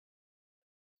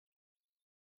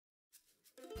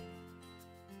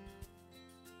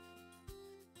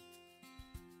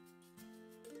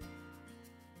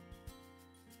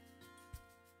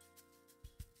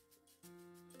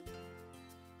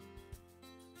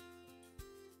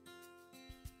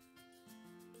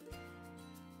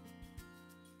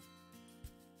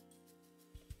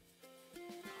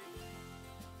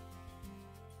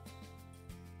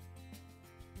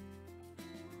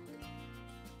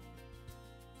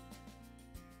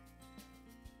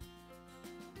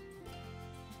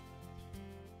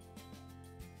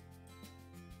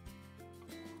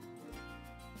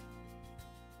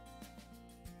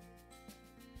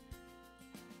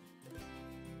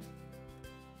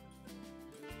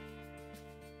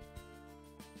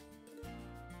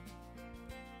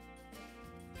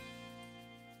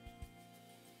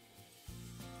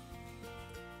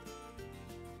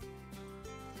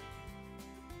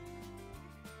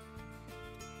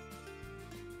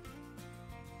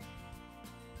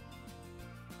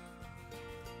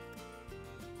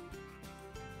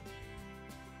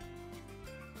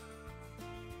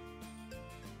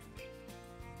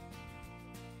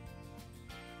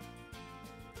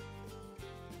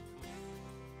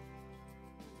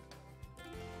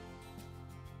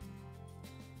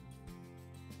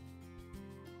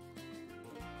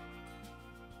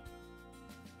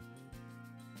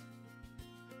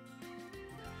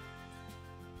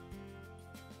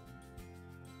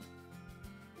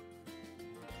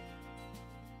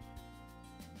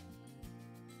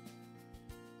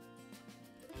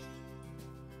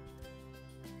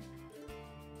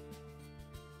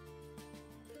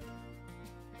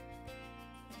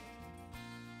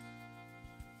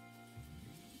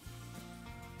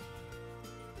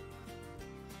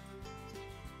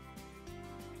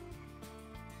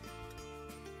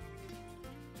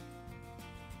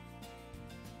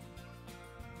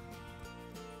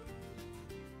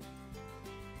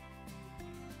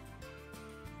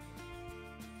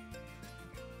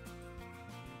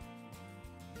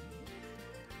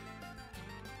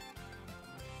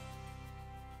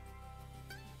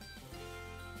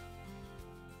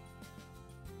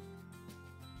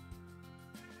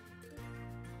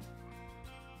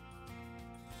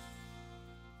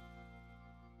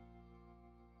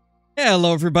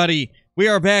Hello everybody, we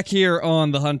are back here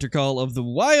on the Hunter Call of the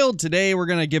Wild. Today we're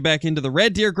gonna get back into the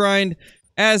red deer grind,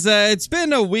 as it's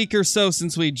been a week or so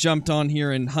since we jumped on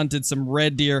here and hunted some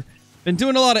red deer. Been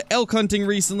doing a lot of elk hunting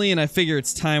recently, and I figure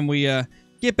it's time we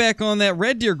get back on that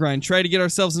red deer grind. Try to get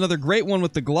ourselves another great one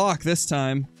with the Glock this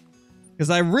time, because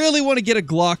I really want to get a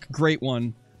Glock great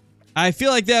one. I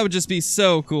feel like that would just be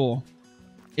so cool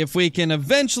if we can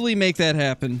eventually make that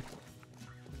happen.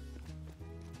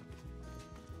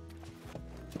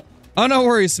 Oh, no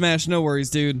worries, Smash. No worries,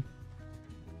 dude.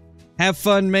 Have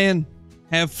fun, man.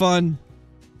 Have fun.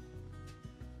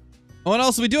 Oh, and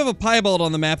also, we do have a piebald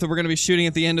on the map that we're going to be shooting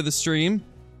at the end of the stream.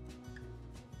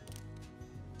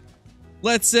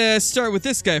 Let's start with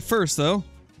this guy first, though.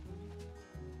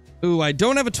 Ooh, I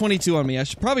don't have a 22 on me. I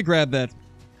should probably grab that.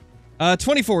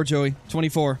 24, Joey.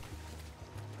 24.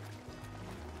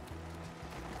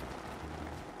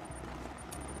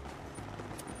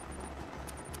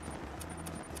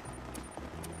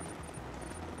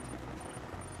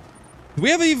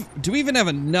 Do we even have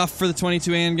enough for the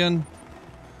 22 handgun?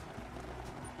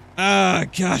 Ah,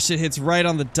 gosh, it hits right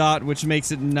on the dot, which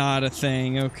makes it not a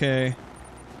thing. Okay.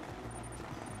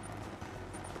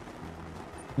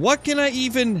 What can I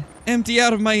even empty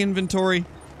out of my inventory?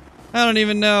 I don't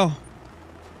even know.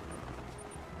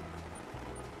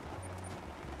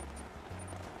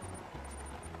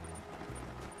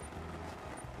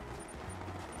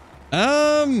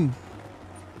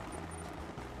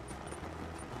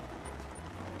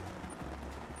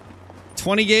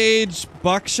 .20 gauge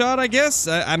buckshot, I guess?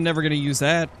 I'm never gonna use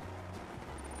that.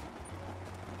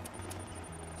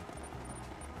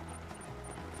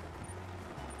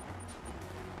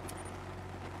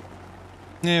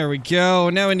 There we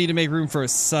go. Now I need to make room for a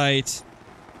sight.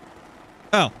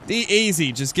 Oh,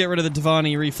 easy. Just get rid of the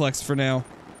Devani reflex for now.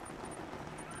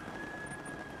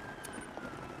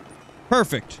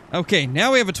 Perfect. Okay,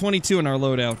 now we have a 22 in our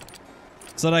loadout,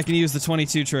 so that I can use the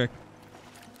 22 trick.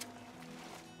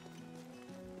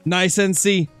 Nice,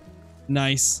 NC.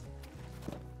 Nice.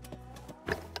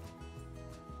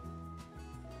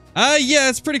 Yeah,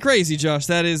 it's pretty crazy, Josh.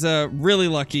 That is, really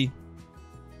lucky.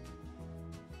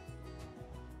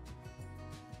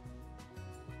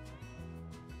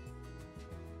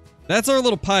 That's our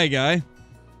little pie guy.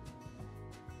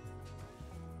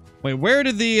 Wait, where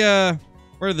did the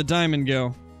diamond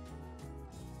go?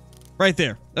 Right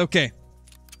there. Okay.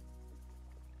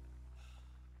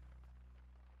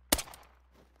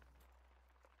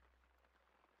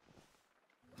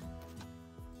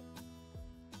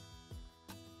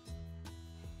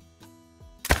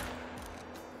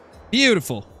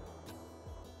 Beautiful.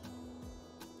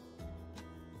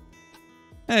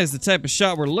 That is the type of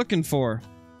shot we're looking for.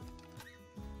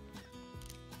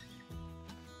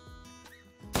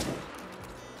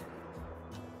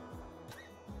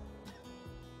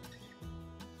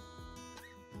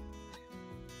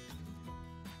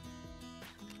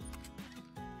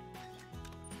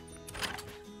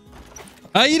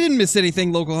 You didn't miss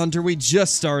anything, local hunter. We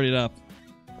just started up.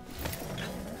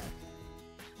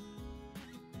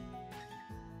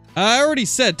 I already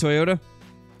said, Toyota.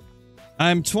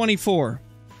 I'm 24.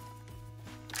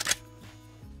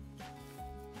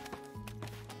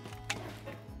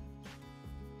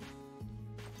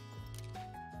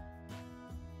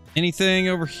 Anything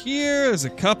over here? There's a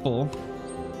couple.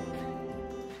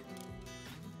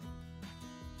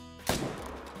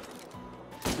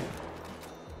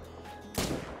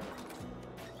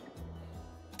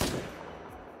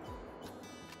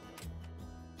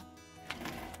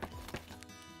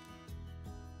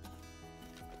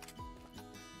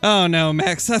 Oh no,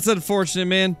 Max, that's unfortunate,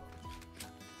 man.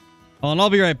 Oh, and I'll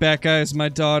be right back, guys. My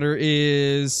daughter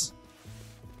is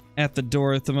at the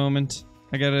door at the moment.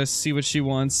 I gotta see what she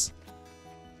wants.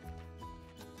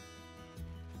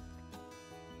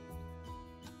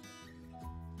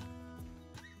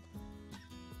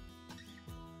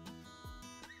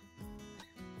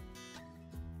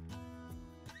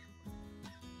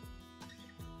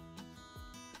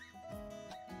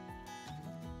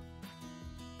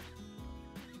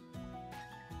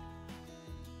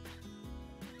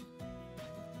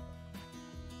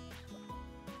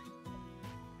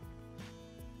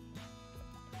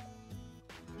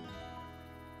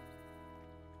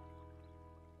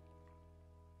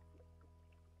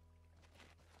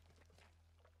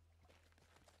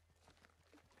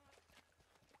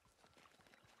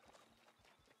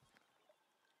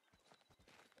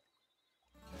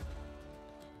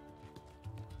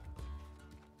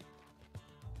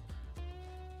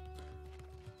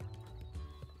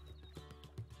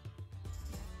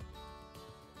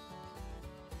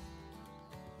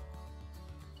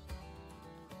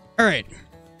 Alright.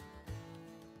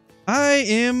 I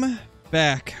am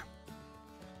back.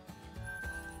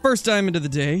 First diamond of the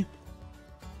day.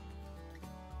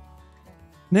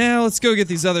 Now, let's go get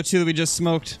these other two that we just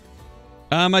smoked.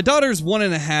 My daughter's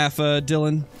 1.5,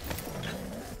 Dylan.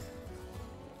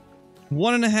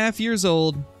 1.5 years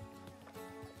old.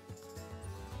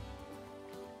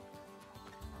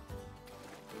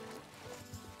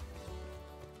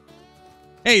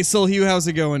 Hey, Soul Hugh, how's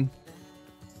it going?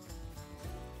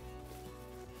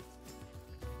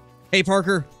 Hey,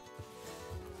 Parker.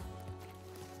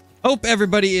 Hope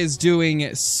everybody is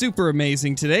doing super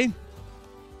amazing today.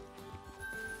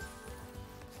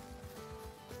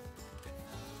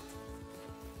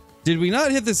 Did we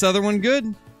not hit this other one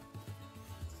good?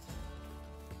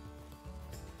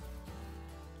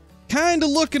 Kinda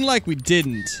looking like we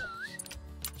didn't.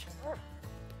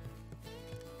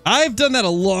 I've done that a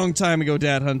long time ago,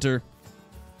 Dad Hunter.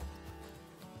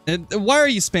 Why are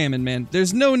you spamming, man?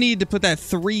 There's no need to put that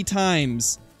 3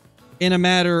 times in a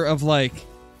matter of, like,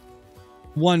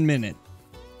 1 minute.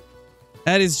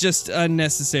 That is just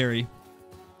unnecessary.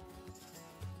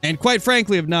 And quite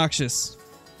frankly, obnoxious.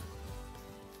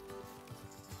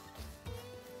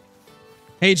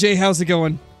 Hey, Jay, how's it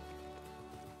going?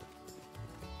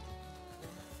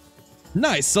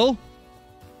 Nice, Soul.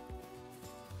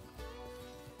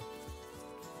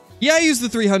 Yeah, I use the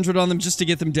 300 on them just to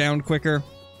get them down quicker.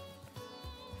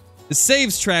 It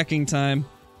saves tracking time.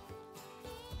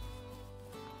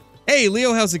 Hey,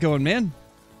 Leo, how's it going, man?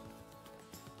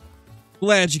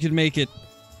 Glad you could make it.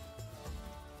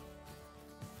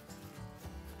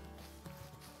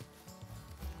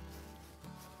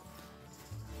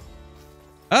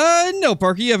 No,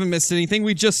 Parker, you haven't missed anything.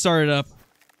 We just started up.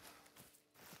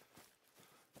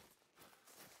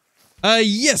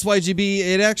 Yes, YGB,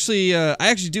 it actually, I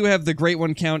actually do have the Great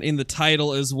One count in the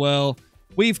title as well.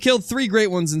 We've killed 3 Great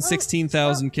Ones and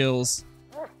 16,000 kills.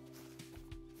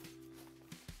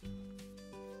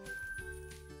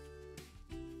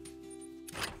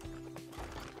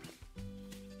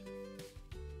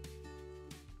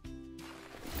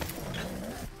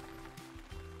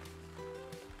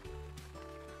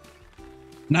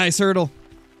 Nice hurdle.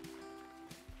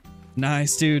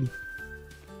 Nice, dude.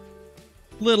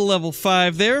 Little level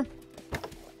 5 there.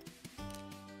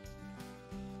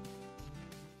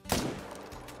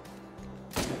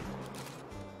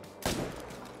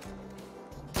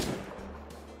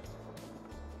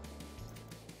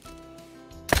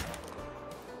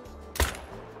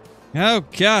 Oh,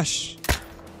 gosh.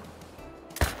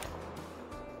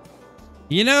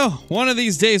 You know, one of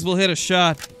these days we'll hit a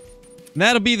shot. And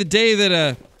that'll be the day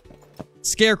that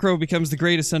Scarecrow becomes the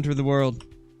greatest hunter of the world.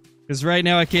 Because right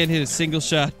now I can't hit a single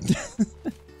shot.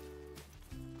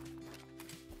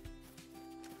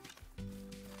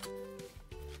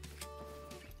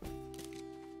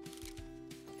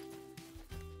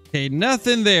 Okay,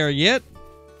 nothing there yet.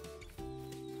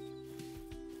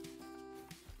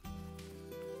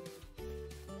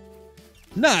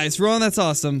 Nice, Ron, that's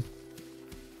awesome.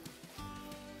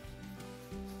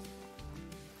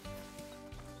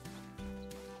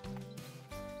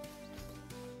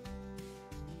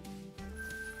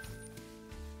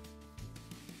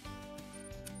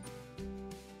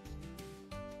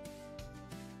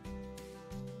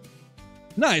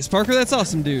 Nice, Parker, that's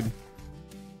awesome, dude.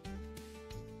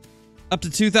 Up to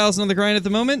 2,000 on the grind at the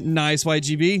moment. Nice,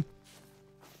 YGB.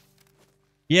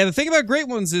 Yeah, the thing about Great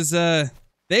Ones is,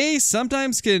 they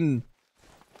sometimes can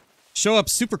show up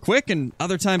super quick, and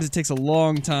other times it takes a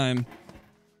long time.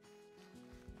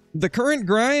 The current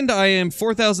grind, I am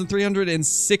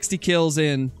 4,360 kills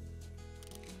in.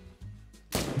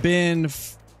 Been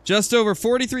just over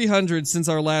 4,300 since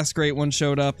our last Great One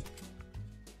showed up.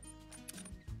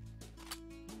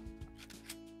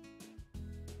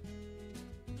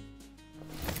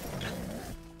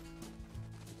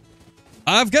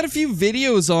 I've got a few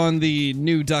videos on the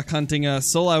new duck hunting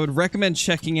Soul. I would recommend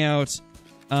checking out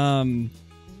some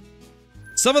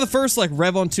of the first like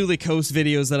Rev on Thule Coast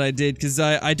videos that I did, because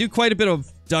I do quite a bit of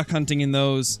duck hunting in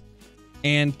those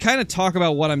and kind of talk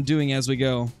about what I'm doing as we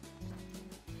go.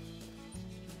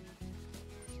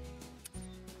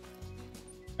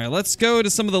 Alright, let's go to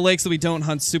some of the lakes that we don't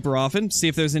hunt super often, see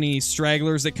if there's any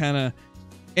stragglers that kind of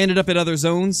ended up at other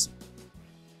zones.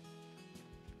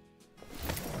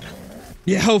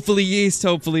 Yeah, hopefully, yeast.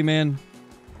 Hopefully, man.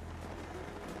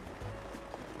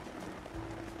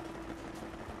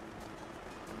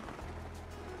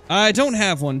 I don't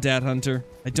have one, Dad Hunter.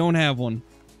 I don't have one.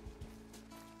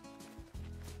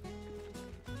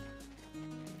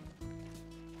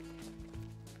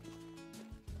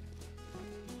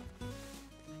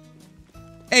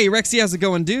 Hey, Rexy, how's it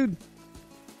going, dude?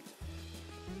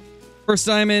 First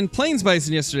time in Plains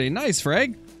Bison yesterday. Nice,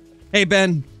 Frag. Hey,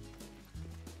 Ben.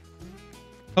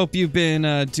 Hope you've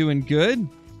been doing good.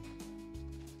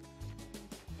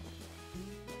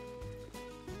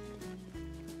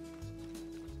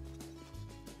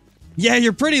 Yeah,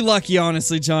 you're pretty lucky,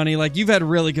 honestly, Johnny. Like, you've had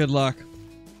really good luck.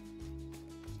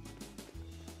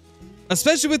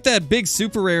 Especially with that big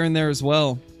super rare in there as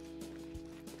well.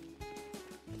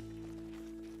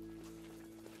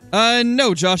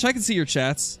 No, Josh, I can see your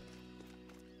chats.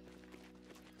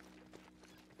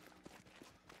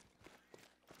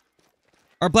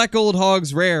 Are black gold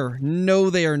hogs rare?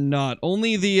 No, they are not.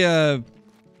 Only the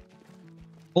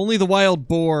wild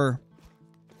boar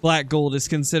black gold is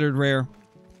considered rare.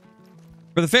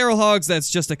 For the feral hogs, that's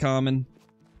just a common.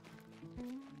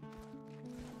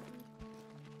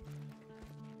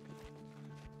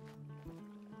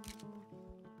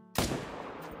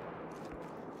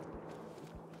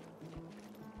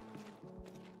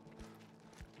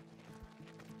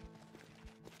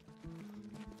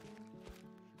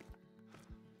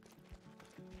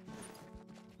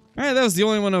 Alright, that was the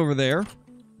only one over there.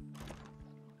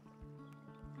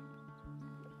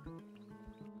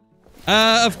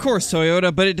 Of course,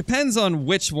 Toyota, but it depends on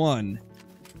which one.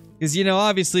 Because, you know,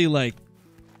 obviously, like,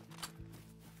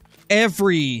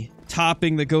 every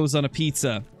topping that goes on a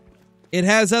pizza, it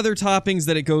has other toppings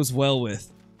that it goes well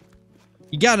with.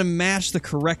 You gotta mash the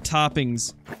correct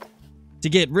toppings to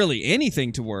get really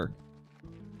anything to work.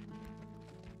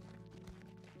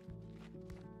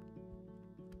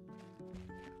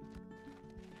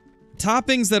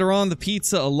 Toppings that are on the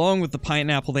pizza along with the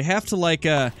pineapple, they have to like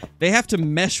they have to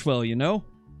mesh well, you know?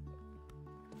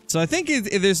 So I think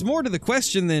there's more to the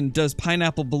question than does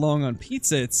pineapple belong on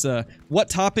pizza. It's what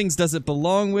toppings does it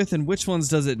belong with and which ones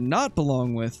does it not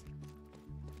belong with.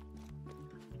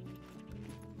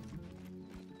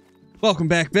 Welcome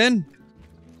back, Ben.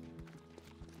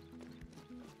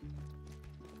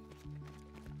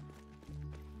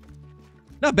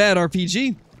 Not bad,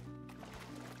 RPG.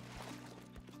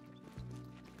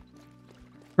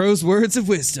 Crow's words of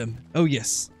wisdom. Oh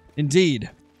yes,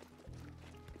 indeed.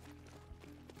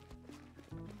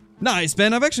 Nice,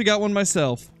 Ben. I've actually got one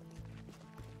myself.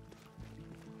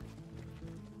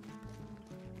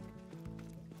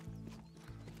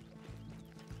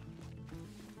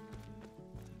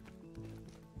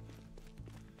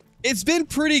 It's been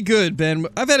pretty good, Ben.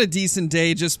 I've had a decent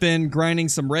day, just been grinding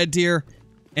some red deer,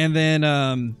 and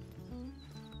then,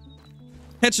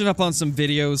 catching up on some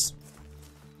videos.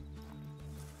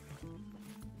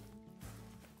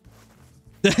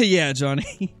 Yeah,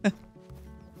 Johnny.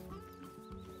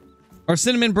 Are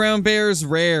cinnamon brown bears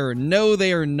rare? No,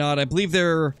 they are not. I believe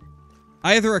they're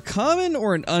either a common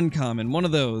or an uncommon. One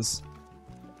of those.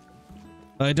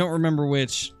 I don't remember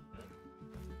which.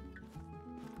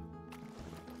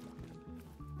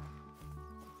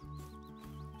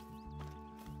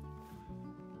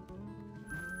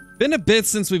 Been a bit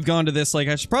since we've gone to this. Like,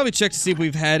 I should probably check to see if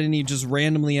we've had any just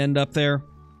randomly end up there.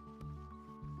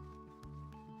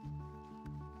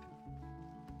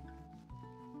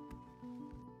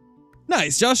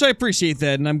 Nice, Josh, I appreciate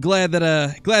that, and I'm glad that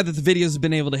the videos have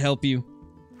been able to help you.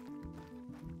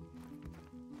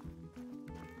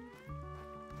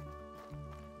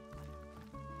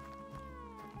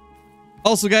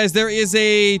 Also, guys, there is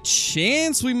a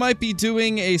chance we might be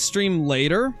doing a stream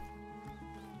later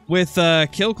with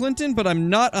Kill Clinton, but I'm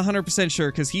not 100% sure,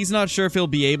 because he's not sure if he'll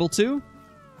be able to.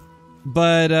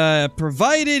 But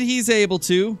provided he's able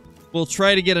to, we'll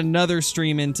try to get another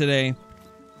stream in today.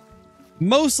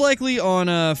 Most likely on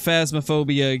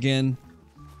Phasmophobia again,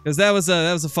 because that was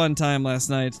a fun time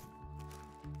last night.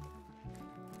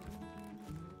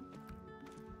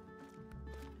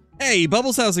 Hey,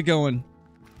 Bubbles, how's it going?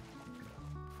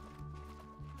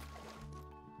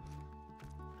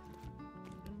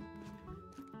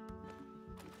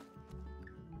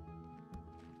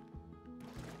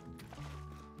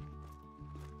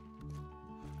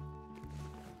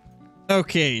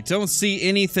 Okay, don't see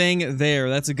anything there.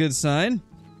 That's a good sign.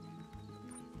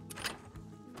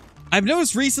 I've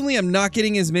noticed recently I'm not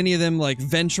getting as many of them, like,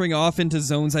 venturing off into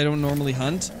zones I don't normally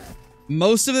hunt.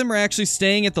 Most of them are actually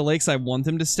staying at the lakes I want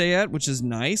them to stay at, which is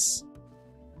nice.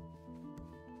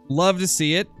 Love to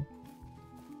see it.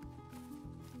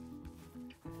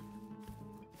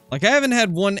 Like, I haven't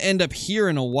had one end up here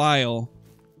in a while.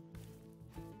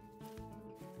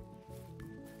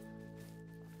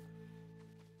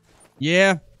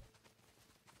 Yeah.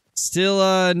 Still,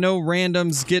 no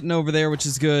randoms getting over there, which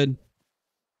is good.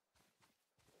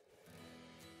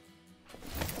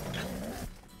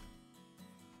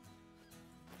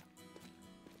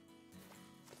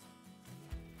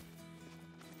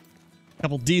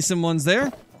 Couple decent ones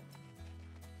there.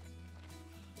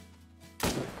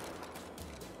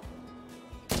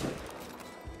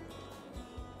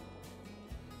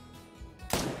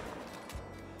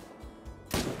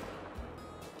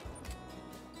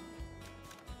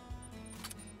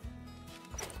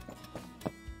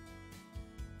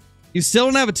 You still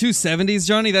don't have a 270s,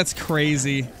 Johnny? That's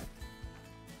crazy.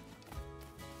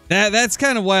 That's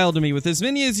kind of wild to me. With as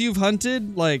many as you've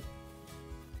hunted, like,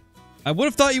 I would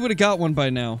have thought you would have got one by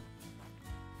now.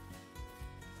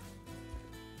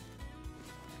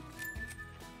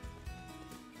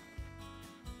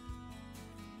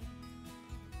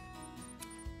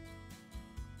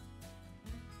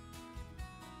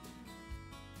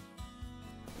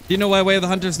 Do you know why Way of the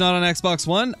Hunter's not on Xbox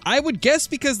One? I would guess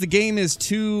because the game is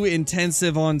too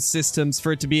intensive on systems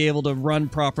for it to be able to run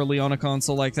properly on a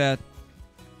console like that.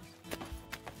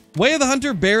 Way of the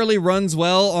Hunter barely runs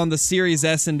well on the Series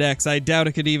S and X. I doubt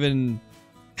it could even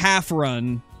half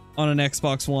run on an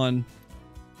Xbox One.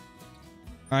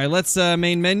 Alright, let's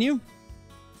main menu.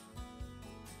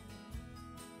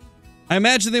 I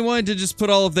imagine they wanted to just put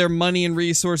all of their money and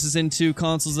resources into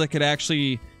consoles that could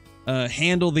actually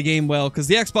handle the game well, because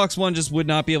the Xbox One just would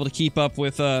not be able to keep up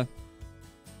with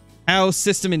how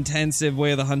system intensive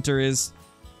Way of the Hunter is.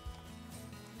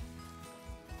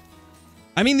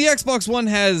 I mean, the Xbox One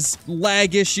has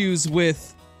lag issues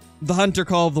with the Hunter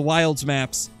Call of the Wilds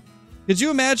maps. Could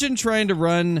you imagine trying to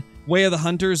run Way of the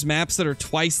Hunter's maps that are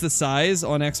twice the size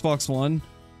on Xbox One?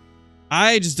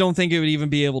 I just don't think it would even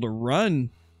be able to run.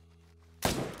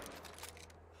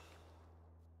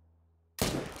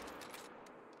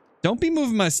 Don't be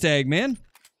moving my stag, man.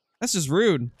 That's just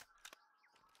rude.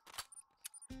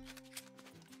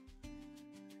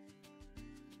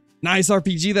 Nice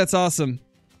RPG, that's awesome.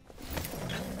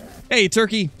 Hey,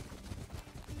 turkey.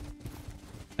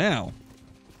 Ow.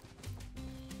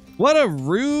 What a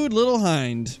rude little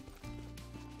hind.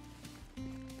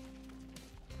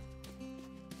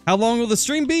 How long will the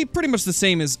stream be? Pretty much the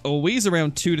same as always,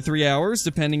 around 2 to 3 hours,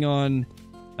 depending on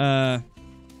how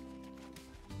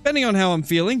I'm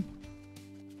feeling.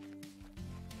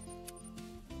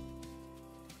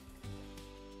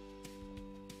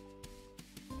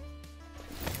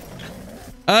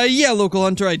 Yeah, Local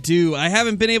Hunter, I do. I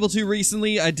haven't been able to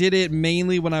recently. I did it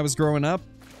mainly when I was growing up.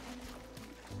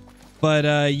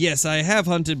 But, yes, I have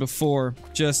hunted before.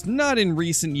 Just not in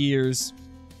recent years.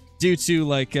 Due to,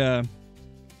 like,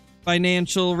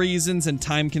 financial reasons and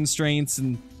time constraints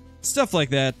and stuff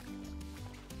like that.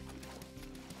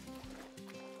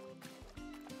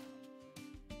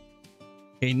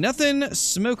 Okay, nothing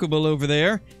smokable over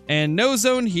there. And no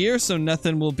zone here, so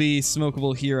nothing will be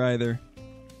smokable here either.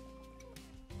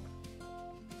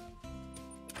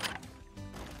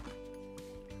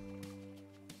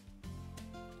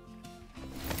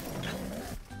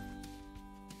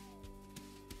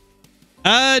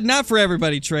 Not for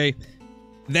everybody, Trey.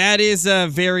 That is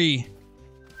very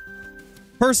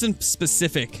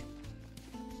person-specific.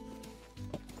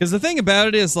 Because the thing about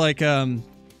it is, like,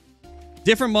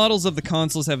 different models of the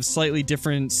consoles have slightly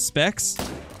different specs.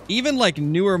 Even, like,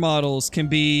 newer models can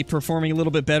be performing a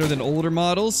little bit better than older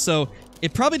models, so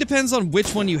it probably depends on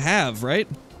which one you have, right?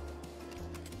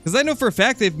 Because I know for a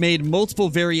fact they've made multiple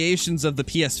variations of the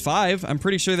PS5. I'm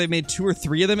pretty sure they've made 2 or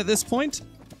 3 of them at this point.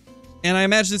 And I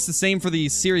imagine it's the same for the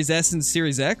Series S and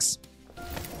Series X.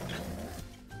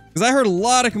 Because I heard a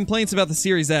lot of complaints about the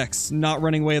Series X not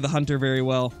running Way of the Hunter very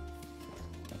well.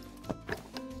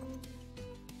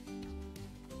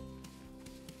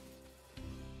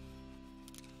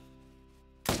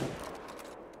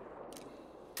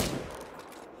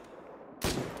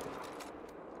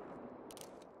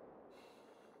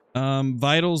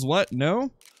 Vitals, what? No?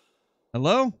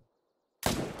 Hello?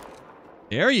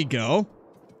 There you go.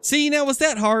 See, now was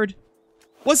that hard?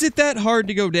 Was it that hard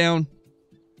to go down?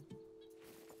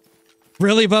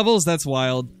 Really, Bubbles? That's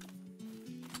wild.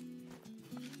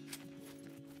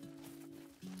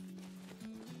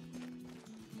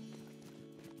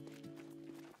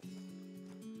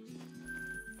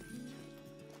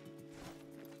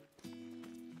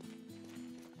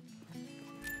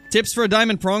 Tips for a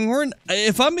diamond pronghorn?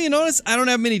 If I'm being honest, I don't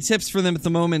have many tips for them at the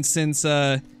moment since,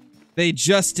 they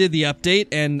just did the update,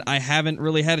 and I haven't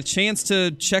really had a chance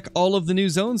to check all of the new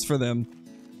zones for them.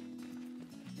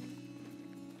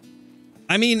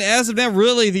 I mean, as of now,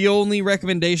 really the only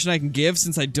recommendation I can give,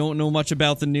 since I don't know much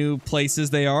about the new places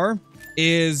they are,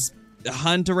 is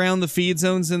hunt around the feed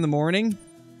zones in the morning.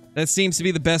 That seems to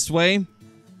be the best way.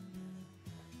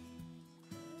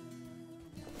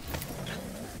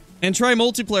 And try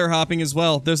multiplayer hopping as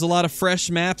well. There's a lot of fresh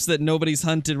maps that nobody's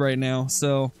hunted right now,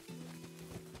 so...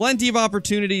 plenty of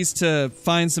opportunities to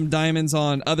find some diamonds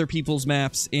on other people's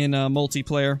maps in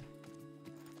multiplayer.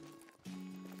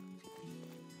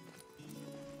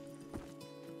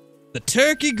 The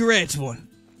turkey great one.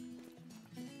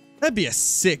 That'd be a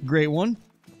sick great one.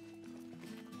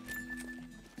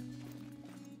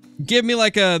 Give me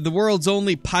like the world's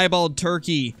only piebald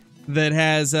turkey that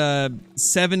has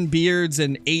 7 beards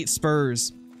and 8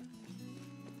 spurs.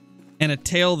 And a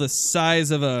tail the size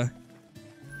of a...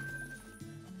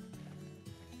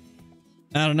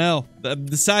 I don't know.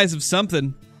 The size of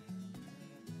something.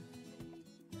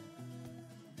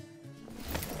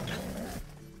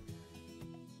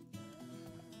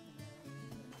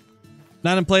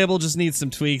 Not unplayable, just needs some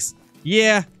tweaks.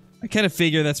 Yeah, I kind of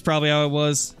figure that's probably how it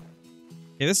was.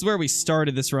 Okay, this is where we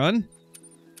started this run.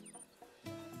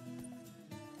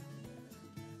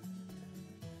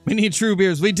 We need true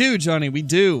beers. We do, Johnny, we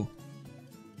do.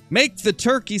 Make the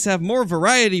turkeys have more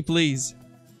variety, please.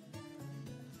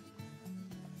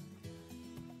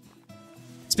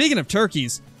 Speaking of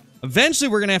turkeys, eventually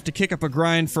we're going to have to kick up a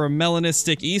grind for a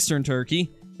melanistic Eastern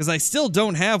turkey, because I still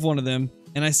don't have one of them,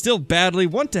 and I still badly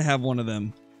want to have one of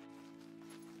them.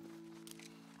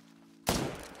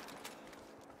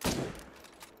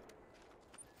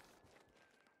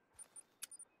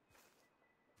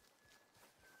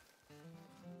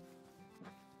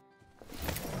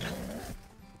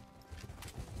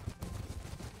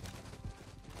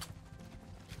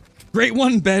 Great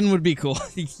One Ben would be cool.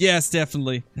 Yes,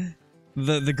 definitely.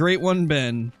 The Great One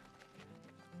Ben.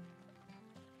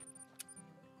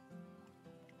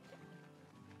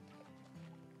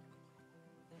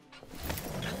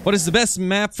 What is the best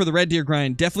map for the Red Deer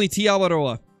grind? Definitely Te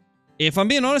Awaroa. If I'm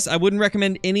being honest, I wouldn't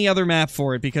recommend any other map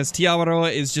for it because Te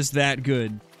Awaroa is just that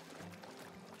good.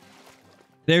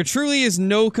 There truly is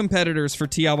no competitors for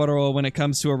Te Awaroa when it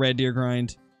comes to a Red Deer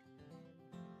grind.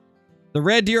 The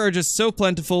red deer are just so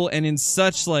plentiful and in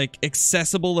such, like,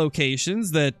 accessible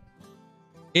locations that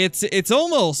it's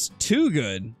almost too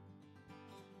good.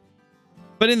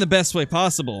 But in the best way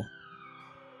possible.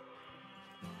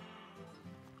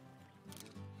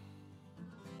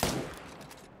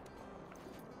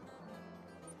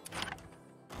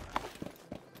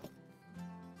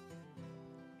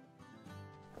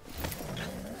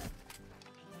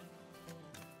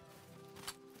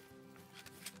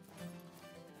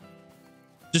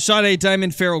 Just shot a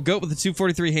diamond feral goat with a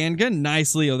 243 handgun.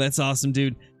 Nice, Leo. That's awesome,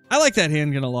 dude. I like that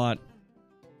handgun a lot.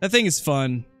 That thing is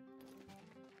fun.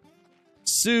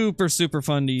 Super, super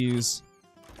fun to use.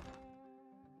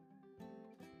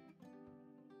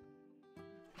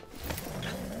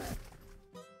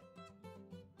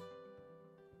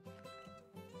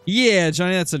 Yeah,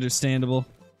 Johnny, that's understandable.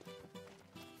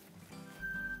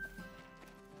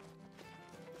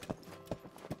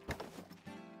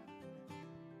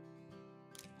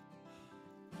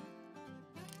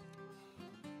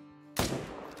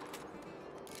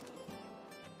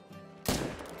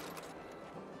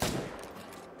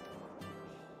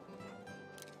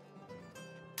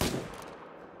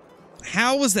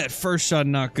 How was that first shot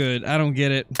not good? I don't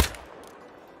get it.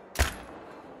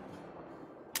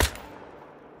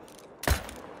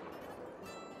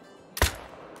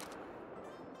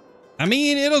 I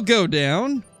mean, it'll go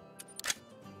down.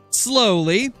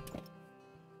 Slowly.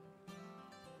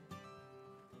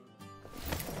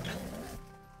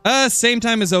 Same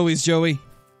time as always, Joey.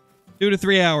 2 to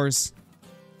 3 hours.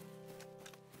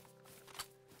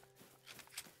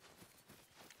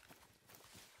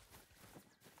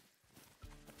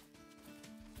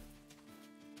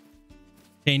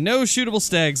 Okay, no shootable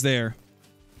stags there.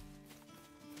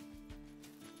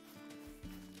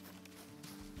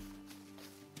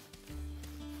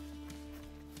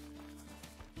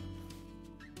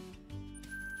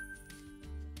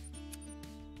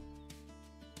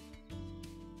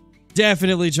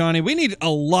 Definitely, Johnny. We need a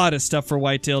lot of stuff for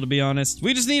whitetail, to be honest.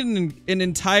 We just need an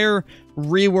entire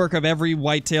rework of every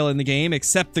whitetail in the game,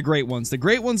 except the great ones. The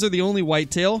great ones are the only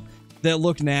whitetail that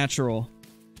look natural.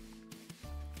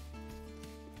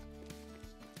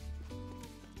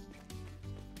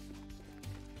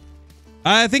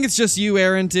 I think it's just you,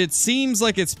 Errant. It seems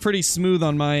like it's pretty smooth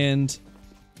on my end.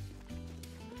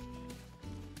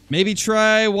 Maybe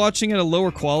try watching at a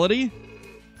lower quality?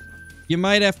 You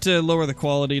might have to lower the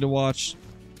quality to watch.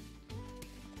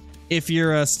 If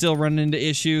you're still running into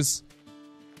issues.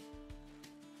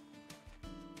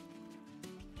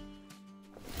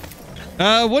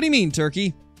 What do you mean,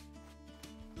 Turkey?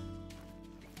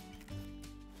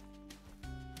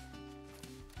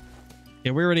 Okay,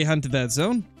 we already hunted that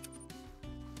zone.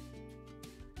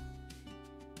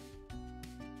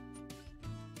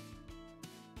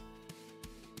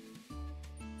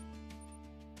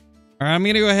 Alright, I'm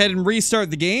gonna go ahead and restart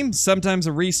the game. Sometimes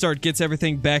a restart gets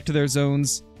everything back to their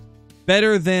zones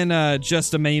better than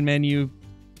just a main menu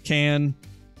can.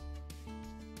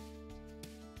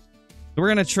 So we're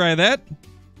gonna try that.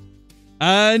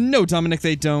 No, Dominic,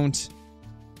 they don't.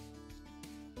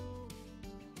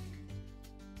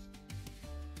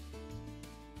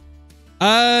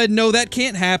 No, that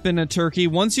can't happen, Turkey.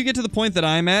 Once you get to the point that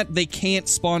I'm at, they can't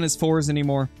spawn as 4s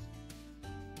anymore.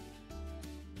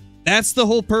 That's the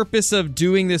whole purpose of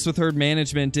doing this with herd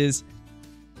management is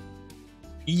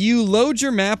you load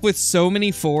your map with so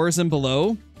many 4s and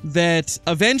below that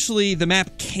eventually the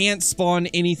map can't spawn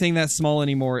anything that small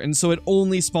anymore, and so it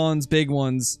only spawns big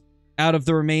ones out of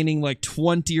the remaining like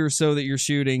 20 or so that you're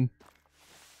shooting.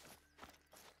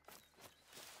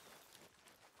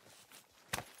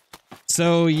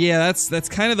 So yeah, that's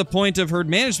kind of the point of herd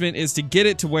management, is to get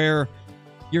it to where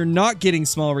you're not getting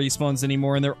small respawns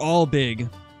anymore and they're all big.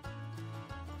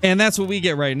 And that's what we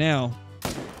get right now.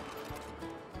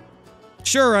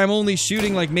 Sure, I'm only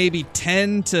shooting like maybe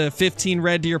 10 to 15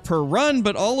 red deer per run,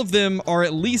 but all of them are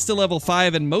at least a level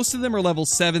 5 and most of them are level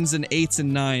 7s and 8s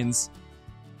and 9s.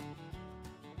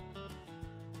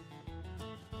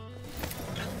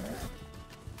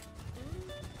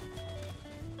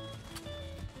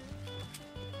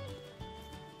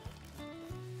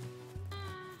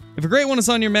 If a great one is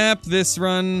on your map this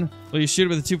run, will you shoot it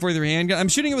with a 243 handgun? I'm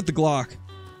shooting it with the Glock.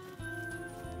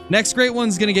 Next great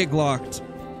one's gonna get Glocked.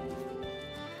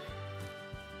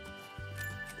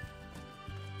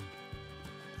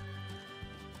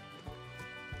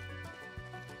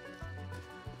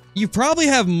 You probably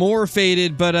have more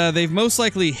faded, but they've most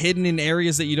likely hidden in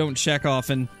areas that you don't check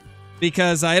often.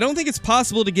 Because I don't think it's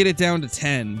possible to get it down to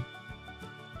 10.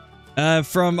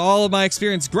 From all of my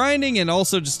experience grinding and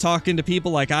also just talking to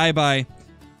people like I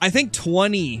think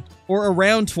 20 or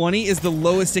around 20 is the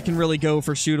lowest it can really go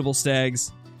for shootable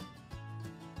stags.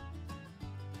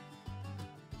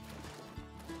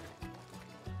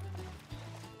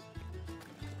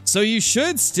 So you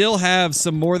should still have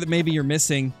some more that maybe you're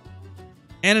missing.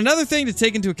 And another thing to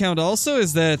take into account also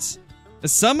is that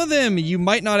some of them you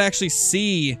might not actually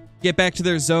see get back to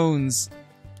their zones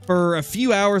for a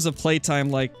few hours of playtime.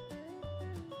 Like,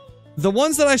 the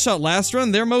ones that I shot last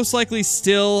run, they're most likely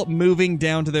still moving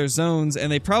down to their zones, and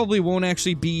they probably won't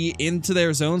actually be into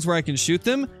their zones where I can shoot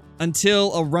them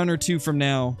until a run or two from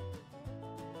now.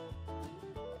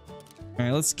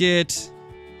 Alright, let's get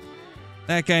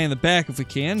that guy in the back if we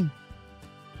can.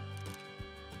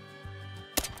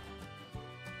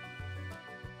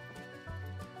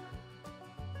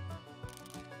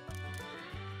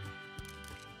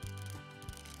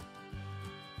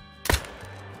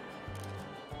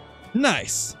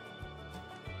 Nice.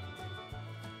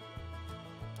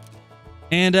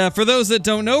 And for those that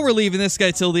don't know, we're leaving this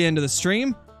guy till the end of the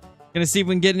stream. Gonna see if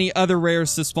we can get any other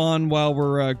rares to spawn while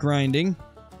we're grinding.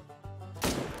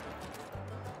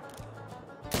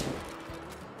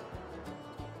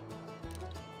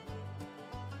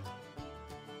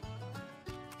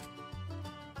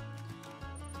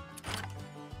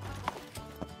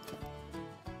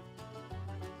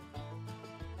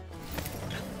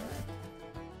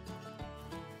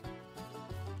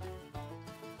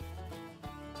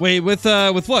 Wait, with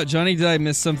what, Johnny? Did I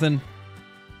miss something?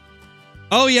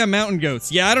 Oh yeah, mountain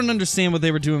goats. Yeah, I don't understand what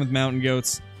they were doing with mountain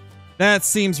goats. That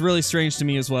seems really strange to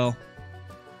me as well.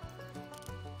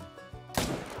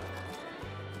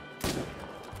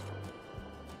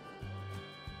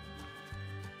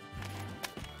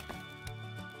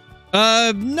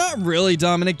 Not really,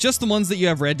 Dominic. Just the ones that you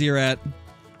have red deer at.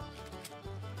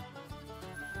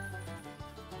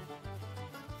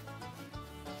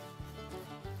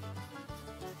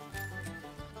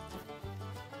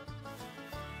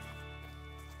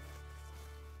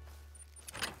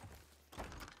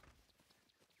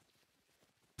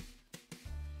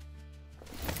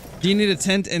 Do you need a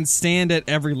tent and stand at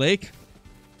every lake?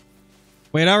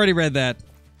 Wait, I already read that.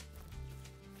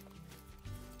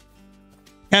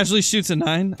 Casually shoots a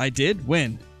 9? I did?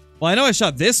 When? Well, I know I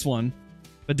shot this one,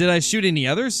 but did I shoot any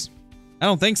others? I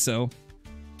don't think so.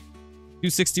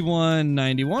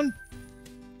 261.91.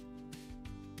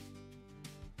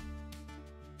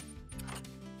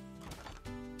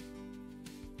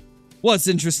 What's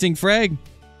interesting, Frag?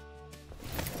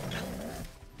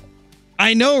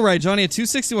 I know, right, Johnny? A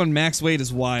 261 max weight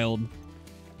is wild.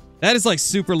 That is like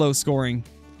super low scoring.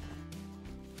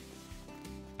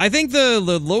 I think the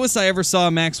lowest I ever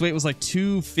saw max weight was like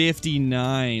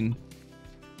 259.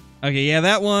 Okay, yeah,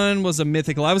 that one was a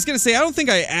mythical. I was gonna say, I don't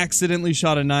think I accidentally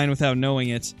shot a 9 without knowing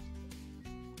it.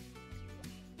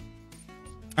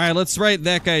 Alright, let's write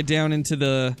that guy down into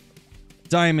the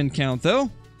diamond count, though.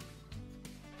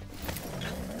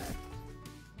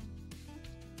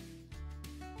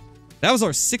 That was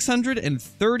our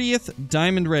 630th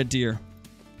diamond red deer.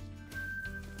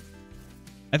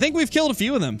 I think we've killed a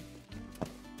few of them.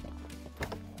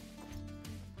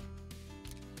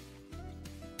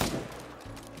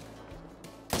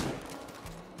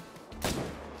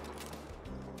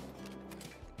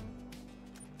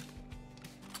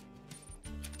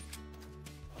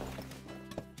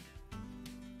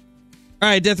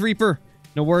 Alright, Death Reaper.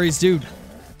 No worries, dude.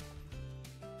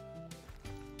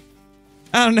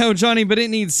 I don't know, Johnny, but it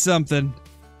needs something.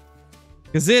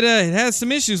 Because it has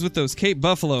some issues with those Cape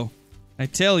Buffalo. I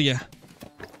tell ya.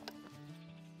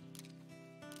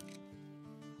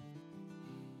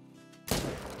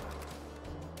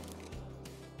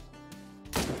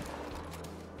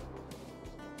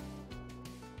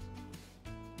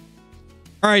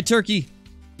 Alright, turkey.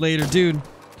 Later, dude.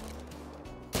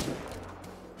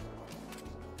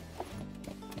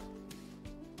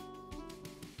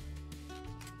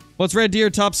 What's red deer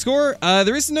top score?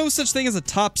 There is no such thing as a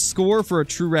top score for a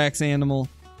Truax animal.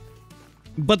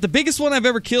 But the biggest one I've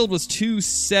ever killed was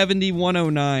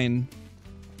 271.09.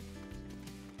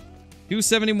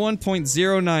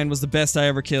 271.09 was the best I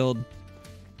ever killed.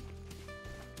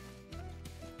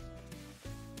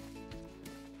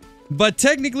 But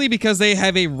technically, because they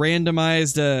have a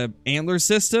randomized antler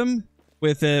system,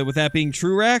 with that being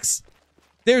Truax,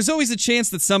 there's always a chance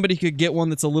that somebody could get one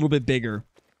that's a little bit bigger.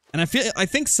 And I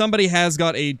think somebody has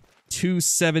got a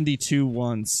 272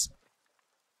 once.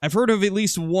 I've heard of at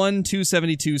least one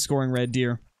 272 scoring red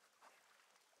deer.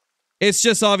 It's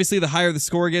just obviously the higher the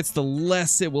score gets, the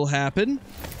less it will happen.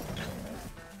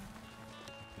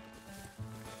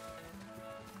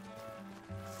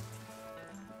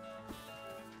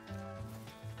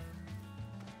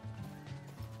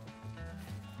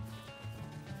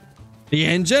 Yeah,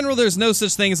 in general, there's no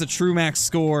such thing as a true max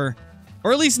score.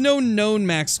 Or at least no known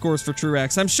max scores for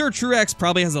Truax. I'm sure Truax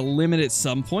probably has a limit at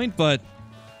some point, but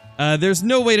there's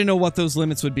no way to know what those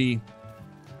limits would be.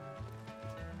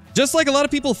 Just like a lot of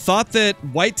people thought that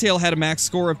Whitetail had a max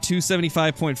score of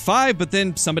 275.5, but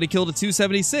then somebody killed a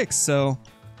 276, so...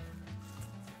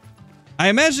 I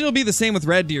imagine it'll be the same with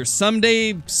red deer.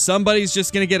 Someday, somebody's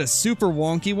just going to get a super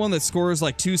wonky one that scores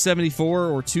like 274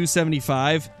 or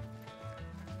 275.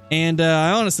 And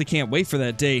I honestly can't wait for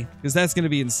that day, because that's going to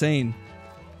be insane.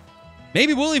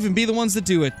 Maybe we'll even be the ones that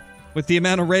do it, with the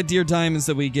amount of red deer diamonds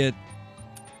that we get.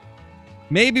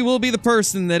 Maybe we'll be the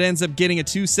person that ends up getting a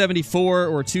 274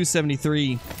 or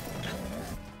 273.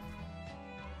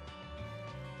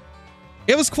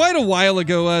 It was quite a while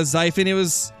ago, Zyphon. It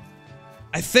was,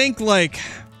 I think, like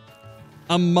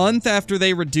a month after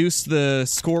they reduced the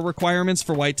score requirements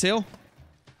for Whitetail.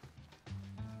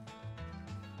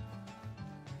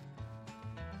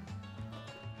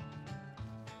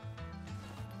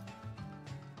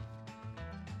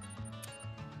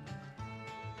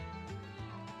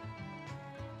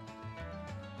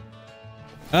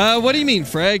 What do you mean,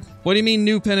 Frag? What do you mean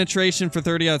new penetration for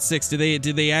 30.6?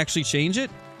 Did they actually change it?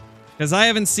 Because I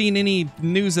haven't seen any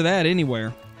news of that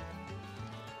anywhere.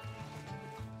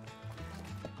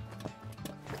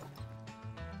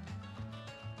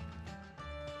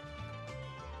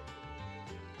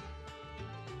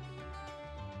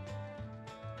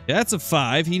 Yeah, that's a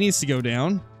 5. He needs to go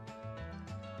down.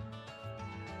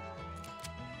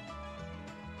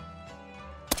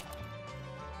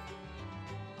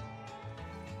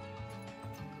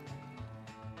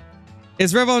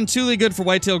 Is Revon Thule good for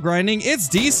whitetail grinding? It's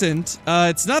decent.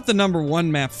 It's not the #1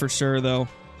 map for sure, though.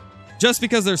 Just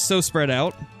because they're so spread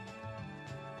out.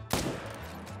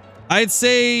 I'd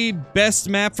say best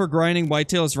map for grinding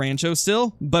whitetail is Rancho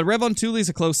still, but Revon Thule is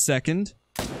a close second.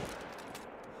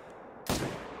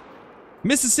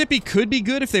 Mississippi could be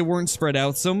good if they weren't spread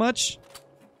out so much.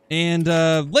 And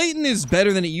Layton is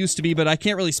better than it used to be, but I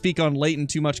can't really speak on Layton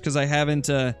too much because I have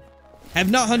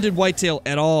not hunted whitetail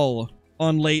at all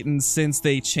on Layton since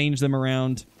they changed them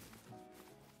around.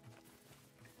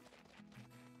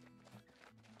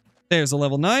 There's a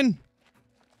level 9.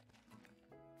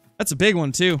 That's a big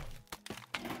one too.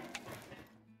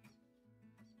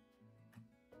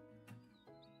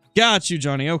 Got you,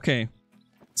 Johnny. Okay.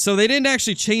 So they didn't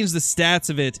actually change the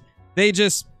stats of it. They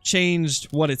just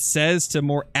changed what it says to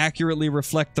more accurately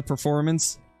reflect the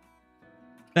performance.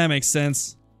 That makes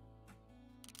sense.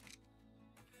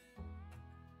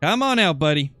 Come on out,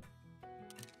 buddy.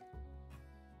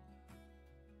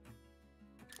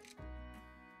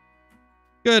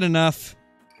 Good enough.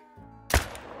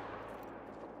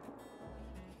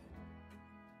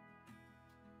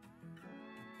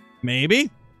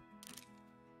 Maybe.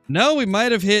 No, we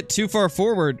might have hit too far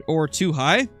forward or too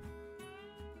high.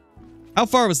 How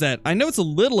far was that? I know it's a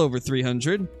little over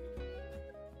 300.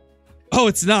 Oh,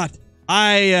 it's not.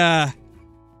 Okay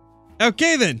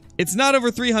then. It's not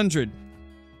over 300.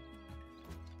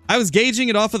 I was gauging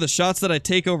it off of the shots that I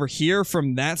take over here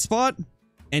from that spot,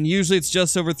 and usually it's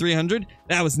just over 300.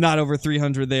 That was not over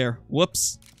 300 there.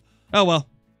 Whoops. Oh well.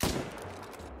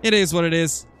 It is what it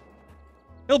is.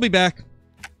 He'll be back.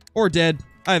 Or dead.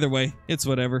 Either way, it's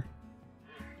whatever.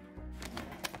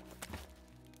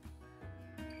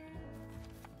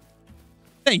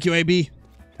 Thank you, AB.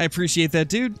 I appreciate that,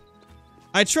 dude.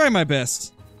 I try my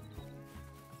best.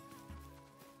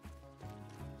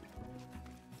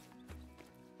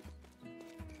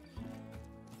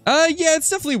 Yeah, it's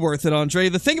definitely worth it, Andre.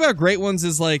 The thing about Great Ones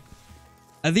is, like,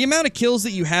 the amount of kills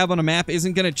that you have on a map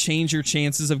isn't going to change your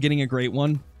chances of getting a Great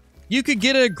One. You could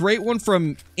get a Great One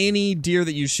from any deer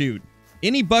that you shoot.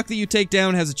 Any buck that you take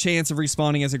down has a chance of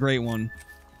respawning as a Great One.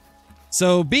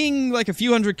 So, being like a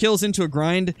few hundred kills into a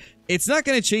grind, it's not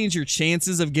going to change your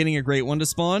chances of getting a Great One to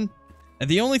spawn. And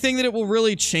the only thing that it will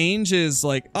really change is,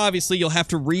 like, obviously you'll have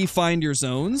to re-find your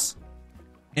zones.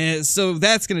 And so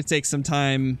that's going to take some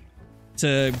time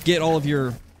to get all of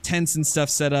your tents and stuff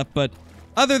set up, but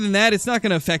other than that, it's not going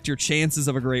to affect your chances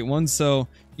of a Great One, so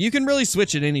you can really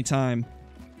switch at any time.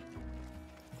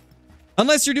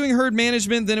 Unless you're doing herd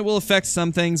management, then it will affect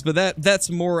some things, but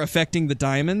that's more affecting the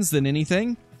diamonds than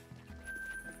anything.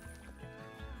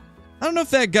 I don't know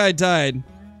if that guy died.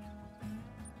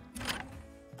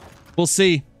 We'll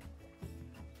see.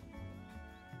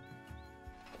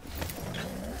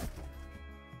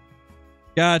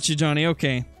 Gotcha, Johnny.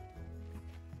 Okay.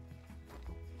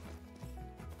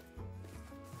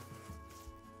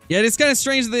 Yeah, it's kind of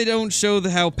strange that they don't show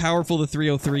how powerful the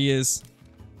 303 is.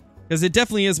 Because it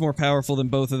definitely is more powerful than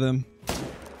both of them.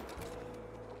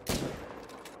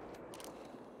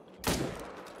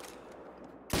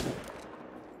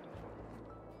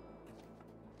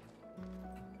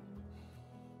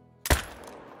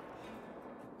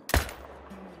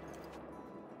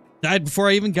 Died before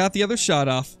I even got the other shot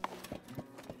off.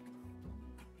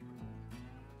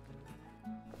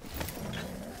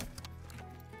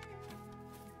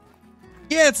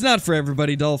 Yeah, it's not for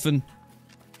everybody, Dolphin.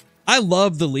 I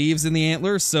love the leaves in the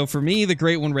antlers, so for me, the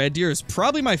Great One Red Deer is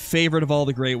probably my favorite of all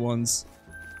the Great Ones.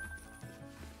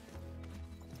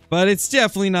 But it's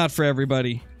definitely not for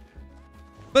everybody.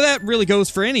 But that really goes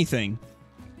for anything.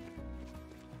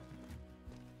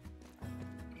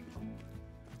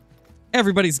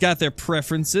 Everybody's got their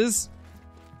preferences.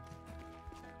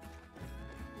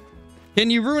 Can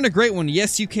you ruin a Great One?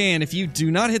 Yes, you can. If you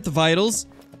do not hit the vitals,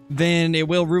 then it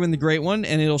will ruin the Great One,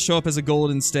 and it'll show up as a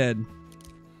gold instead.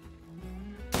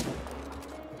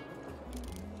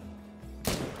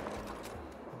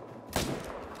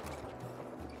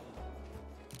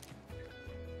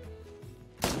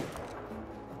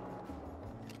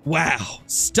 Wow,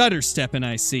 stutter stepping,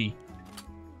 I see.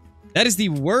 That is the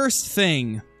worst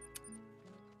thing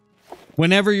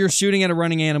whenever you're shooting at a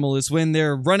running animal, is when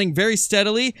they're running very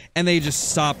steadily and they just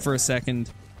stop for a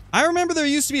second. I remember there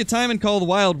used to be a time in Call of the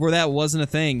Wild where that wasn't a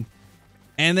thing.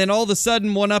 And then all of a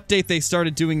sudden, one update, they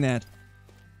started doing that.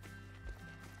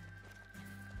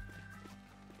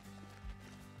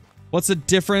 What's the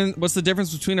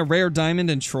difference between a rare diamond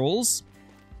and trolls?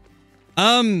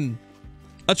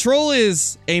 A troll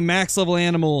is a max level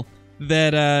animal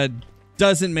that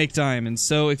doesn't make diamonds.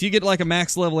 So if you get like a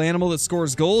max level animal that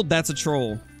scores gold, that's a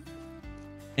troll.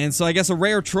 And so I guess a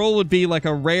rare troll would be like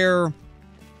a rare...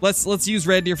 Let's use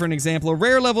red deer for an example. A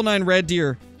rare level 9 red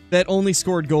deer that only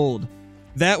scored gold.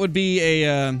 That would be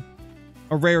a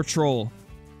rare troll.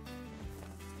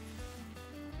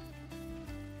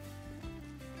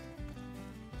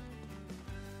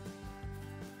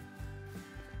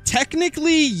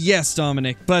 Technically, yes,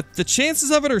 Dominic, but the chances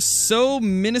of it are so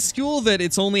minuscule that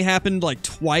it's only happened like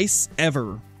twice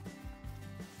ever.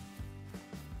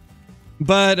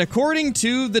 But according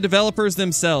to the developers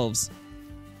themselves,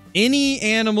 any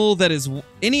animal that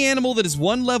is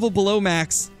one level below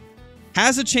max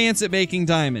has a chance at making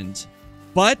diamond.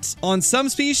 But on some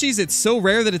species, it's so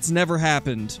rare that it's never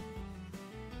happened.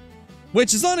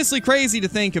 Which is honestly crazy to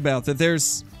think about, that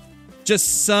there's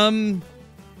just some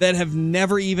that have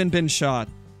never even been shot.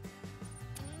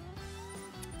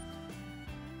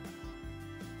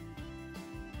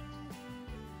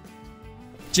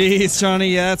 Jeez,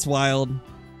 Johnny, yeah, that's wild.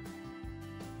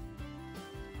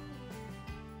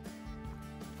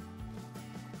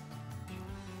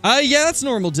 Yeah, that's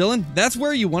normal, Dylan. That's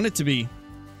where you want it to be.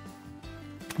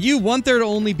 You want there to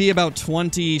only be about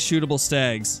 20 shootable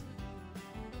stags.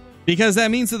 Because that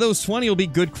means that those 20 will be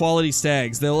good quality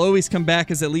stags. They'll always come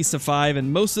back as at least a 5,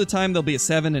 and most of the time they'll be a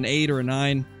 7, an 8, or a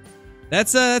 9.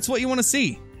 That's what you want to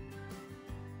see.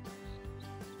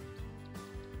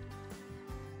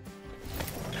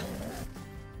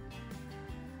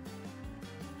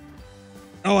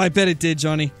 Oh, I bet it did,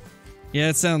 Johnny. Yeah,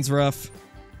 it sounds rough.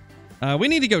 We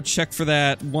need to go check for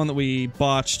that one that we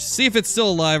botched. See if it's still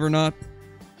alive or not.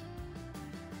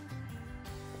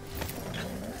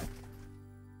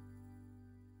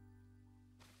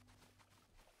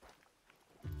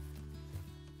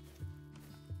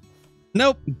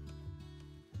 Nope.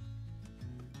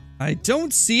 I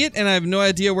don't see it, and I have no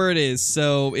idea where it is.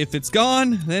 So, if it's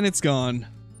gone, then it's gone.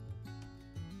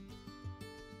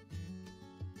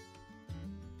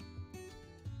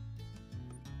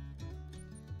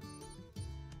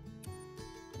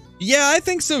 Yeah, I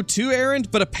think so too, Aaron,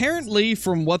 but apparently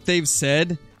from what they've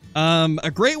said,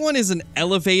 a great one is an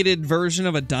elevated version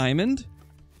of a diamond.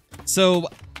 So,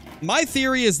 my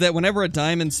theory is that whenever a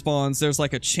diamond spawns, there's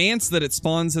like a chance that it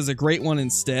spawns as a great one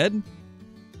instead.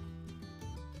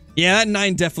 Yeah, that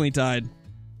 9 definitely died.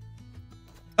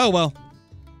 Oh well.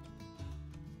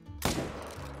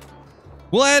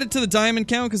 We'll add it to the diamond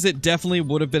count because it definitely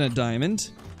would have been a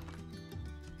diamond.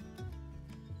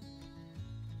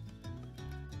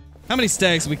 How many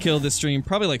stags we killed this stream?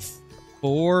 Probably like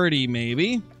 40,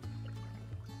 maybe.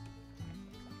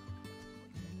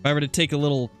 If I were to take a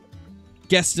little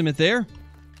guesstimate there.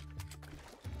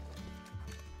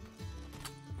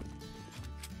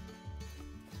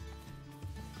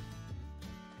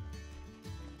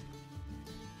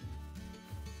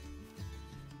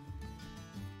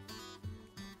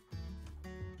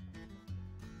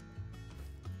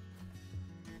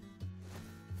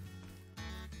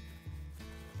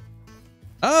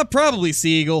 Probably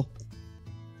Seagull.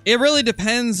 It really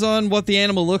depends on what the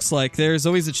animal looks like. There's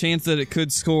always a chance that it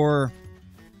could score,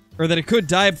 or that it could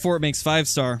die before it makes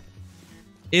 5-star.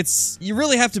 You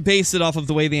really have to base it off of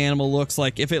the way the animal looks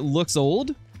like. If it looks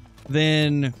old,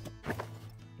 then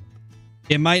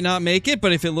it might not make it,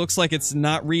 but if it looks like it's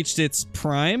not reached its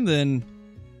prime, then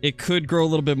it could grow a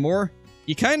little bit more.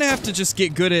 You kind of have to just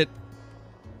get good at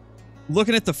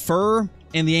looking at the fur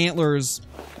and the antlers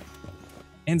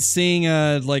and seeing,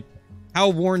 like, how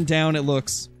worn down it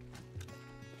looks.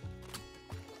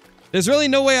 There's really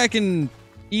no way I can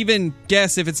even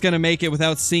guess if it's going to make it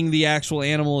without seeing the actual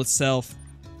animal itself.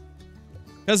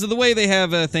 Because of the way they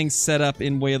have things set up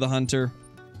in Way of the Hunter.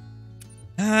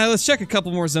 Let's check a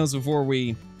couple more zones before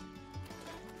we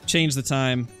change the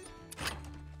time.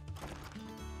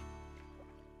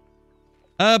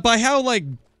 By how, like,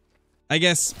 I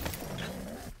guess...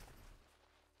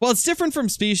 Well, it's different from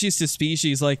species to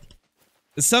species. Like,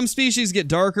 some species get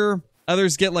darker,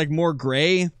 others get, like, more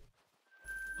gray.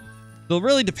 So it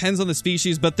really depends on the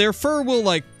species, but their fur will,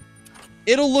 like...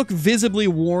 It'll look visibly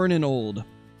worn and old.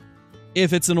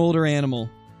 If it's an older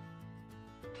animal.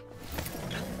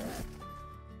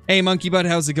 Hey, Monkey Butt,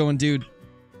 how's it going, dude?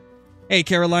 Hey,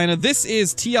 Carolina, this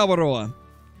is Tiawaroa.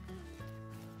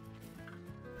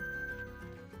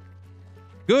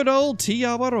 Good old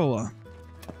Tiawaroa.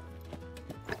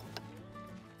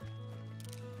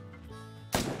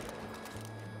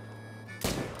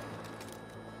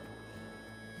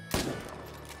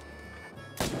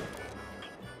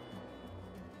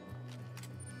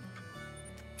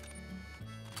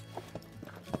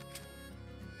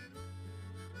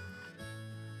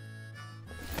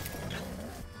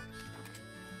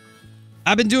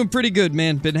 I've been doing pretty good,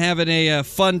 man. Been having a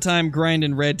fun time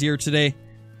grinding red deer today.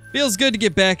 Feels good to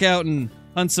get back out and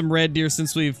hunt some red deer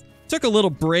since we've took a little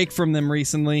break from them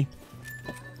recently.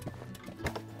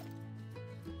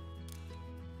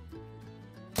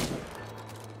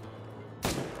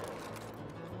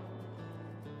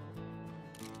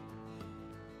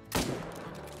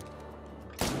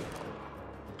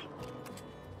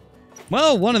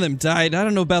 Well, one of them died. I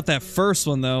don't know about that first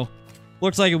one, though.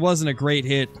 Looks like it wasn't a great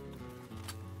hit.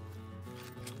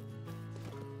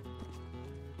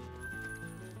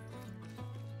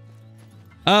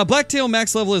 Blacktail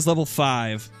max level is level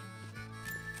 5.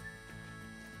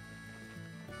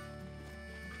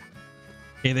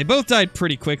 Okay, they both died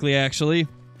pretty quickly, actually.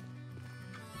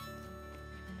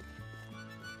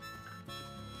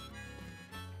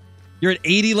 You're at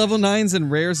 80 level 9s and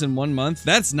rares in 1 month?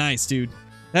 That's nice, dude.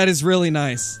 That is really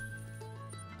nice.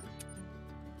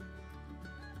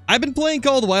 I've been playing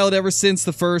Call of the Wild ever since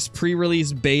the first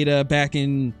pre-release beta back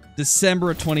in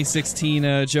December of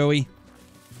 2016, Joey.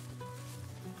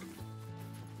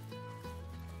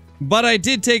 But I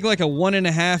did take like a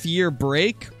 1.5 year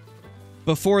break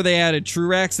before they added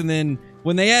Truex, and then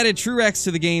when they added Truex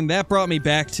to the game, that brought me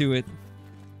back to it.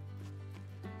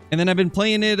 And then I've been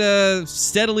playing it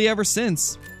steadily ever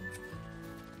since.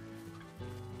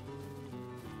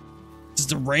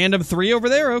 Just a random 3 over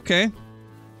there? Okay.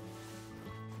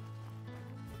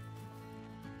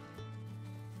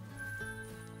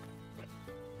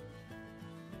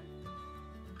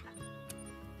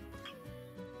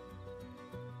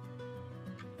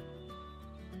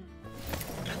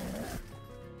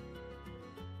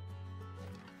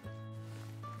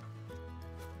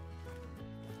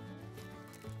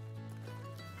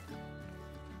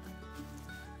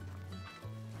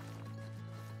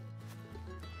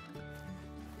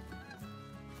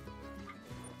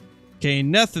 Okay,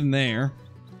 nothing there.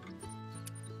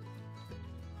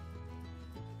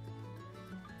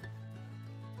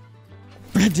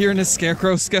 Red deer and a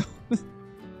scarecrow skull.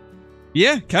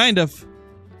 Yeah, kind of.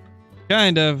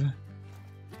 Kind of.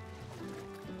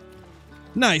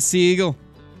 Nice, Sea Eagle.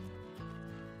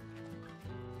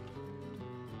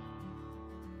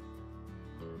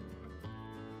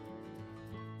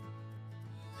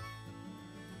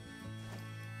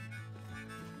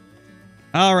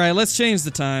 Alright, let's change the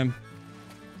time.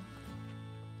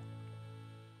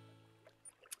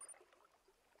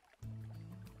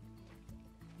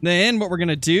 Then what we're going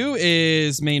to do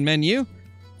is main menu.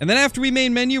 And then after we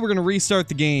main menu, we're going to restart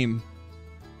the game.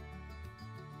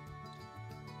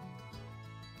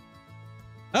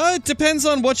 It depends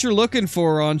on what you're looking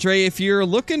for, Andre. If you're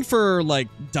looking for, like,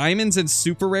 diamonds and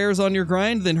super rares on your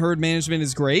grind, then herd management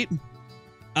is great.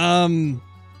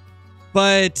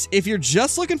 But if you're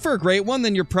just looking for a great one,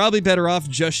 then you're probably better off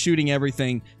just shooting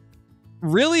everything.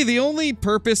 Really, the only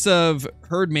purpose of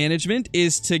herd management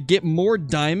is to get more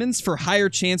diamonds for higher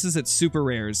chances at super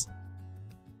rares.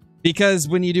 Because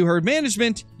when you do herd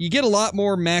management, you get a lot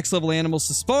more max level animals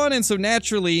to spawn, and so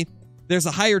naturally, there's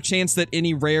a higher chance that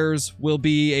any rares will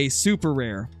be a super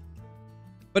rare.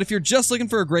 But if you're just looking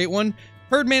for a great one,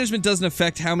 herd management doesn't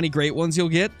affect how many great ones you'll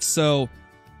get, so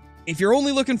if you're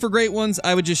only looking for great ones,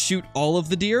 I would just shoot all of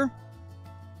the deer.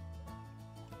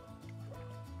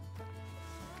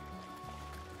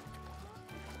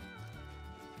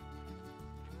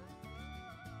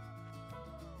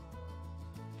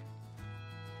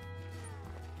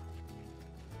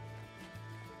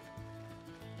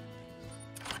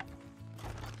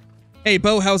 Hey,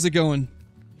 Bo, how's it going?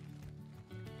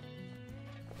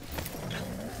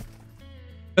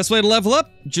 Best way to level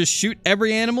up? Just shoot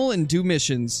every animal and do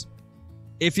missions.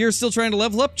 If you're still trying to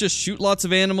level up, just shoot lots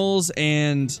of animals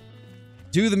and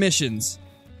do the missions.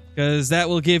 Because that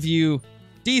will give you a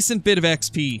decent bit of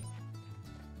XP.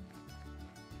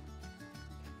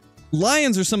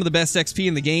 Lions are some of the best XP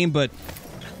in the game, but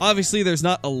obviously there's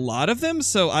not a lot of them,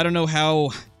 so I don't know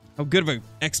how good of an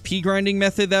XP grinding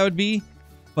method that would be.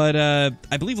 But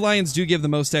I believe lions do give the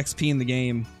most XP in the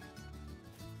game.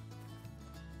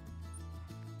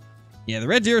 Yeah, the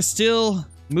red deer are still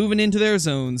moving into their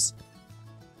zones.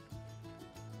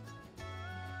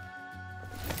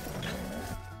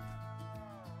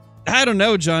 I don't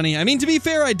know, Johnny. I mean, to be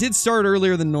fair, I did start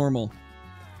earlier than normal.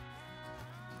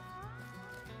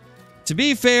 To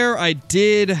be fair, I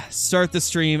did start the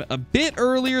stream a bit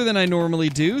earlier than I normally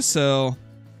do, so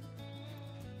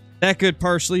that could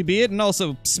partially be it. And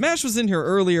also, Smash was in here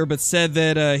earlier, but said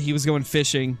that he was going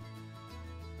fishing.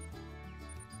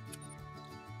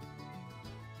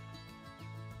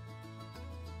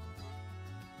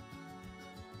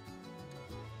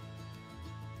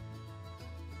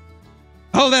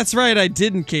 Oh, that's right, I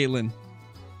didn't, Caitlin.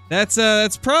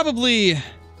 That's probably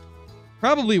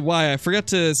why I forgot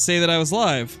to say that I was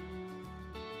live.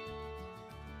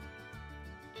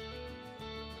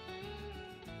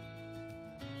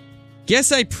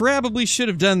 Guess I probably should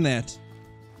have done that.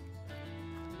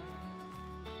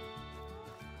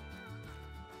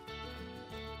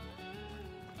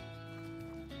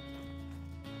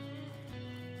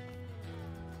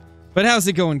 But how's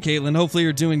it going, Caitlin? Hopefully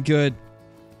you're doing good.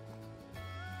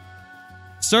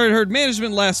 Started herd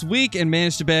management last week and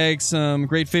managed to bag some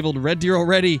great fabled red deer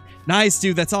already. Nice,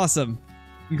 dude. That's awesome.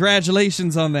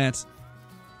 Congratulations on that.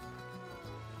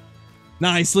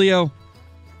 Nice, Leo.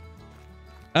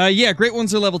 Yeah, great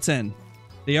ones are level 10.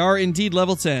 They are indeed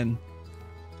level 10.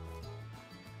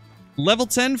 Level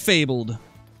 10 fabled.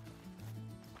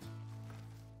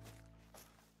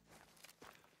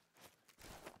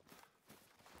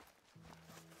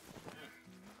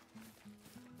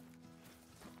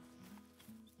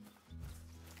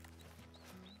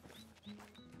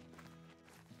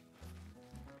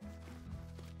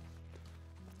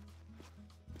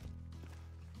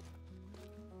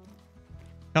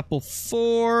 Couple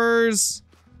 4s.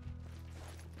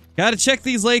 Gotta check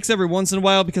these lakes every once in a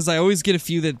while because I always get a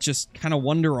few that just kind of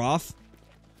wander off.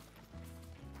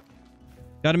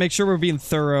 Gotta make sure we're being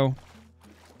thorough.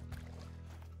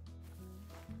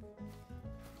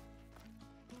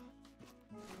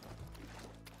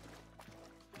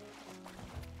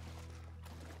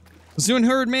 I was doing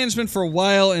herd management for a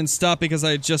while and stopped because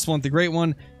I just want the great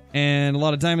one. And a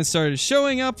lot of diamonds started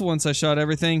showing up once I shot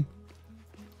everything.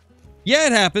 Yeah,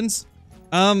 it happens.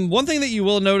 One thing that you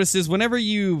will notice is whenever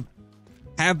you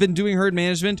have been doing herd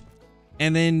management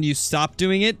and then you stop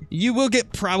doing it, you will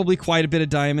get probably quite a bit of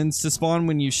diamonds to spawn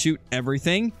when you shoot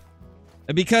everything.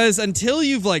 Because until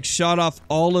you've like shot off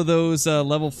all of those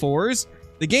level 4s,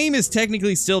 the game is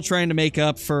technically still trying to make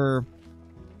up for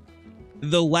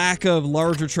the lack of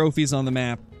larger trophies on the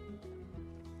map.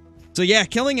 So yeah,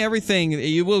 killing everything,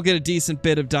 you will get a decent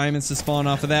bit of diamonds to spawn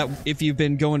off of that if you've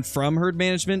been going from herd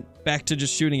management back to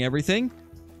just shooting everything.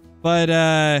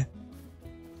 But,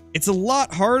 it's a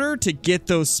lot harder to get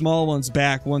those small ones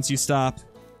back once you stop.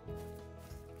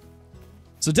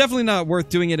 So definitely not worth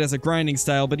doing it as a grinding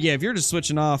style, but yeah, if you're just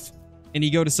switching off and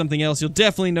you go to something else, you'll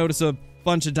definitely notice a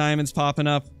bunch of diamonds popping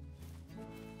up.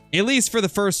 At least for the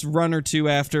first run or two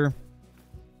after.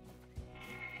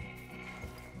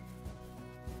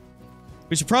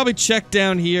 We should probably check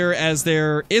down here as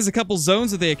there is a couple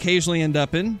zones that they occasionally end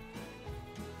up in.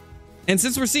 And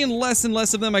since we're seeing less and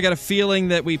less of them, I got a feeling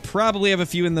that we probably have a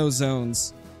few in those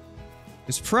zones.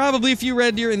 There's probably a few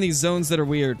red deer in these zones that are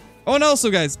weird. Oh, and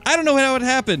also, guys, I don't know how it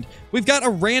happened. We've got a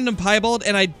random piebald,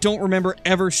 and I don't remember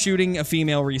ever shooting a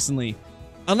female recently.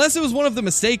 Unless it was one of the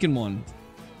mistaken ones.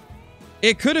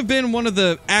 It could have been one of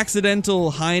the accidental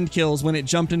hind kills when it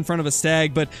jumped in front of a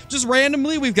stag, but just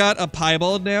randomly, we've got a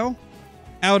piebald now.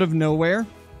 Out of nowhere.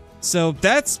 So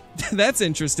that's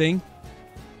interesting.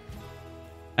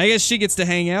 I guess she gets to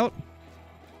hang out.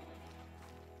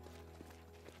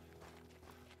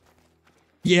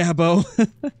 Yeah, Bo.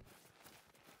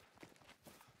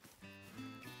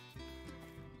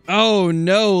 Oh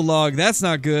no, Log. That's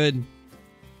not good.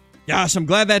 Gosh, I'm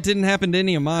glad that didn't happen to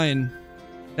any of mine.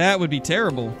 That would be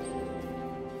terrible.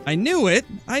 I knew it.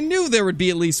 I knew there would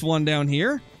be at least one down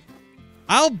here.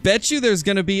 I'll bet you there's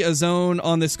going to be a zone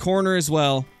on this corner as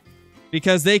well.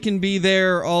 Because they can be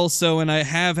there also, and I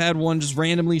have had one just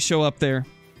randomly show up there.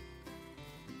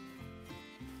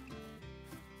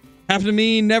 Happened to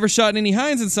me, never shot any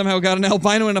hinds, and somehow got an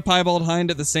albino and a piebald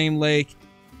hind at the same lake.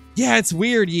 Yeah, it's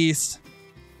weird, Yeast.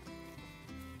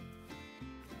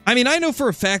 I mean, I know for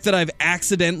a fact that I've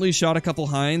accidentally shot a couple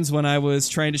hinds when I was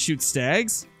trying to shoot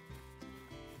stags.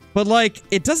 But, like,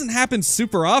 it doesn't happen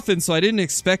super often, so I didn't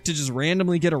expect to just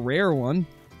randomly get a rare one.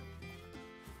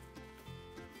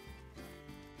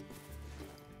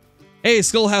 Hey,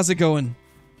 Skull, how's it going?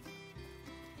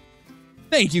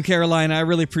 Thank you, Carolina. I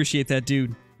really appreciate that,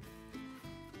 dude.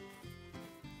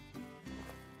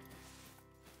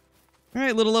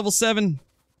 Alright, little level 7.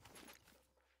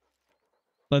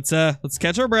 Let's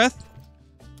catch our breath.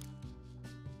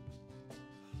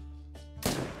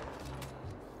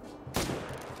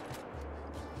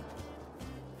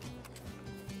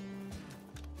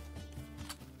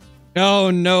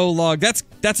 Oh no, Log.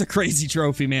 That's a crazy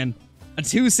trophy, man. A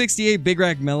 268 Big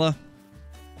Rack Mela.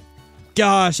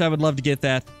 Gosh, I would love to get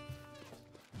that.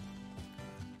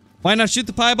 Why not shoot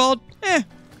the piebald? I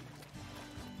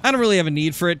don't really have a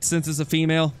need for it since it's a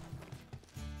female.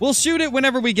 We'll shoot it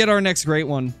whenever we get our next great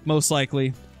one, most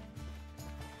likely.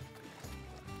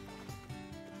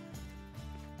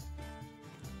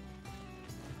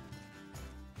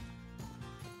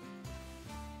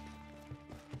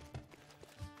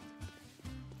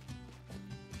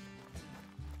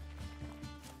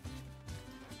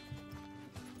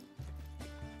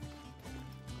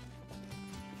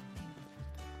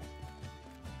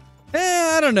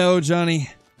 I don't know, Johnny.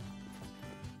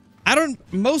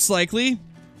 Most likely,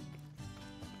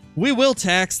 we will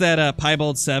tax that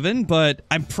Piebald 7, but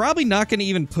I'm probably not going to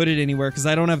even put it anywhere because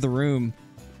I don't have the room.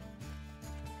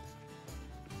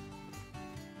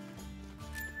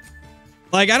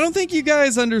 Like, I don't think you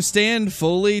guys understand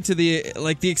fully to the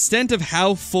extent of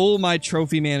how full my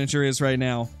trophy manager is right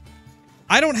now.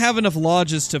 I don't have enough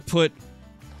lodges to put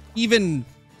even,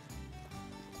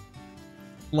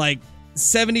 like,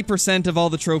 70% of all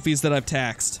the trophies that I've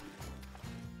taxed.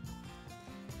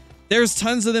 There's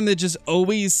tons of them that just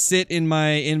always sit in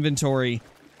my inventory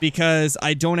because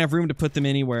I don't have room to put them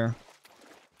anywhere.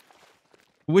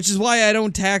 Which is why I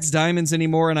don't tax diamonds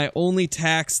anymore and I only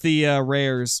tax the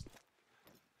rares.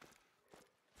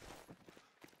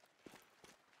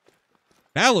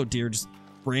 Fallow deer just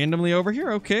randomly over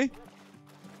here, okay.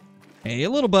 Hey,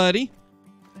 little buddy.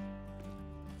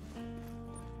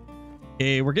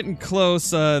 Okay, we're getting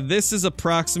close. This is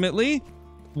approximately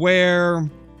where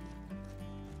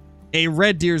a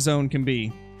red deer zone can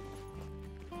be.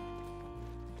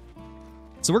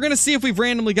 So we're gonna see if we've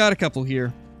randomly got a couple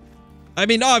here. I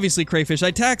mean, obviously, crayfish.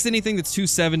 I tax anything that's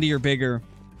 270 or bigger.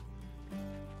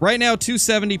 Right now,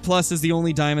 270 plus is the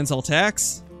only diamonds I'll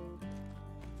tax.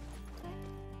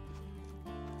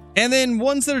 And then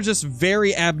ones that are just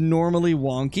very abnormally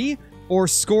wonky or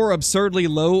score absurdly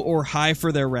low or high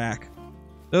for their rack.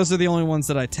 Those are the only ones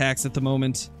that I tax at the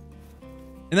moment.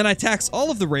 And then I tax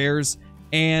all of the rares,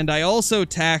 and I also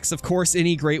tax, of course,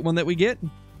 any great one that we get.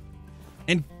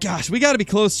 And gosh, we gotta be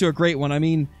close to a great one. I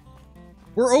mean,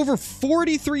 we're over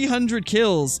 4,300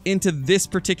 kills into this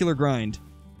particular grind.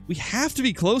 We have to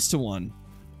be close to one.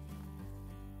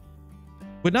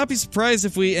 Would not be surprised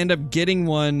if we end up getting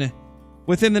one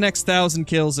within the next 1,000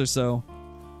 kills or so.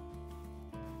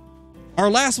 Our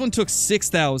last one took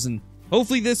 6,000.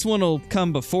 Hopefully this one will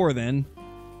come before then.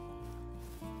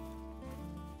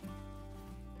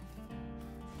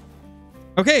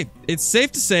 Okay, it's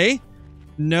safe to say,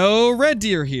 no red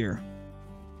deer here.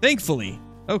 Thankfully.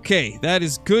 Okay, that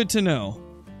is good to know.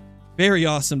 Very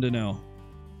awesome to know.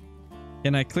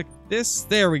 Can I click this?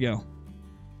 There we go.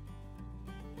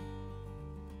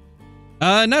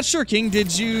 Not sure, King.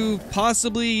 Did you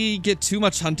possibly get too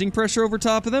much hunting pressure over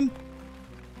top of them?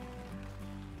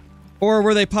 Or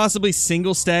were they possibly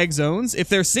single stag zones? If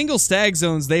they're single stag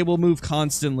zones, they will move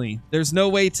constantly. There's no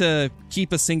way to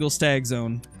keep a single stag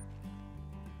zone.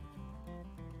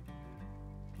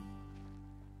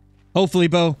 Hopefully,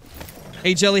 Bo.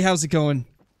 Hey, Jelly, how's it going?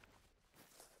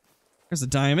 There's a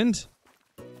diamond.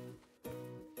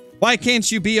 Why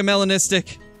can't you be a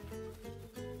melanistic?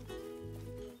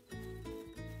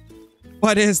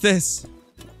 What is this?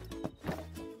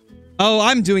 Oh,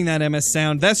 I'm doing that MS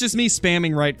sound. That's just me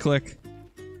spamming right click.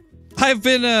 I've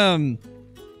been,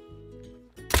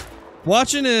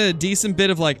 watching a decent bit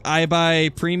of, like,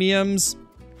 iBuy premiums.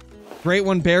 Great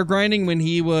One bear grinding when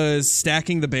he was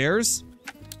stacking the bears.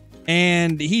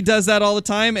 And he does that all the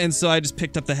time, and so I just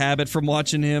picked up the habit from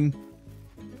watching him.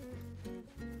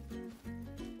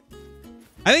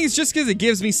 I think it's just because it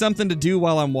gives me something to do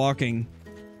while I'm walking.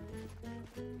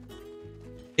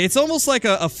 It's almost like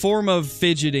a form of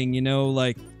fidgeting, you know,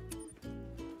 like...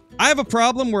 I have a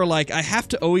problem where, like, I have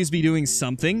to always be doing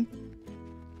something.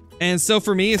 And so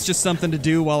for me, it's just something to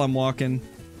do while I'm walking.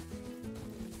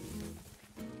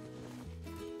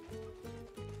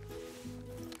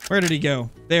 Where did he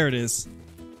go? There it is.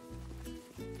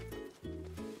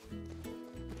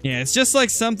 Yeah, it's just like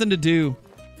something to do.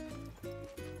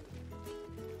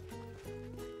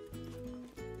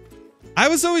 I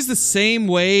was always the same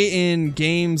way in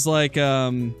games like,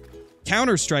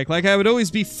 Counter-Strike. Like, I would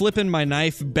always be flipping my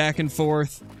knife back and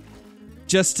forth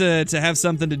just to have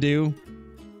something to do.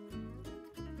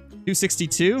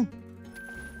 262?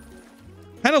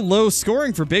 Kind of low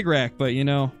scoring for Big Rack, but, you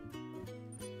know.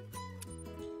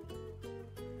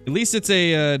 At least it's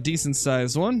a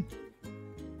decent-sized one.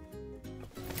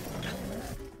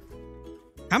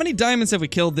 How many diamonds have we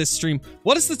killed this stream?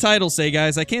 What does the title say,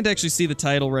 guys? I can't actually see the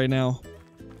title right now.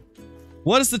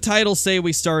 What does the title say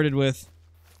we started with?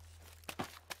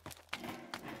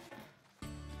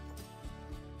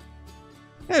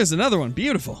 There's another one.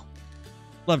 Beautiful.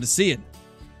 Love to see it.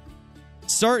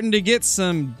 Starting to get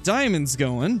some diamonds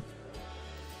going.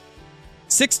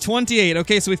 628.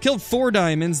 Okay, so we've killed 4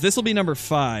 diamonds. This will be number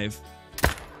 5.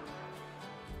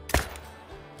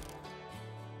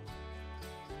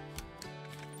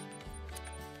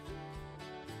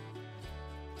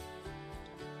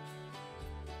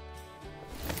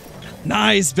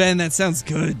 Nice, Ben. That sounds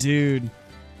good, dude.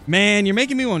 Man, you're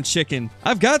making me want chicken.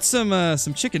 I've got some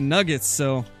chicken nuggets,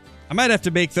 so I might have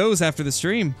to make those after the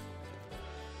stream.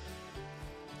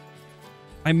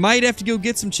 I might have to go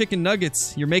get some chicken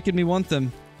nuggets. You're making me want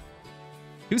them.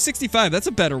 265, that's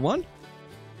a better one.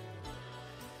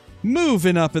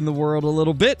 Moving up in the world a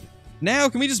little bit. Now,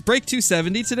 can we just break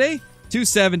 270 today?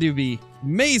 270 would be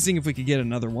amazing if we could get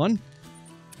another one.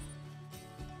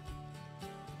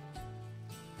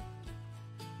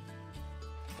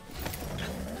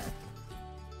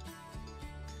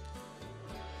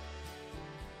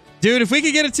 Dude, if we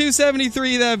could get a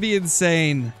 273, that'd be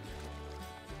insane.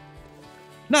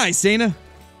 Nice, Dana.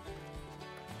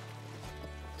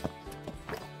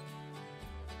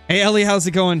 Hey, Ellie, how's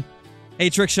it going?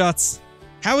 Hey, Trick Shots.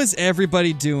 How is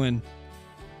everybody doing?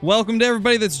 Welcome to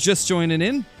everybody that's just joining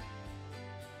in.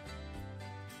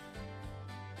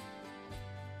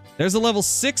 There's a level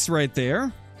 6 right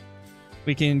there.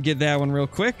 We can get that one real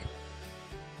quick.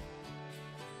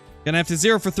 Gonna have to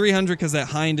 0 for 300 because that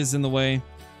hind is in the way.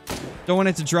 Don't want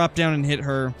it to drop down and hit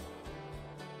her.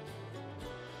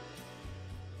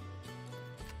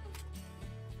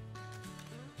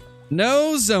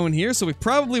 No zone here, so we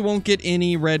probably won't get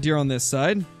any red deer on this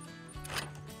side.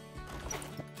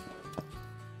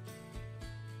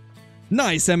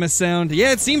 Nice, MS Sound.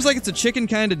 Yeah, it seems like it's a chicken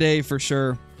kind of day for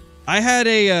sure. I had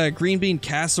a green bean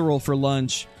casserole for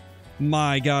lunch.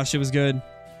 My gosh, it was good.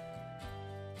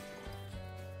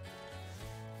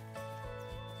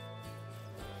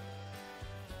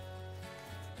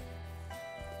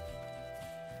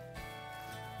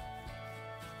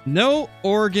 No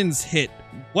organs hit.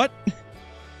 What?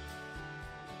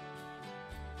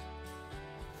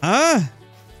 Huh?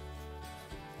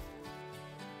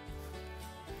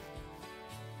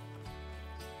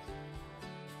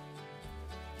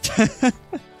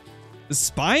 The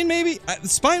spine, maybe? The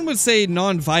spine would say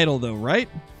non-vital, though, right?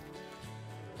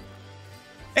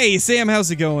 Hey, Sam,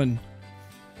 how's it going?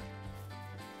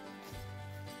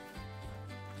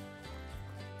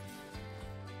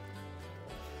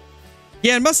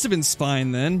 Yeah, it must have been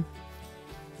spine, then.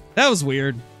 That was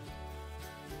weird.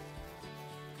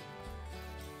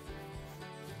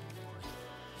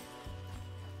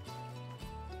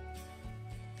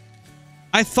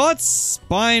 I thought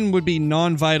spine would be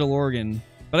non-vital organ,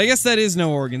 but I guess that is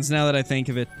no organs now that I think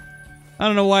of it. I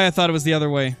don't know why I thought it was the other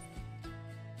way.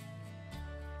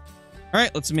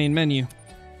 Alright, let's main menu.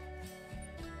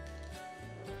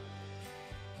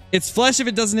 It's flesh if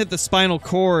it doesn't hit the spinal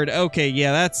cord. Okay,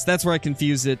 yeah, that's where I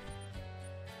confused it.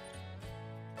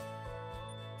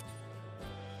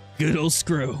 Good old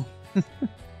Screw.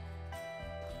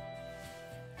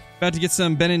 About to get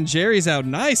some Ben & Jerry's out.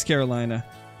 Nice, Carolina.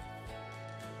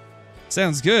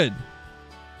 Sounds good.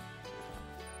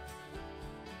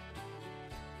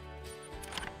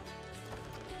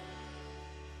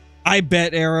 I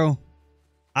bet, Arrow.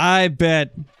 I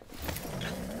bet.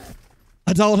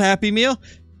 Adult Happy Meal?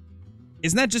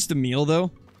 Isn't that just a meal,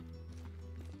 though?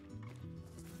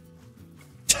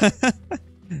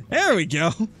 There we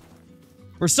go.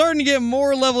 We're starting to get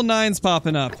more level 9s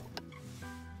popping up.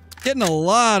 Getting a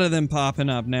lot of them popping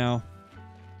up now.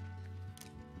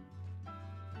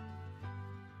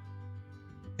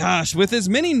 Gosh, with as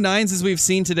many 9s as we've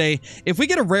seen today, if we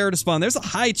get a rare to spawn, there's a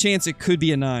high chance it could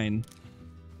be a 9.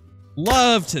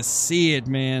 Love to see it,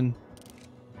 man.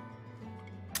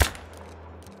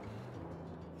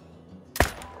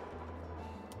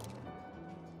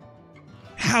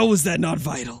 How was that not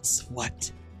vitals?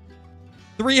 What?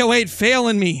 308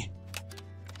 failing me.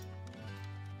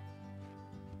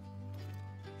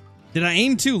 Did I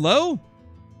aim too low?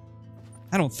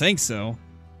 I don't think so.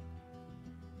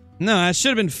 No, that should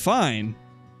have been fine.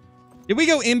 Did we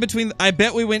go in between? I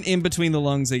bet we went in between the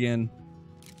lungs again.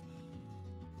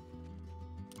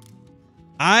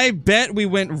 I bet we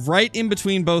went right in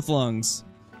between both lungs.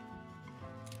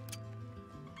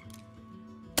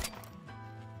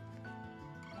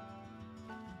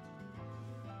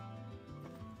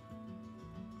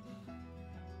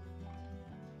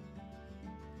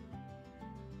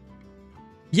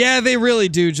 Yeah, they really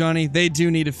do, Johnny. They do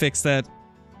need to fix that.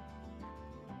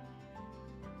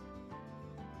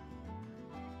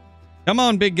 Come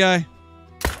on, big guy.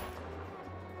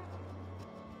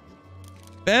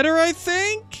 Better, I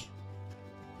think?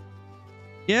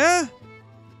 Yeah?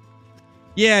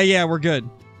 Yeah, we're good.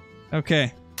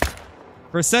 Okay.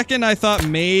 For a second, I thought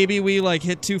maybe we, like,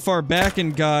 hit too far back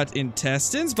and got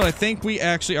intestines, but I think we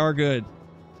actually are good.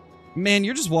 Man,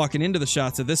 you're just walking into the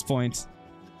shots at this point.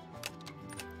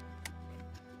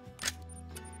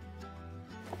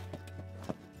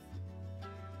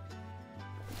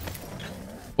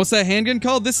 What's that handgun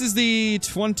called? This is the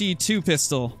 22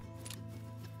 pistol.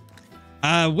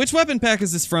 Which weapon pack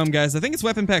is this from, guys? I think it's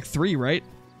weapon pack 3, right?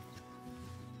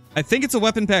 I think it's a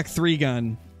weapon pack 3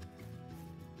 gun.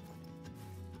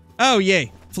 Oh,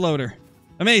 yay. Floater.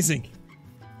 Amazing.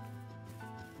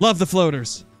 Love the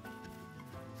floaters.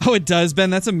 Oh, it does, Ben.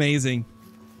 That's amazing.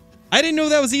 I didn't know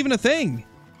that was even a thing.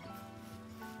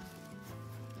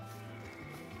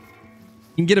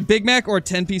 You can get a Big Mac or a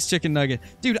 10-piece chicken nugget.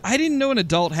 Dude, I didn't know an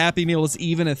adult Happy Meal was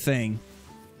even a thing.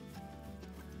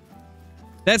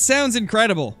 That sounds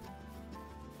incredible.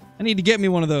 I need to get me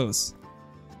one of those.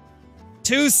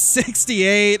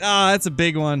 268. Ah, that's a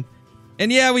big one.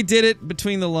 And yeah, we did it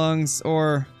between the lungs,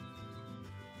 or...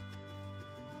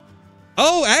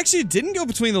 Oh, actually, it didn't go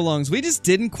between the lungs. We just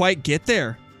didn't quite get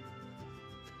there.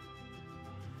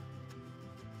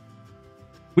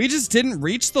 We just didn't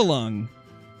reach the lung.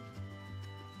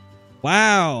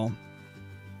 Wow.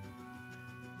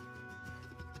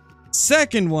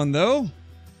 Second one, though,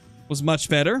 was much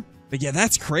better. But yeah,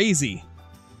 that's crazy.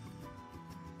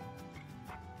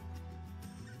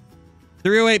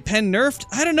 308 pen nerfed?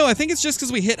 I don't know. I think it's just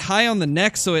because we hit high on the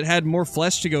neck, so it had more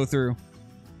flesh to go through.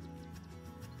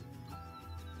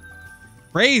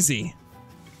 Crazy.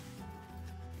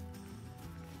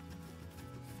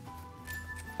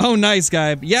 Oh, nice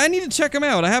guy. Yeah, I need to check him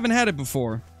out. I haven't had it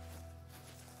before.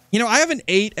 You know, I haven't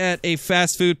ate at a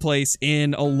fast food place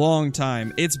in a long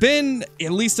time. It's been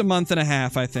at least a month and a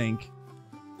half, I think.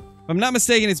 If I'm not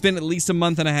mistaken, it's been at least a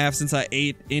month and a half since I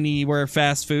ate anywhere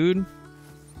fast food.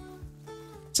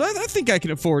 So I think I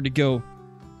can afford to go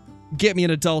get me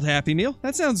an adult Happy Meal.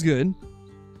 That sounds good.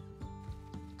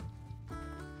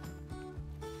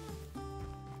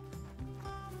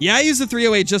 Yeah, I use the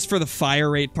 308 just for the fire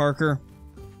rate, Parker.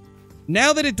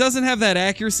 Now that it doesn't have that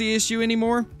accuracy issue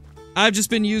anymore, I've just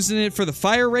been using it for the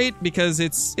fire rate because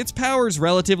its power is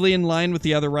relatively in line with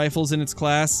the other rifles in its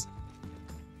class.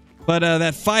 But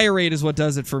that fire rate is what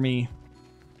does it for me.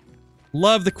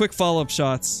 Love the quick follow-up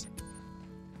shots.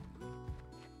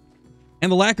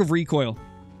 And the lack of recoil.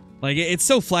 Like, it's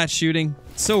so flat shooting.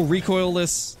 So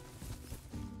recoilless.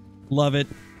 Love it.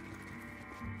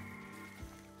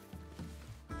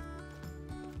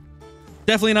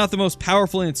 Definitely not the most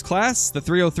powerful in its class. The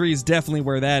 303 is definitely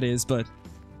where that is, but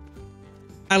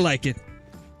I like it.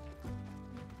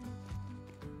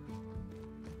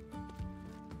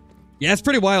 Yeah, it's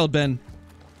pretty wild, Ben.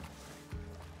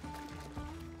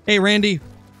 Hey, Randy.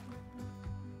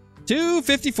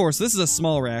 254, so this is a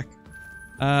small rack.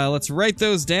 Let's write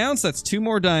those down, so that's 2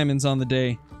 more diamonds on the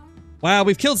day. Wow,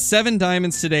 we've killed 7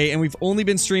 diamonds today, and we've only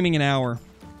been streaming an hour.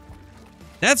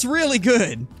 That's really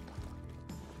good.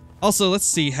 Also, let's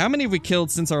see, how many have we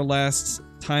killed since our last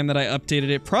time that I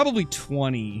updated it? Probably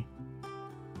 20.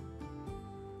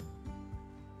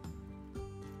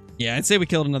 Yeah, I'd say we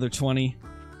killed another 20.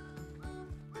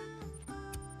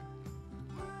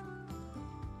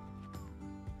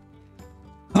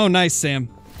 Oh, nice, Sam.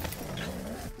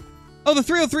 Oh, the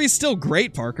 303 is still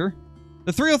great, Parker.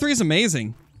 The 303 is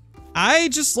amazing. I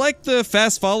just like the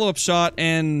fast follow-up shot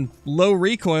and low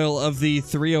recoil of the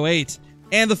 308.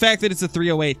 And the fact that it's a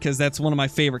 308, because that's one of my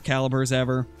favorite calibers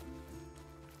ever.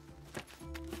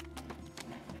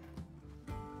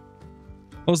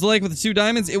 What was the lake with the 2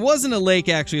 diamonds? It wasn't a lake,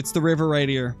 actually. It's the river right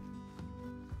here.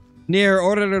 Near...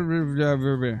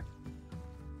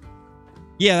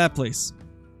 Yeah, that place.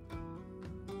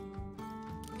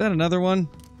 Is that another one?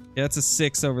 Yeah, it's a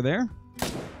 6 over there.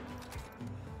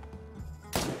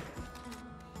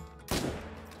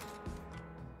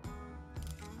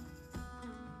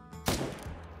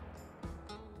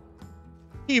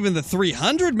 Even the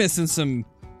 300 missing some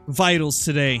vitals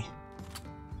today.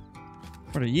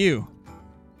 What are you?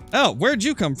 Oh, where'd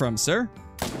you come from, sir?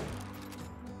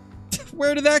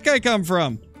 Where did that guy come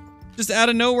from? Just out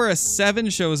of nowhere, a 7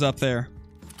 shows up there.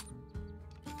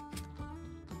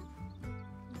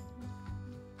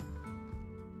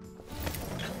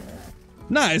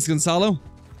 Nice, Gonzalo.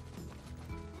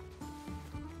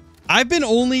 I've been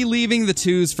only leaving the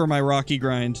 2s for my Rocky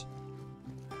grind.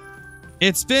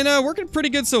 It's been working pretty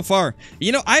good so far.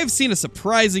 You know, I've seen a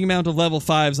surprising amount of level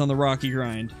 5s on the Rocky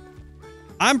grind.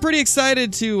 I'm pretty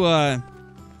excited to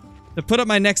put up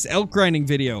my next elk grinding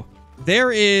video.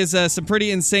 There is some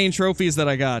pretty insane trophies that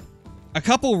I got. A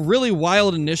couple really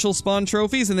wild initial spawn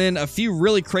trophies, and then a few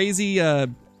really crazy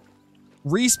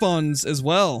respawns as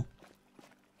well.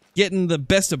 Getting the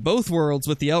best of both worlds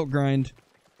with the elk grind.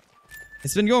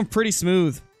 It's been going pretty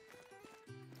smooth.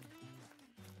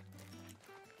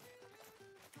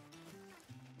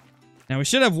 Now we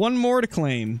should have one more to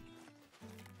claim.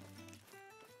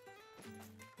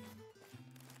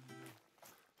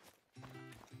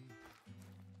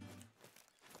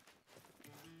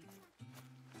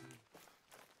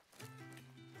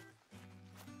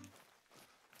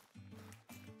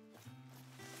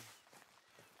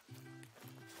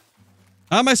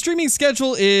 My streaming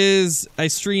schedule is I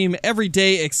stream every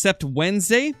day except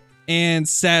Wednesday and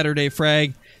Saturday,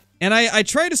 frag. And I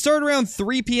try to start around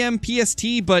 3 p.m.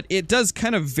 PST, but it does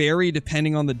kind of vary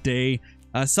depending on the day.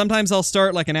 Sometimes I'll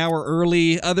start like an hour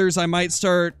early, others I might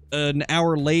start an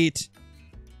hour late.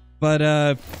 But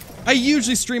I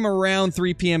usually stream around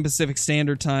 3 p.m. Pacific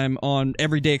Standard Time on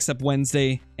every day except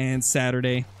Wednesday and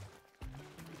Saturday.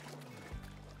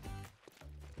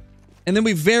 And then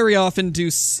we very often do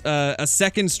a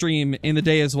second stream in the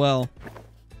day as well.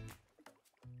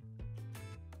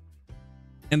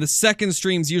 And the second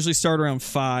streams usually start around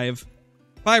 5.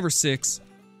 5 or 6.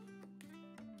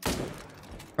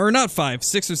 Or not 5,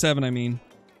 6 or 7, I mean.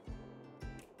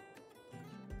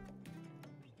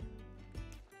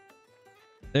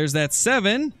 There's that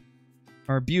 7.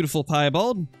 Our beautiful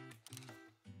piebald.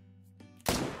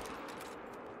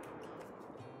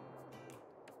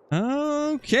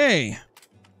 Okay.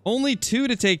 Only 2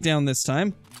 to take down this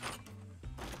time.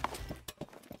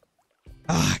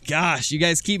 Ah, gosh, you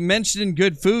guys keep mentioning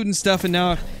good food and stuff, and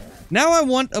now I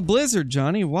want a blizzard,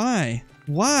 Johnny. Why?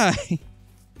 Why?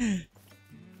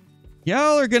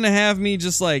 Y'all are gonna have me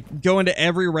just, like, go into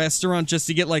every restaurant just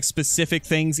to get, like, specific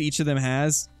things each of them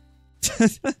has?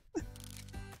 Just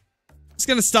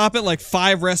gonna stop at, like,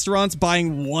 5 restaurants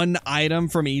buying 1 item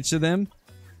from each of them?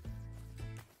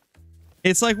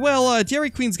 It's like, well, Dairy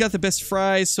Queen's got the best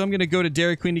fries, so I'm gonna go to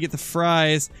Dairy Queen to get the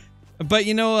fries. But,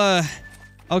 you know,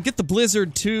 I'll get the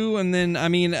blizzard too, and then, I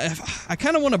mean, I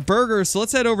kind of want a burger, so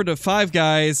let's head over to Five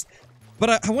Guys.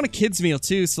 But I want a kids meal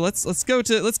too, so let's get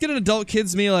an adult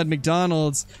kids meal at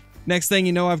McDonald's. Next thing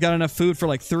you know, I've got enough food for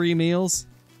like 3 meals.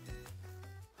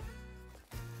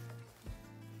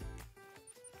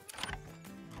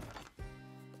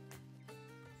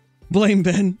 Blame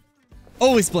Ben.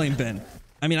 Always blame Ben.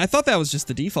 I mean, I thought that was just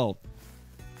the default.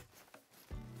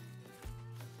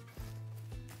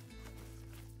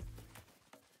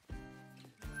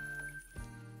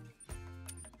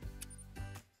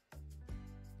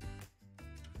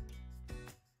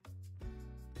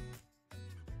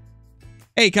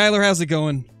 Hey, Kyler, how's it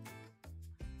going?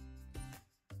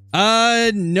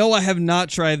 No, I have not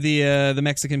tried the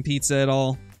Mexican pizza at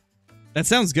all. That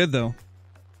sounds good, though.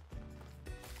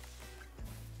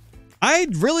 I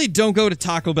really don't go to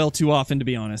Taco Bell too often, to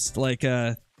be honest. Like,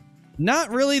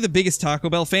 not really the biggest Taco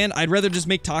Bell fan. I'd rather just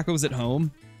make tacos at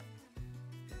home.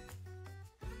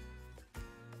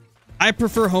 I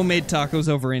prefer homemade tacos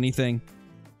over anything.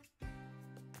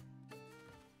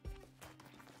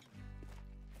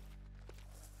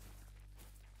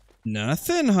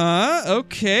 Nothing, huh?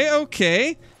 Okay,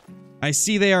 okay. I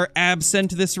see they are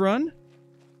absent this run.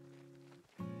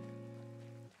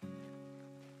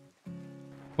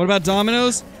 What about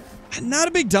Domino's? Not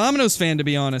a big Domino's fan, to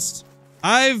be honest.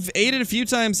 I've ate it a few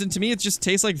times, and to me, it just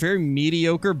tastes like very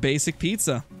mediocre, basic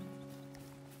pizza.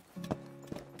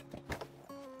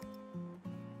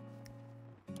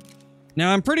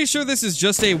 Now, I'm pretty sure this is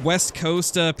just a West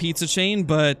Coast pizza chain,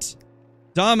 but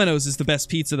Domino's is the best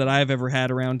pizza that I've ever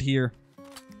had around here.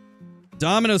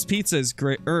 Domino's pizza is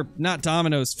great. Not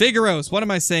Domino's. Figaro's. What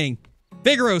am I saying?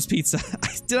 Figaro's pizza.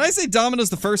 Did I say Domino's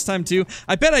the first time too?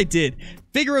 I bet I did.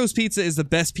 Figaro's pizza is the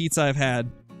best pizza I've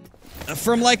had.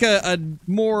 From like a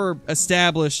more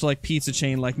established like pizza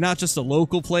chain, like not just a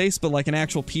local place, but like an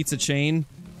actual pizza chain.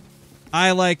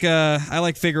 I like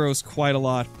Figaro's quite a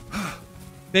lot.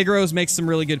 Figaro's makes some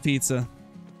really good pizza.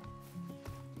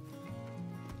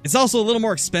 It's also a little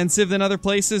more expensive than other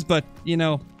places, but, you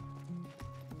know,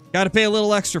 gotta pay a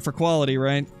little extra for quality,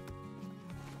 right?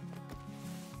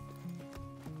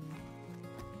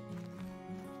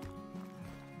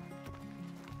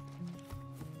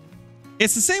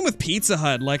 It's the same with Pizza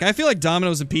Hut. Like, I feel like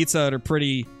Domino's and Pizza Hut are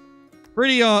pretty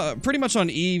much on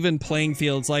even playing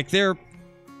fields. Like,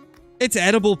 it's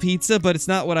edible pizza, but it's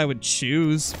not what I would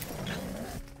choose.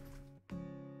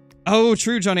 Oh,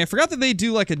 true, Johnny. I forgot that they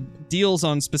do, like, deals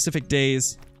on specific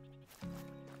days.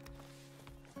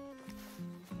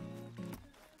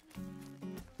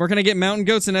 Where can I get mountain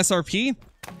goats and SRP?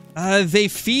 They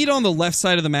feed on the left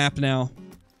side of the map now.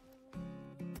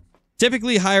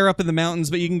 Typically higher up in the mountains,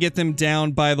 but you can get them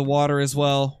down by the water as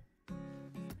well.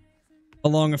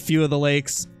 Along a few of the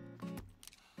lakes.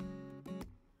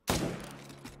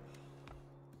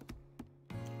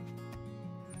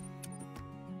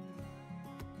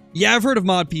 Yeah, I've heard of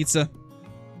Mod Pizza.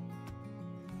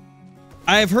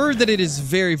 I've heard that it is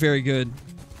very, very good.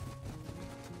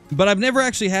 But I've never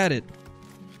actually had it.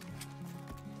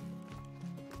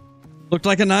 Looked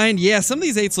like a 9. Yeah, some of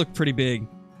these 8s look pretty big.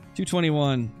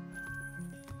 221.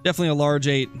 Definitely a large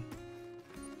 8.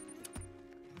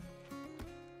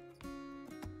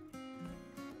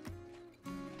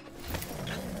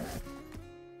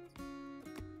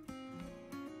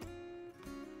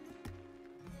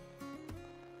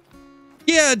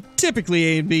 Yeah,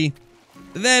 typically A and B.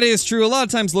 That is true. A lot of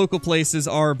times local places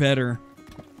are better.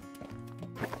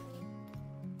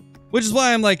 Which is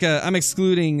why I'm like, I'm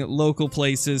excluding local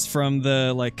places from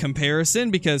the, like,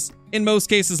 comparison, because in most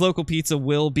cases, local pizza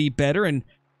will be better, and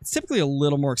it's typically a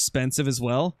little more expensive as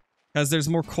well, because there's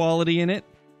more quality in it.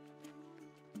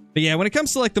 But yeah, when it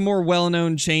comes to, like, the more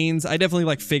well-known chains, I definitely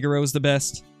like Figaro's the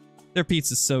best. Their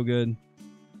pizza's so good.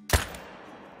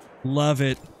 Love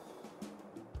it.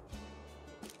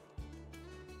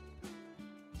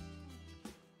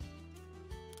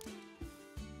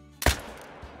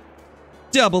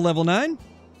 Double level 9.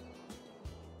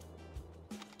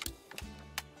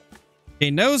 Okay,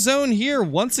 no zone here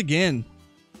once again.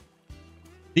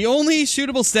 The only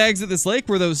shootable stags at this lake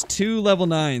were those 2 level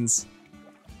 9s.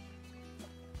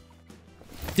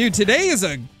 Dude, today is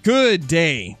a good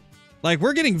day. Like,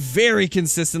 we're getting very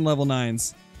consistent level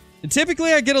 9s. And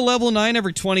typically, I get a level 9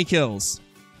 every 20 kills.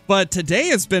 But today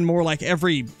it's been more like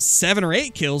every 7 or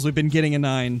 8 kills we've been getting a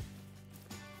 9.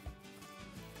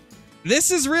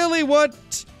 This is really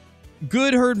what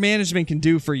good herd management can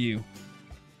do for you.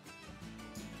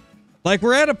 Like,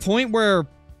 we're at a point where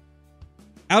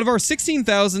out of our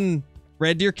 16,000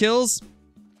 red deer kills,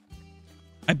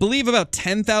 I believe about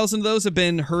 10,000 of those have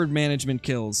been herd management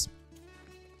kills.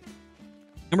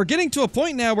 And we're getting to a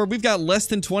point now where we've got less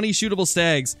than 20 shootable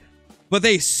stags, but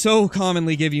they so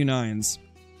commonly give you 9s.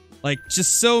 Like,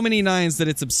 just so many 9s that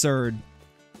it's absurd.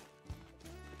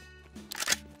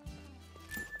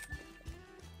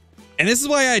 And this is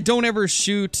why I don't ever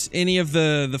shoot any of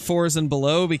the 4s and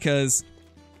below, because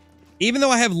even though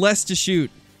I have less to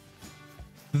shoot,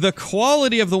 the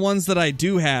quality of the ones that I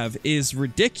do have is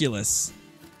ridiculous.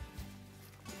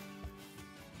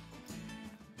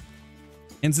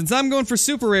 And since I'm going for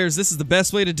super rares, this is the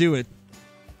best way to do it.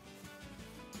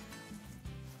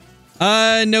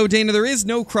 No, Dana, there is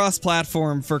no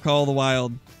cross-platform for Call of the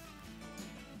Wild.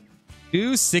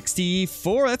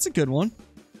 264, that's a good one.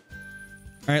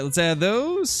 All right, let's add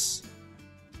those.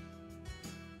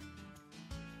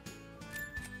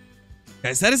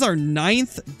 Guys, that is our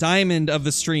 9th diamond of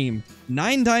the stream.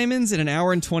 9 diamonds in an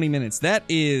hour and 20 minutes. That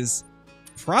is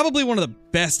probably one of the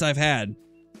best I've had.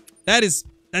 That is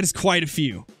quite a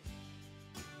few.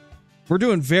 We're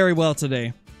doing very well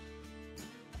today.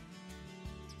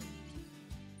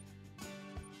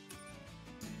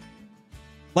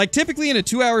 Like, typically in a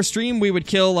 2-hour stream, we would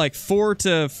kill like 4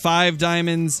 to 5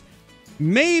 diamonds,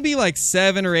 maybe like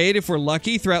 7 or 8 if we're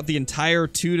lucky throughout the entire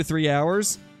 2 to 3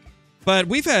 hours. But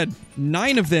we've had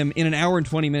 9 of them in an hour and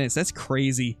 20 minutes. That's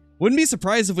crazy. Wouldn't be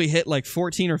surprised if we hit like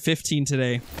 14 or 15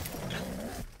 today.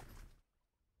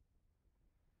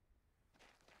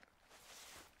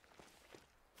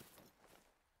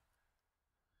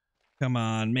 Come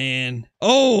on, man.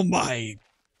 Oh my.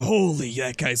 Holy,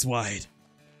 that guy's wide.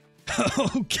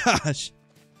 Oh gosh.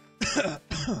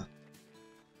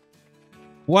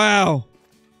 Wow.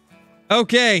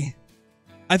 Okay.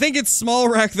 I think it's small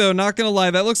rack though, not gonna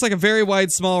lie. That looks like a very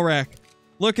wide small rack.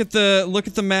 Look at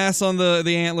the mass on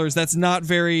the antlers. That's not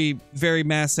very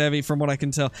mass heavy from what I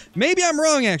can tell. Maybe I'm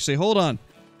wrong actually. Hold on.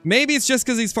 Maybe it's just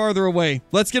because he's farther away.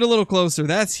 Let's get a little closer.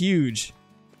 That's huge.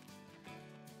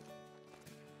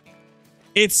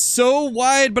 It's so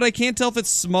wide, but I can't tell if it's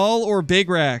small or big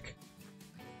rack.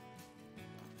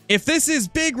 If this is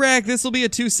big rack, this will be a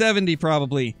 270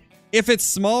 probably. If it's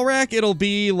small rack, it'll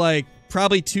be like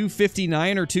probably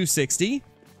 259 or 260,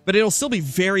 but it'll still be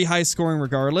very high scoring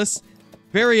regardless.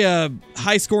 Very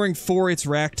high scoring for its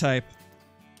rack type.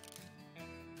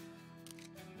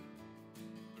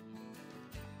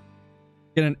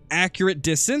 Get an accurate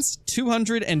distance,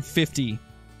 250.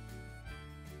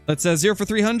 Let's 0 for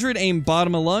 300, aim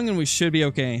bottom of lung, and we should be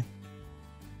okay.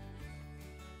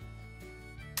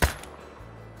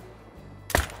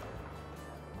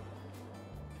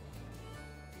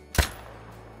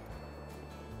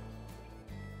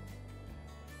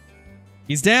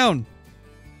 He's down.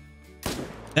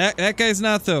 That guy's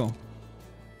not though.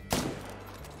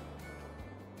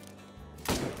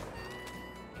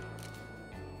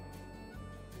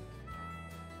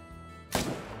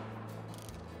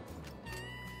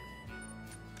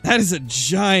 That is a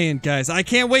giant, guys. I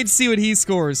can't wait to see what he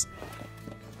scores.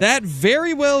 That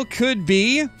very well could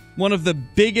be one of the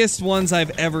biggest ones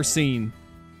I've ever seen.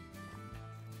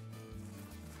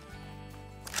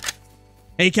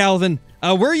 Hey, Calvin.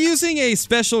 We're using a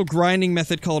special grinding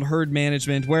method called herd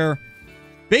management, where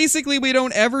basically we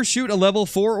don't ever shoot a level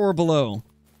 4 or below.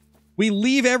 We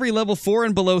leave every level 4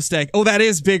 and below stack. Oh, that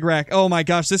is big rack. Oh my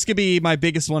gosh, this could be my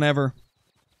biggest one ever.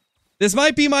 This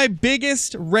might be my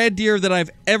biggest red deer that I've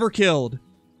ever killed.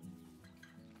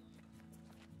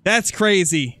 That's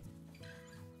crazy.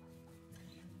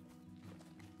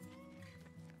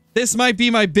 This might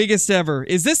be my biggest ever.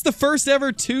 Is this the first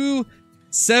ever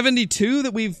 272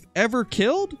 that we've ever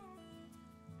killed?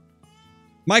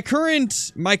 My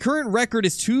current record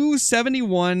is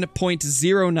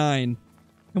 271.09.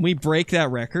 Can we break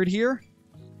that record here?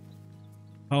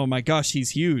 Oh my gosh, he's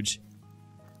huge.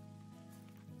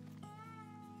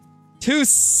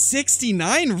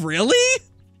 269? Really?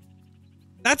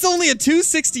 That's only a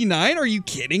 269? Are you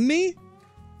kidding me?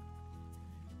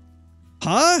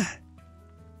 Huh?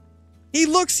 He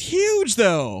looks huge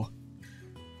though.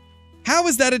 How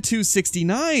is that a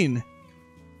 269?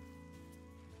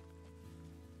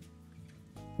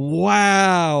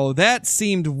 Wow, that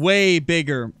seemed way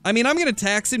bigger. I mean, I'm gonna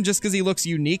tax him just because he looks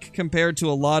unique compared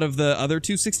to a lot of the other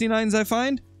 269s I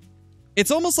find. It's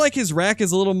almost like his rack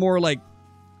is a little more like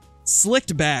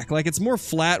slicked back, like it's more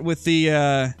flat with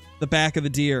the back of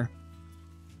the deer.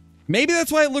 Maybe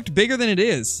that's why it looked bigger than it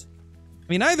is. I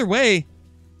mean, either way,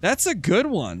 that's a good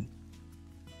one.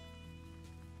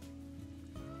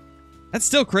 That's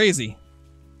still crazy.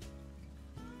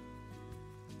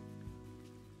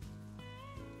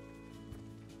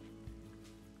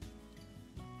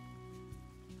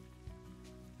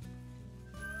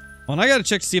 Well, and I gotta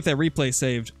check to see if that replay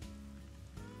saved.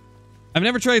 I've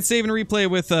never tried save and replay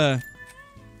with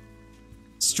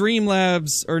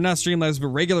Streamlabs, or not Streamlabs, but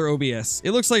regular OBS.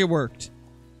 It looks like it worked.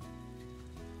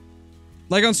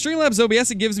 Like on Streamlabs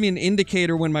OBS, it gives me an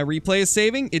indicator when my replay is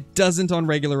saving. It doesn't on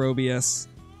regular OBS.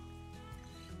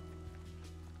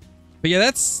 But yeah,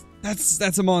 that's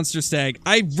a monster stag.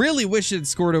 I really wish it had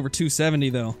scored over 270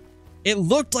 though. It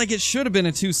looked like it should have been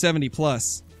a 270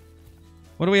 plus.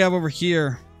 What do we have over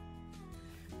here?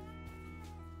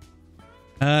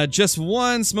 Just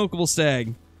one smokable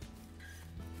stag.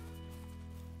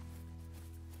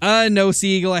 No,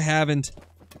 Sea Eagle, I haven't.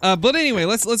 But anyway,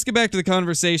 let's get back to the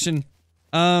conversation.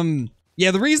 Yeah,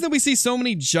 the reason that we see so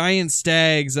many giant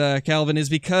stags, Calvin, is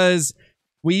because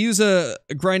we use a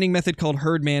grinding method called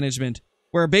herd management,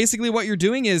 where basically what you're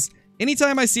doing is,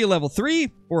 anytime I see a level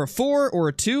 3, or a 4, or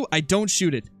a 2, I don't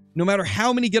shoot it. No matter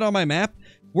how many get on my map,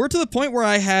 we're to the point where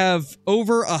I have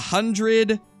over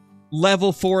 100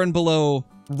 level 4 and below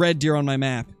red deer on my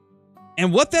map.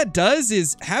 And what that does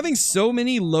is, having so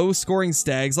many low-scoring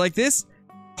stags like this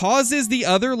causes the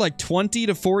other, like, 20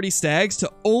 to 40 stags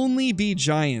to only be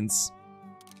giants.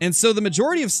 And so the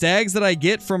majority of stags that I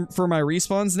get for my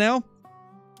respawns now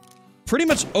pretty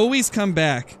much always come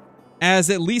back as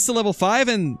at least a level 5,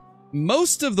 and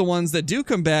most of the ones that do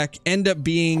come back end up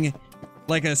being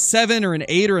like a 7 or an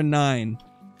 8 or a 9.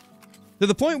 To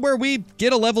the point where we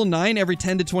get a level 9 every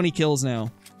 10 to 20 kills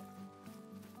now.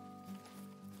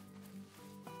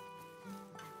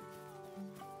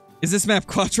 Is this map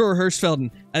Quattro or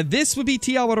Hirschfelden? This would be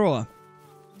Te Awaroa.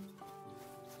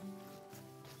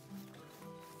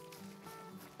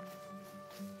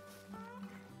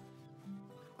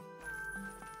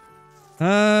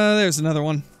 There's another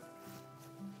one.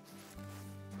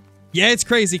 Yeah, it's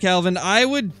crazy, Calvin. I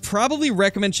would probably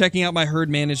recommend checking out my herd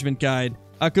management guide.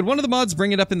 Could one of the mods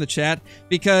bring it up in the chat?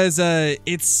 Because,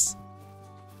 it's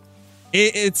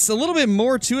a little bit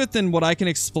more to it than what I can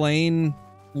explain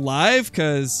live,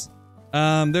 because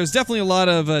there's definitely a lot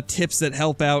of tips that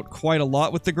help out quite a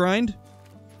lot with the grind.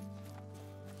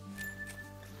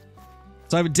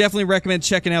 So I would definitely recommend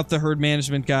checking out the herd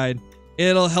management guide.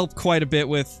 It'll help quite a bit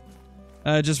with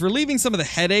just relieving some of the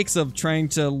headaches of trying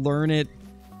to learn it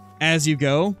as you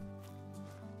go.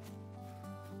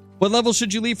 What level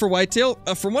should you leave for whitetail?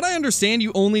 From what I understand,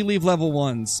 you only leave level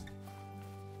 1s.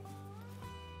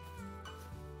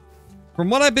 From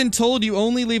what I've been told, you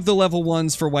only leave the level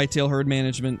 1s for whitetail herd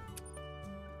management.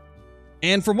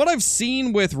 And from what I've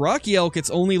seen with Rocky Elk,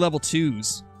 it's only level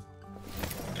 2s.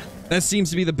 That seems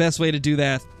to be the best way to do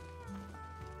that.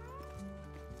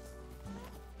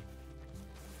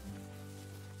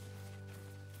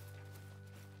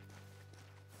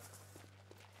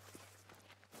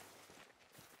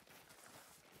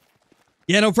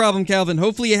 Yeah, no problem, Calvin.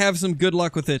 Hopefully you have some good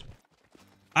luck with it.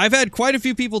 I've had quite a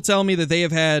few people tell me that they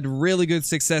have had really good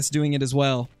success doing it as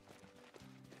well.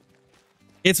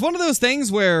 It's one of those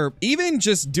things where even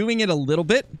just doing it a little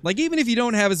bit, like even if you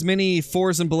don't have as many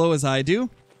 4s and below as I do,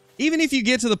 even if you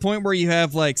get to the point where you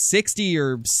have like 60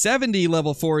 or 70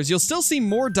 level 4s, you'll still see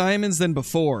more diamonds than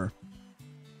before.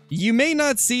 You may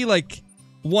not see like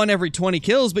one every 20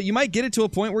 kills, but you might get it to a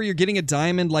point where you're getting a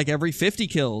diamond like every 50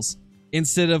 kills.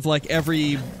 Instead of like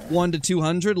every 1 to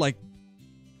 200 like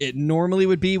it normally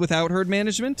would be without herd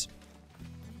management.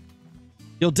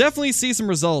 You'll definitely see some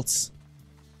results.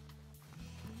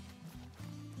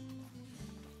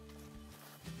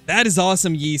 That is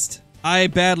awesome, Yeast. I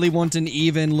badly want an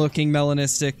even looking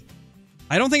melanistic.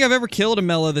 I don't think I've ever killed a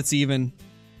mela that's even.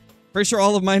 Pretty sure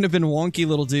all of mine have been wonky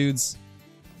little dudes.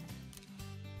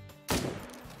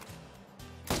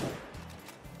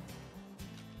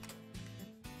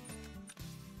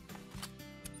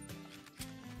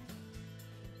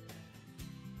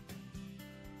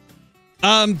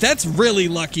 That's really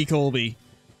lucky, Colby.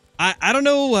 I don't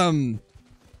know,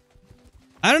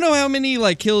 I don't know how many,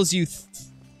 like, kills you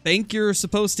think you're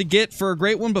supposed to get for a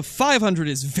great one, but 500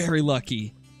 is very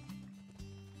lucky.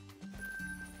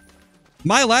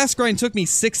 My last grind took me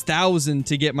 6,000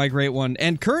 to get my great one,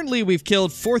 and currently we've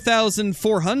killed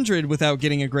 4,400 without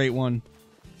getting a great one.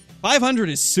 500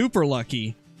 is super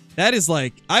lucky. That is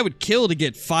like, I would kill to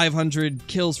get 500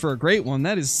 kills for a great one.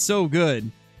 That is so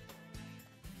good.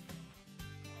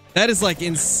 That is like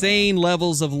insane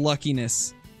levels of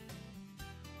luckiness.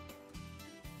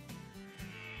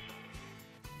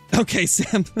 Okay,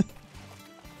 Sam.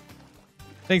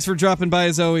 Thanks for dropping by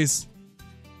as always.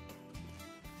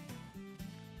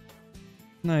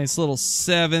 Nice little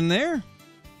 7 there.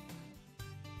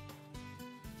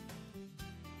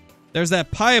 There's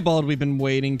that piebald we've been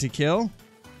waiting to kill.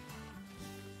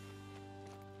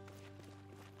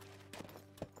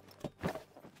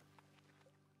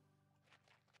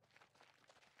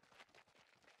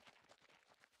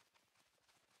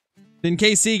 Didn't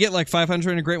KC get like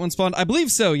 500 in a great one spawn? I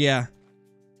believe so, yeah.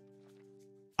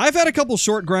 I've had a couple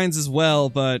short grinds as well,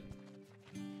 but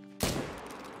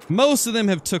most of them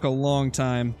have took a long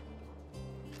time.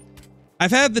 I've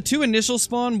had the 2 initial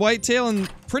spawn whitetail, and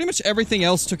pretty much everything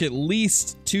else took at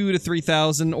least 2,000 to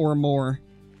 3,000 or more.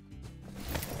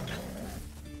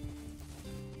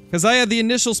 Because I had the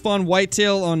initial spawn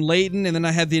whitetail on Layton, and then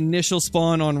I had the initial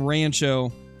spawn on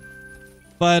Rancho.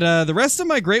 But the rest of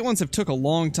my great ones have took a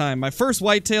long time. My first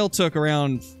whitetail took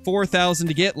around 4,000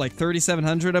 to get, like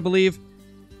 3,700, I believe.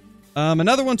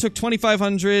 Another one took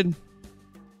 2,500.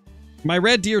 My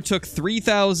red deer took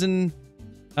 3,000,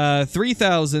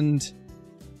 3,000,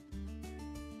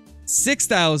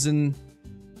 6,000,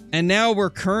 and now we're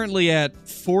currently at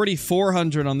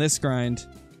 4,400 on this grind.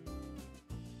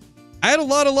 I had a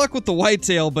lot of luck with the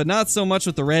whitetail, but not so much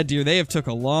with the red deer. They have took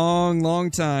a long, long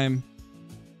time.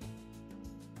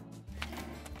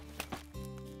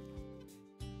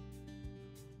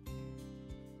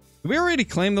 Did we already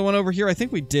claim the one over here? I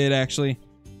think we did, actually.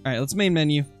 Alright, let's main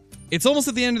menu. It's almost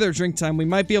at the end of their drink time. We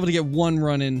might be able to get one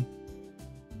run in.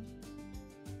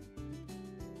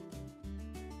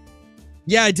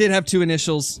 Yeah, I did have 2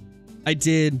 initials. I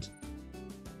did.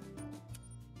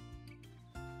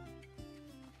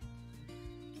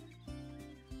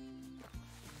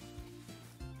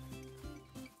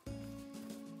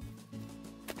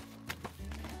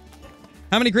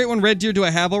 How many Great One Red Deer do I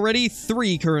have already?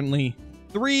 3 currently.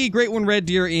 3 Great One Red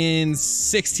Deer in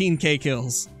 16k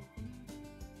kills.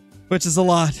 Which is a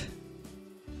lot.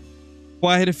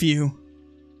 Quite a few.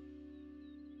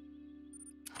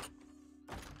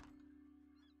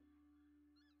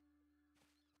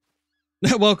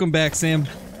 Welcome back, Sam.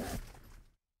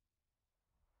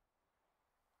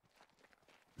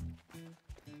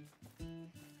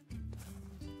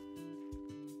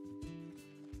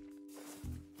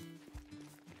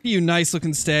 You nice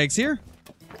looking stags here.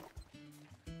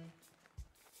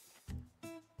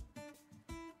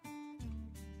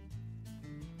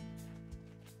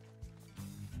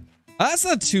 That's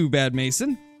not too bad,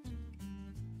 Mason.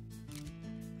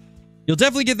 You'll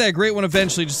definitely get that great one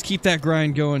eventually. Just keep that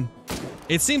grind going.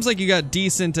 It seems like you got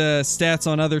decent stats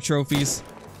on other trophies.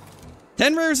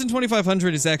 10 rares and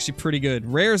 2,500 is actually pretty good.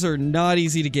 Rares are not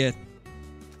easy to get.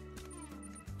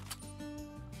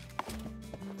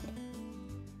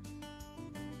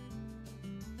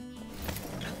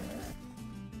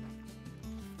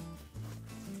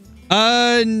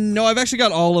 No, I've actually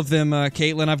got all of them,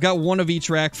 Caitlin. I've got one of each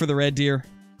rack for the red deer.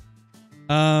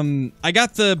 I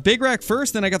got the big rack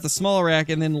first, then I got the small rack,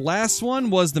 and then last one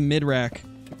was the mid rack.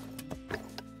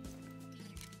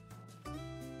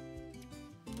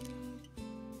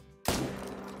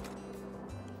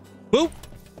 Boop!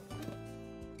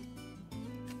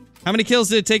 How many kills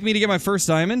did it take me to get my first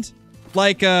diamond?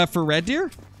 Like, for red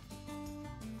deer?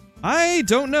 I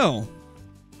don't know.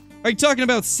 Are you talking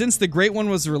about since the Great One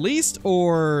was released,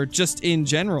 or just in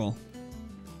general?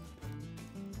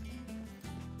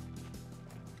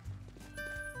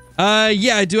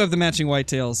 Yeah, I do have the matching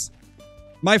whitetails.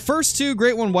 My first 2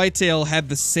 Great One Whitetail had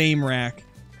the same rack.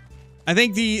 I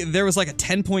think there was like a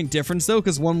 10-point difference, though,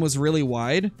 because one was really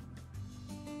wide.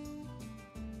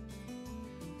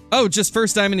 Oh, just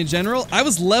first diamond in general? I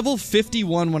was level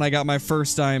 51 when I got my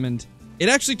first diamond. It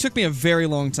actually took me a very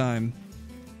long time.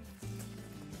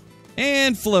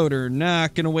 And Floater,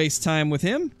 not gonna waste time with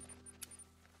him.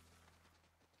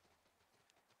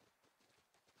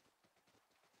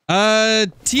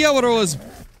 Tiawaroa is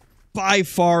by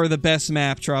far the best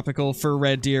map, Tropical, for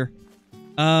red deer.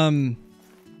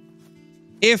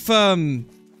 If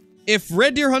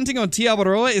red deer hunting on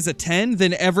Tiawaroa is a 10,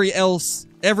 then every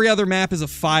other map is a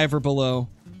 5 or below.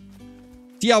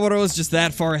 Tiawaroa is just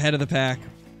that far ahead of the pack.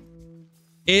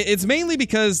 It's mainly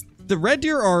because the red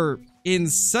deer are in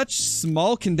such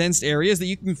small condensed areas that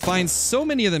you can find so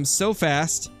many of them so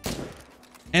fast.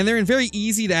 And they're in very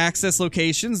easy to access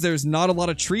locations. There's not a lot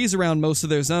of trees around most of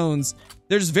their zones.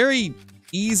 They're just very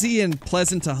easy and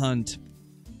pleasant to hunt.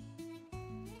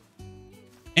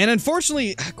 And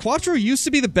unfortunately, Quattro used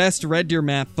to be the best red deer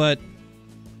map, but...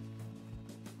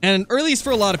 and at least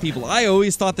for a lot of people, I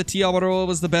always thought that Tiawaroa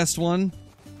was the best one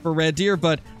for red deer,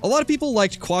 but a lot of people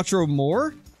liked Quattro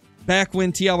more back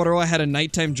when Tiawaroa had a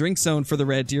nighttime drink zone for the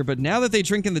red deer, but now that they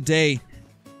drink in the day,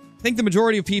 I think the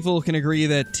majority of people can agree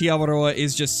that Tiawaroa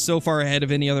is just so far ahead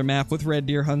of any other map with red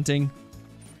deer hunting.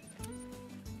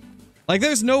 Like,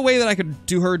 there's no way that I could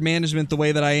do herd management the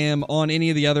way that I am on any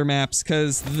of the other maps,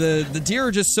 because the deer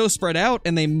are just so spread out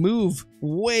and they move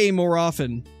way more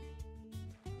often.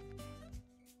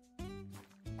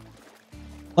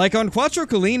 Like, on Quattro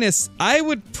Colinas, I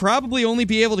would probably only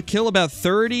be able to kill about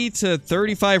 30 to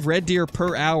 35 red deer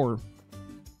per hour.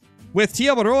 With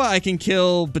Tiawaroa, I can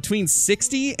kill between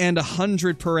 60 and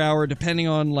 100 per hour, depending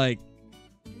on, like,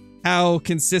 how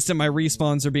consistent my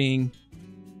respawns are being.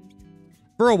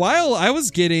 For a while, I was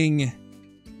getting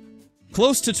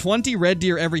close to 20 red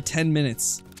deer every 10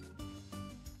 minutes.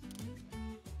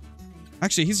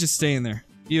 Actually, he's just staying there.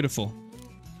 Beautiful.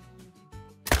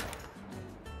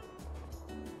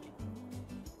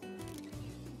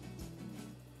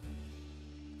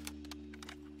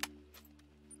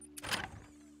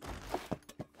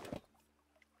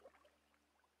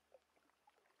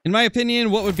 In my opinion,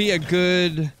 what would be a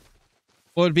good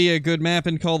map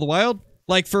in Call of the Wild?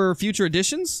 Like for future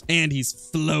editions? And he's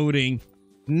floating.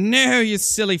 No, you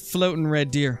silly floating red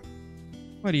deer.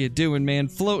 What are you doing, man?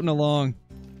 Floating along.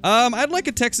 I'd like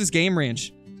a Texas game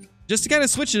ranch. Just to kind of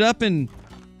switch it up and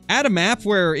add a map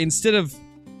where instead of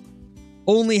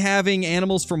only having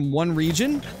animals from one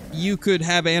region, you could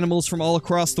have animals from all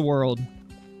across the world.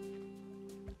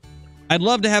 I'd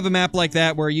love to have a map like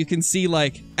that where you can see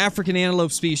like African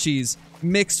antelope species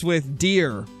mixed with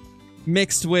deer,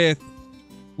 mixed with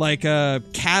like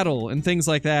cattle and things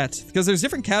like that. Because there's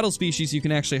different cattle species you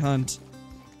can actually hunt.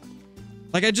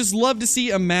 Like, I'd just love to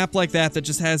see a map like that that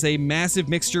just has a massive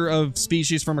mixture of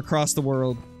species from across the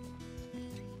world.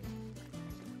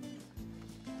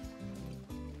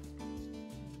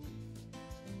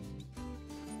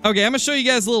 Okay, I'm gonna show you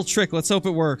guys a little trick. Let's hope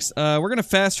it works. We're gonna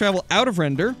fast travel out of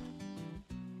render.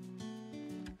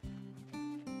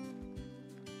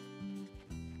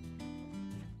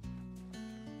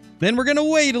 Then we're gonna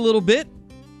wait a little bit.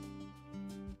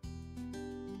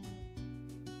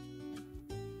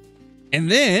 And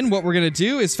then what we're gonna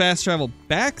do is fast travel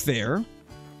back there.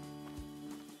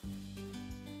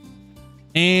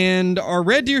 And our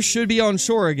red deer should be on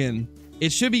shore again.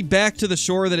 It should be back to the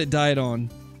shore that it died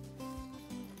on.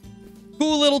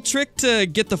 Cool little trick to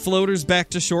get the floaters back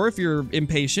to shore if you're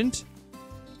impatient.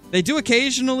 They do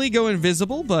occasionally go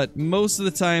invisible, but most of the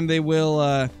time they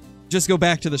will just go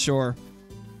back to the shore.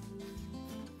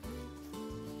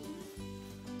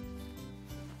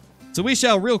 So we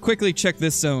shall real quickly check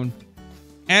this zone.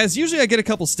 As usually I get a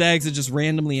couple stags that just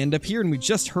randomly end up here, and we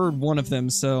just heard one of them,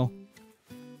 so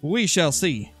we shall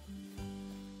see.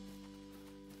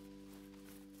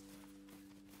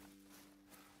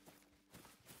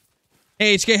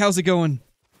 Hey HK, how's it going?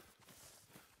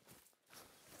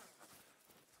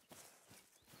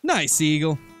 Nice,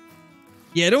 Eagle.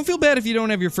 Yeah, don't feel bad if you don't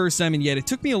have your first diamond yet. It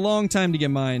took me a long time to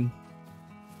get mine.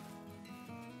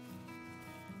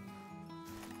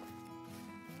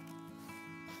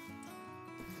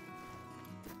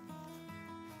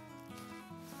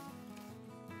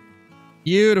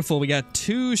 Beautiful. We got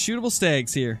 2 shootable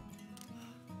stags here.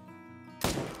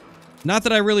 Not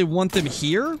that I really want them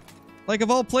here, like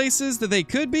of all places that they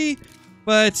could be,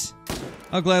 but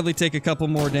I'll gladly take a couple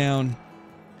more down.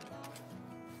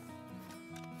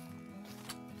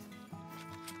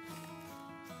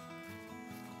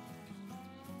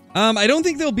 I don't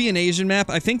think there'll be an Asian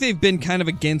map. I think they've been kind of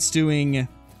against doing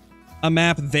a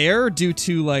map there due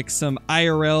to like some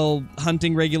IRL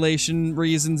hunting regulation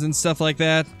reasons and stuff like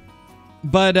that.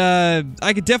 But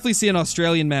I could definitely see an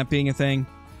Australian map being a thing.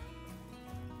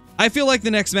 I feel like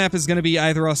the next map is going to be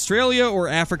either Australia or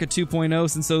Africa 2.0,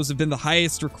 since those have been the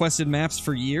highest requested maps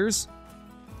for years.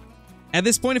 At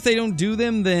this point, if they don't do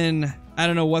them, then I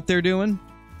don't know what they're doing.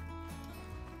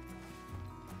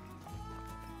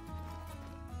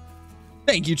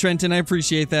 Thank you, Trenton. I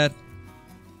appreciate that.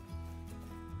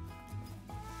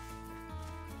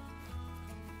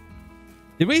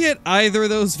 Did we hit either of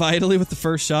those vitally with the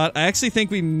first shot? I actually think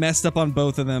we messed up on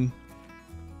both of them.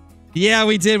 Yeah,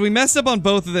 we did. We messed up on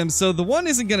both of them, so the one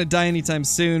isn't going to die anytime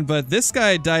soon, but this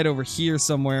guy died over here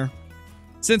somewhere.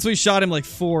 Since we shot him like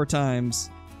 4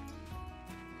 times.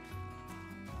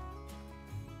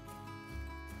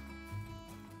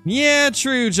 Yeah,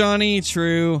 true, Johnny,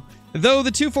 true. Though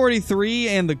the 243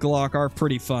 and the Glock are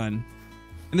pretty fun.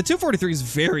 And the 243 is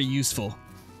very useful.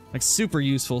 Like, super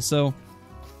useful, so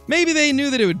maybe they knew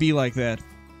that it would be like that.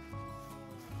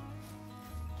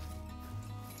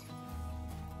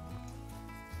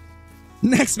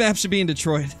 Next map should be in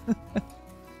Detroit.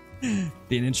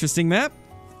 Be an interesting map.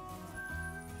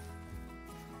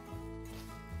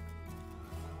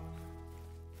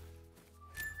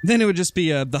 Then it would just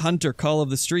be the Hunter Call of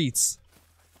the Streets.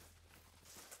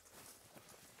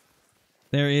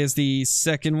 There is the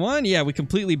second one. Yeah, we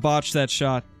completely botched that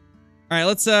shot. Alright,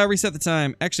 let's reset the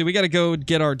time. Actually, we gotta go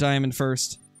get our diamond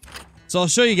first. So I'll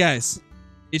show you guys.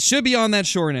 It should be on that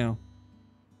shore now.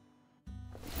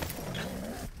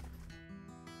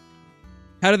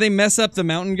 How did they mess up the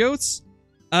mountain goats?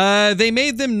 They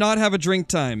made them not have a drink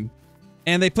time.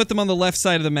 And they put them on the left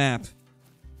side of the map.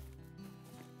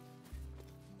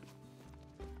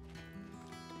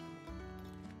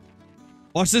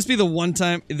 Watch this be the one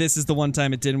time. This is the one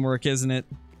time it didn't work, isn't it?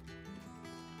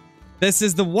 This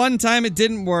is the one time it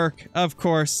didn't work, of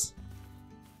course.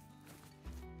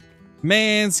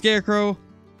 Man, Scarecrow.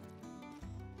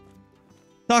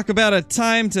 Talk about a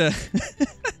time to...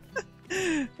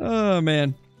 Oh,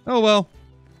 man. Oh, well.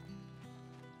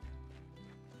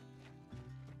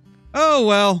 Oh,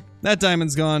 well. That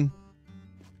diamond's gone.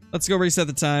 Let's go reset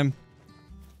the time.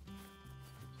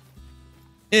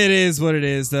 It is what it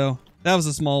is, though. That was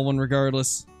a small one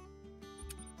regardless.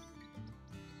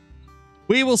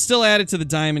 We will still add it to the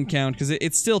diamond count, because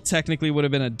it still technically would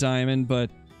have been a diamond,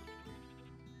 but...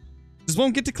 just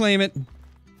won't get to claim it.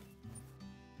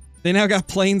 They now got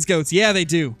plains goats. Yeah, they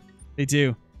do. They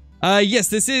do. Yes,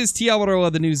 this is Te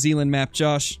Awaroa, the New Zealand map,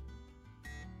 Josh.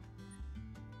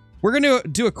 We're going to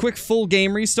do a quick full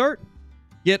game restart.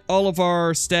 Get all of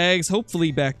our stags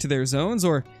hopefully back to their zones,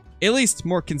 or at least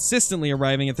more consistently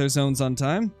arriving at their zones on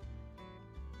time.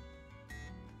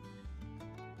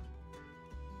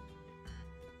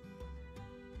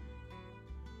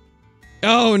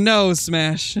 Oh no,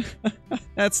 Smash.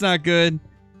 That's not good.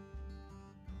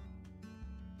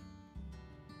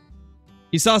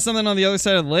 You saw something on the other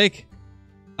side of the lake?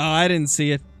 Oh, I didn't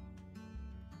see it.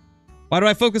 Why do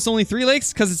I focus only 3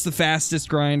 lakes? Because it's the fastest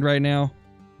grind right now.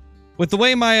 With the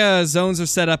way my zones are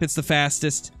set up, it's the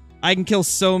fastest. I can kill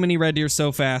so many red deer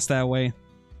so fast that way.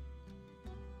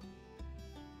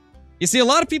 You see, a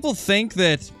lot of people think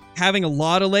that having a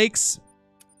lot of lakes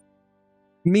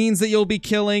means that you'll be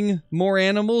killing more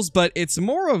animals, but it's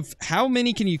more of how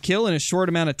many can you kill in a short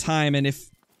amount of time. And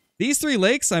if these 3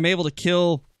 lakes, I'm able to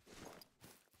kill,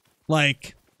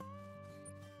 like...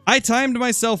 I timed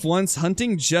myself once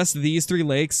hunting just these 3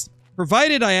 lakes.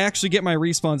 Provided I actually get my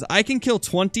respawns, I can kill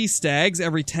 20 stags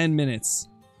every 10 minutes.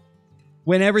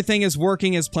 When everything is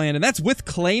working as planned, and that's with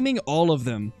claiming all of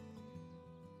them.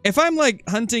 If I'm, like,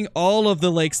 hunting all of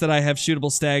the lakes that I have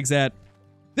shootable stags at,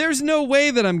 there's no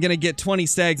way that I'm gonna get 20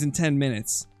 stags in 10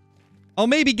 minutes. I'll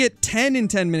maybe get 10 in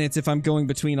 10 minutes if I'm going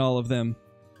between all of them.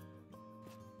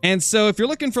 And so if you're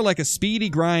looking for, like, a speedy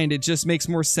grind, it just makes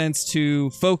more sense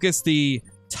to focus the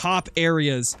top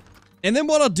areas. And then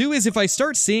what I'll do is if I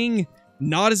start seeing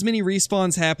not as many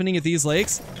respawns happening at these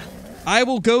lakes, I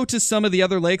will go to some of the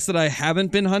other lakes that I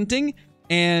haven't been hunting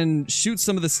and shoot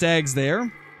some of the stags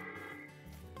there.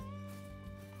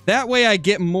 That way I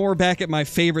get more back at my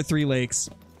favorite 3 lakes.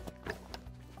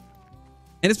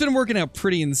 And it's been working out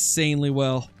pretty insanely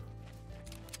well.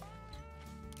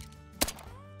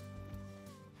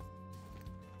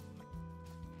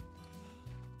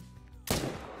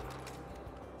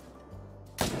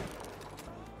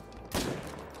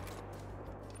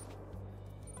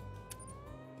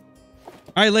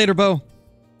 Alright, later, Bo.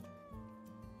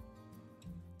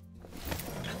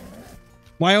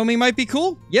 Wyoming might be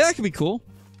cool? Yeah, that could be cool.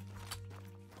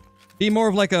 Be more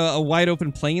of like a wide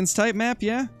open plains type map,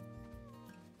 yeah?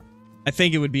 I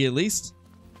think it would be at least.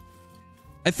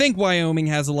 I think Wyoming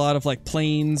has a lot of like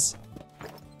plains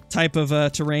type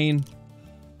of terrain.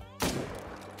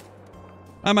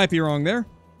 I might be wrong there.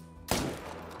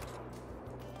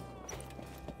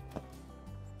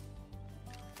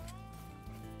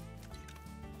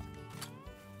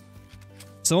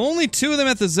 So only 2 of them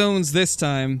at the zones this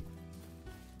time.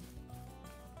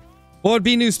 What would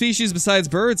be new species besides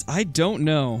birds? I don't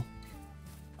know.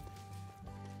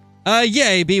 Yeah,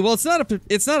 AB. Well, it's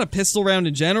not a pistol round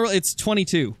in general. It's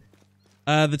 22.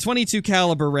 The 22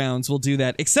 caliber rounds will do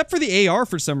that, except for the AR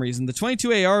for some reason. The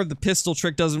 22 AR, the pistol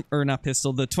trick doesn't, or not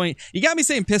pistol. The 20. You got me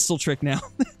saying pistol trick now.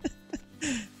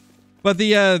 But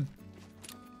the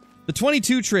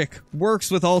 22 trick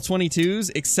works with all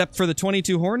 22s except for the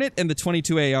 22 Hornet and the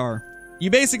 22 AR. You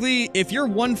basically, if you're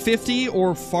 150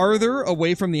 or farther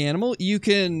away from the animal, you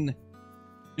can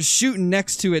shoot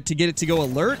next to it to get it to go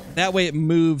alert. That way it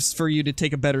moves for you to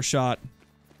take a better shot.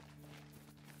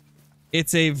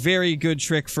 It's a very good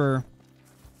trick for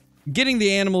getting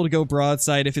the animal to go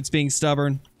broadside if it's being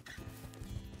stubborn.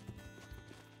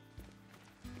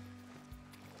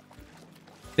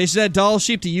 They should add doll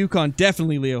sheep to Yukon.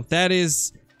 Definitely, Leo. That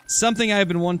is something I've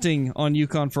been wanting on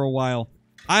Yukon for a while.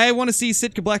 I want to see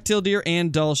Sitka black-tailed deer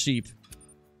and doll sheep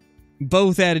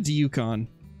both added to Yukon.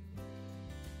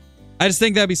 I just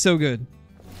think that'd be so good.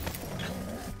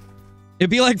 It'd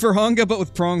be like Virhonga, but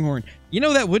with pronghorn. You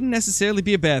know, that wouldn't necessarily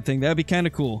be a bad thing. That'd be kind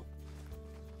of cool.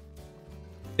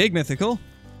 Big mythical.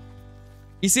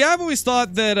 You see, I've always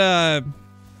thought that,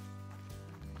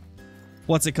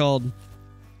 what's it called?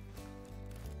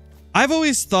 I've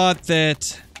always thought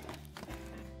that...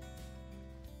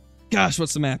 Gosh,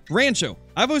 what's the map? Rancho.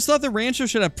 I've always thought that Rancho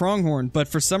should have pronghorn, but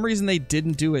for some reason they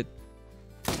didn't do it.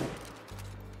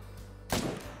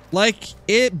 Like,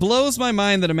 it blows my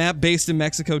mind that a map based in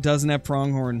Mexico doesn't have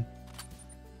pronghorn.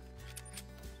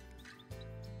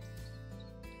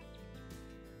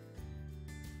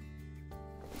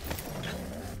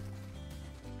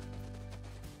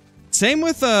 Same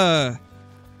with, Aoudad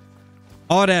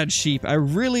sheep. I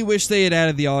really wish they had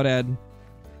added the Aoudad.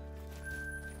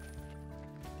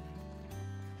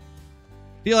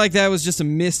 Feel like that was just a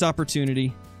missed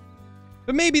opportunity.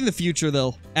 But maybe in the future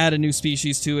they'll add a new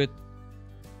species to it.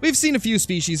 We've seen a few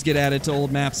species get added to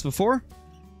old maps before.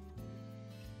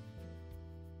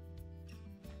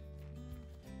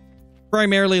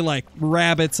 Primarily like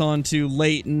rabbits onto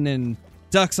Leighton and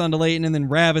ducks onto Leighton and then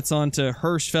rabbits onto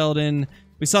Hirschfelden.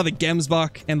 We saw the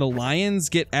Gemsbach and the lions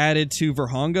get added to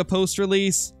Verhonga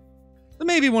post-release. So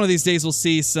maybe one of these days we'll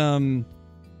see some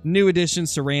new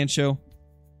additions to Rancho.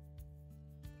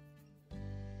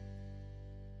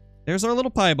 There's our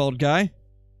little piebald guy.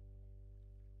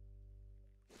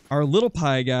 Our little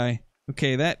pie guy.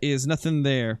 Okay, that is nothing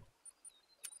there.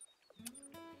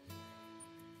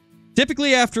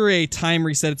 Typically after a time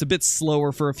reset, it's a bit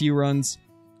slower for a few runs.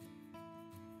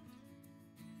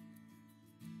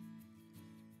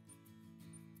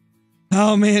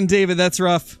 Oh man, David, that's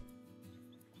rough.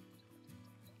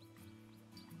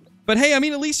 But hey, I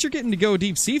mean, at least you're getting to go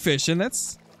deep sea fishing.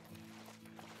 That's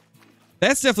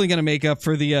definitely going to make up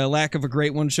for the lack of a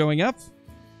great one showing up.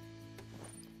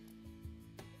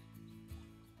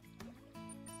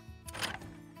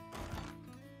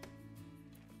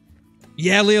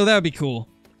 Yeah, Leo, that would be cool.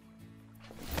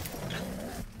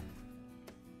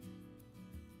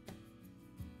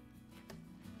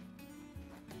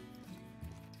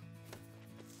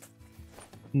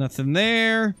 Nothing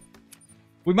there.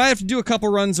 We might have to do a couple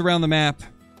runs around the map.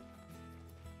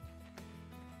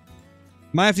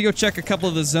 Might have to go check a couple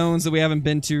of the zones that we haven't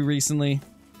been to recently.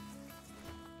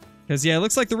 Because, yeah, it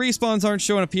looks like the respawns aren't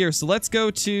showing up here. So let's go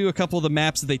to a couple of the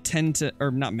maps that they tend to...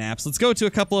 Or, not maps. Let's go to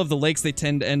a couple of the lakes they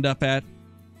tend to end up at.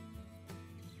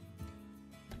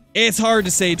 It's hard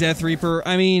to say, Death Reaper.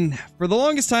 I mean, for the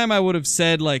longest time, I would have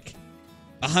said, like,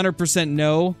 100%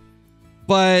 no.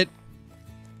 But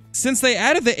since they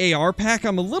added the AR pack,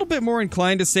 I'm a little bit more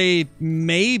inclined to say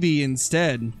maybe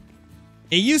instead.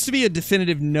 It used to be a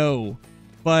definitive no.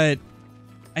 But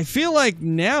I feel like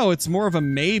now it's more of a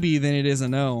maybe than it is a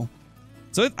no.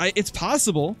 So it's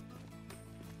possible.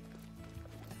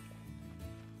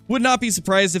 Would not be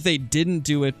surprised if they didn't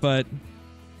do it, but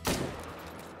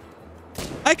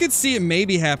I could see it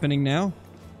maybe happening now.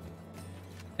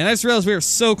 And I just realized we are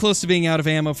so close to being out of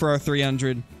ammo for our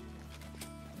 300.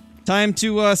 Time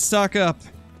to stock up.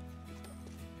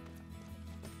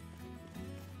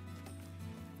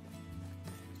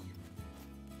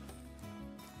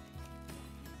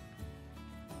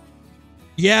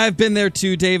 Yeah, I've been there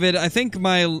too, David. I think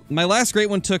my last great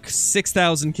one took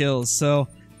 6,000 kills, so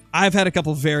I've had a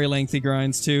couple very lengthy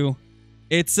grinds too.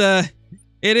 It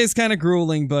is kind of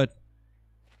grueling, but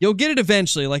you'll get it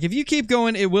eventually. Like, if you keep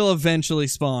going, it will eventually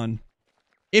spawn.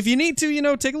 If you need to, you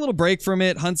know, take a little break from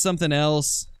it, hunt something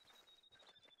else.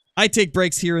 I take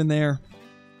breaks here and there.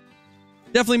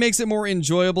 Definitely makes it more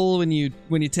enjoyable when you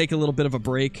take a little bit of a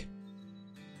break.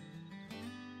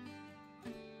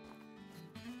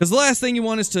 Because the last thing you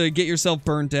want is to get yourself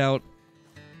burnt out.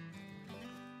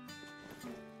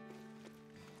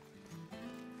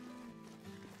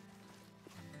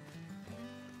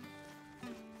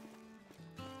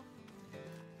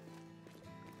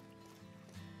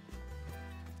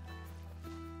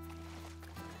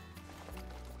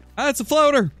 Ah, it's a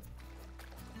floater!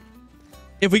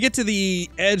 If we get to the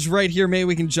edge right here, maybe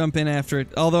we can jump in after it.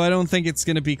 Although I don't think it's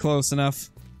going to be close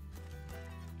enough.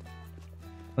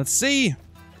 Let's see.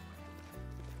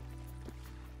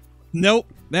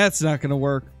 Nope, that's not gonna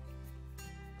work.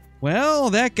 Well,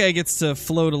 that guy gets to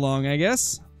float along, I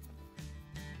guess.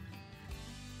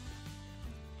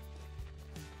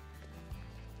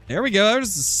 There we go,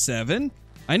 there's a 7.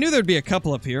 I knew there'd be a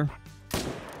couple up here.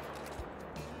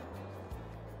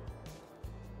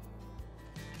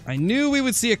 I knew we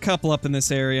would see a couple up in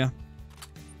this area.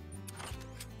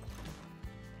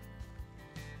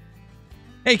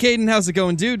 Hey, Caden, how's it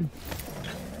going, dude?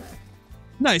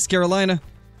 Nice, Carolina.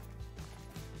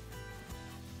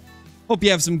 Hope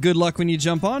you have some good luck when you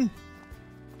jump on.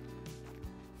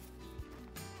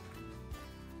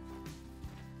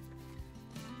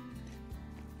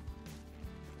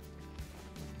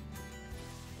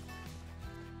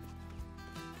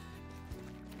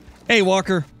 Hey,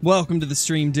 Walker. Welcome to the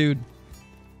stream, dude.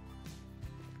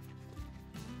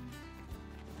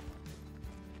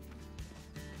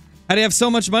 How do you have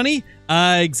so much money?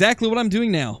 Exactly what I'm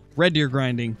doing now. Red deer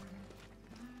grinding.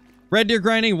 Red deer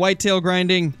grinding, whitetail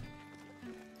grinding.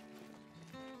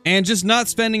 And just not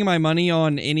spending my money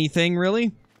on anything,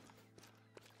 really.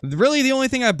 Really, the only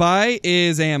thing I buy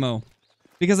is ammo.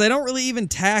 Because I don't really even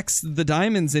tax the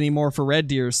diamonds anymore for red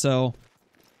deer, so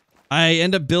I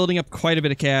end up building up quite a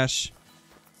bit of cash.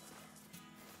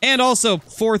 And also,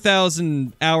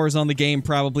 4,000 hours on the game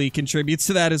probably contributes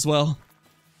to that as well.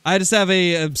 I just have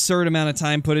an absurd amount of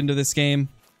time put into this game.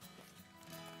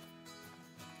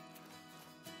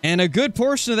 And a good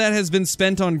portion of that has been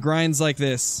spent on grinds like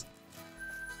this.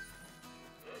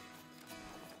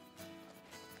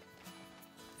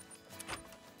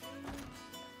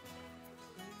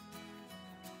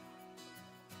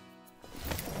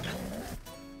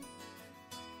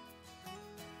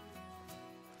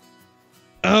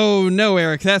 Oh, no,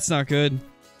 Eric, that's not good.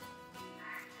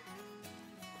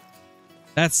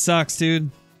 That sucks, dude.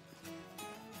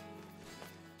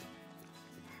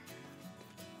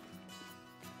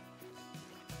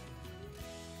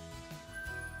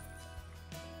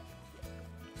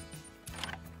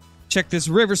 Check this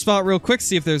river spot real quick,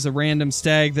 see if there's a random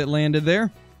stag that landed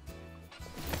there.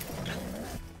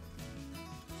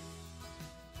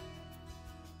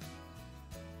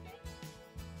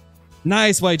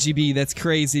 Nice, YGB. That's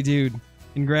crazy, dude.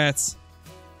 Congrats.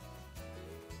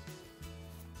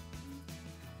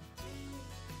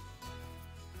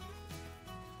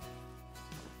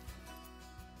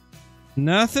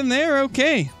 Nothing there.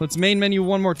 Okay. Let's main menu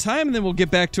one more time, and then we'll get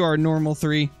back to our normal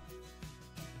 3.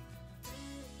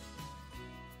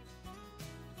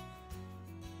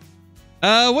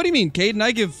 What do you mean, Caden?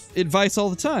 I give advice all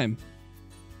the time.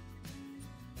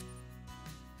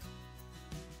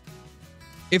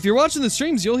 If you're watching the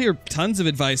streams, you'll hear tons of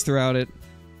advice throughout it.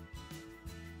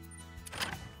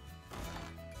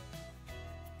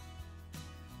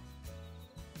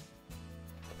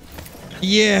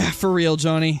 Yeah, for real,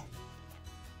 Johnny.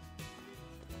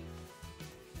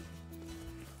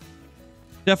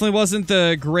 Definitely wasn't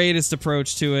the greatest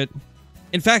approach to it.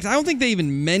 In fact, I don't think they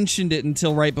even mentioned it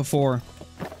until right before.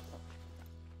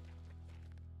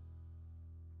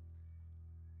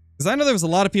 Because I know there was a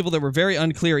lot of people that were very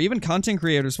unclear. Even content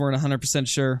creators weren't 100%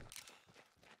 sure.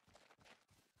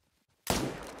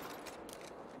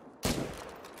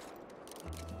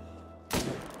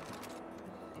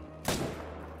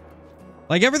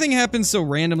 Like, everything happens so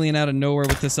randomly and out of nowhere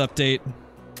with this update.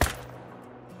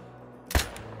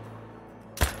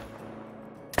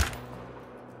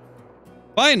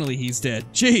 Finally, he's dead.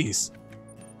 Jeez.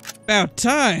 About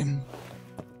time.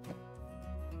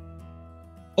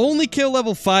 Only kill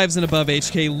level 5s and above,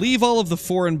 HK. Leave all of the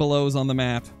 4 and belows on the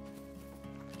map.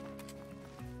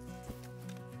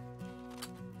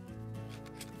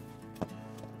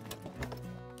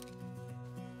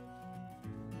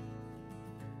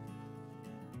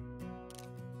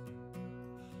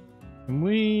 Can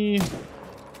we...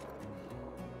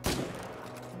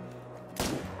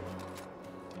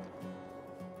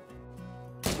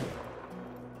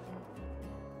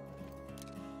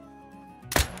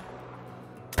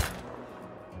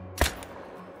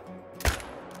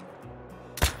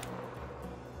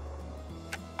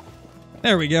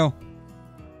 There we go.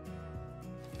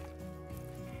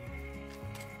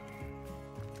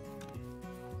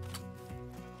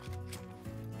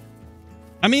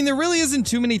 I mean, there really isn't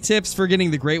too many tips for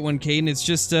getting the great one, Caden. It's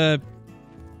just,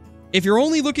 if you're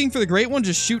only looking for the great one,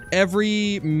 just shoot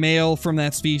every male from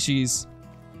that species.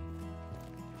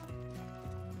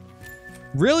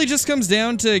 Really just comes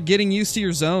down to getting used to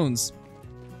your zones.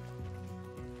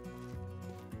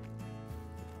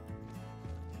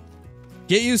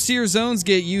 Get used to your zones,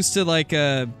 get used to, like,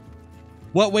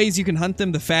 what ways you can hunt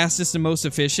them the fastest and most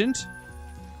efficient.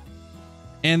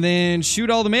 And then shoot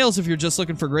all the males if you're just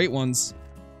looking for great ones.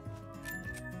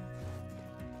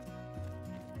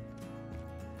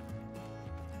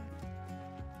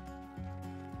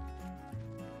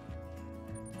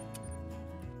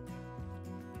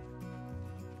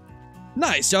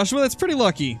 Nice, Joshua, that's pretty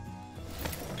lucky.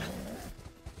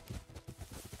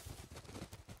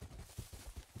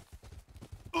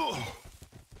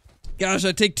 Gosh,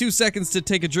 I take 2 seconds to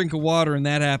take a drink of water and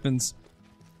that happens.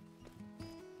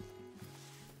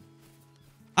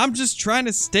 I'm just trying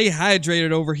to stay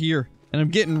hydrated over here, and I'm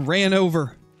getting ran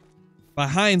over by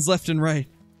hinds left and right.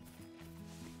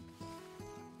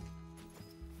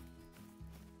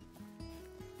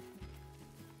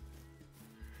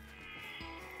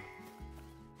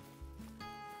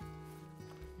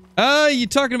 You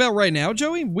talking about right now,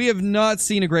 Joey? We have not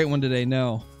seen a great one today,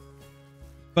 no.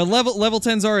 But level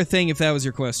 10s are a thing, if that was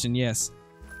your question, yes.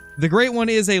 The great one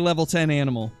is a level 10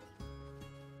 animal.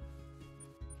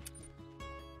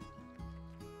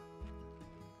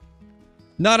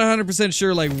 Not 100%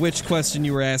 sure, like, which question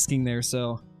you were asking there,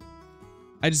 so...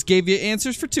 I just gave you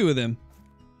answers for 2 of them.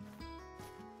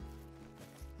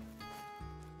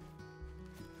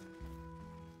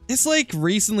 This lake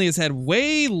recently has had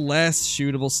way less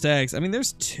shootable stags. I mean,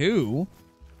 there's 2.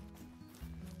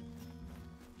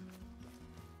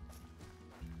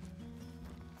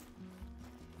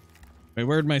 Wait,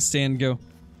 where'd my stand go?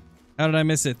 How did I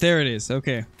miss it? There it is.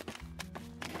 Okay.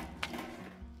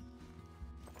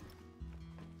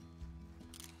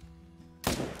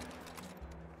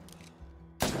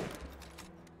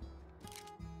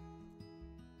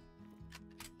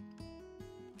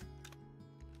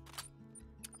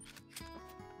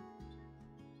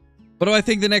 What do I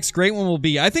think the next great one will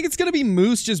be? I think it's going to be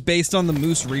moose just based on the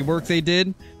moose rework they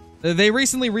did. They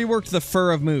recently reworked the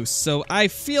fur of moose, so I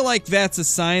feel like that's a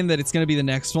sign that it's going to be the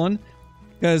next one.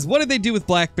 Because what did they do with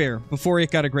black bear before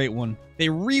it got a great one? They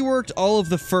reworked all of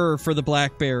the fur for the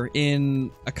black bear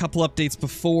in a couple updates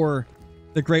before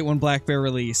the great one black bear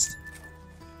released.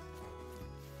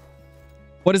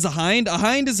 What is a hind? A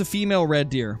hind is a female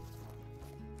red deer.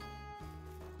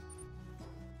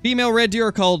 Female red deer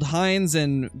are called hinds,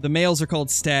 and the males are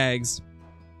called stags.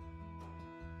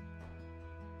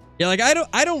 Yeah, like I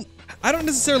don't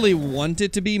necessarily want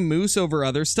it to be moose over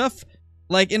other stuff.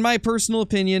 Like, in my personal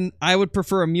opinion, I would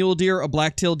prefer a mule deer, a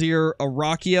black-tailed deer, a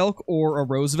Rocky elk, or a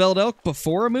Roosevelt elk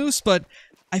before a moose, but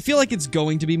I feel like it's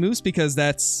going to be moose because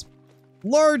that's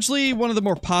largely one of the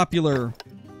more popular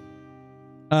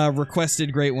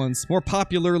requested great ones. More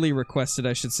popularly requested,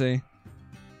 I should say.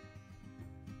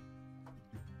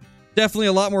 Definitely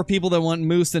a lot more people that want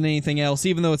moose than anything else,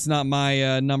 even though it's not my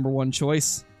 #1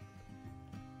 choice.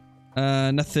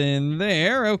 Nothing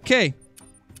there. Okay.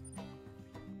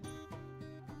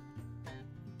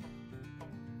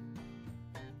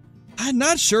 I'm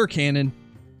not sure, Cannon.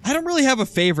 I don't really have a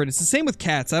favorite. It's the same with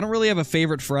cats. I don't really have a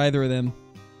favorite for either of them.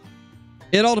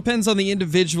 It all depends on the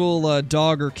individual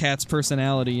dog or cat's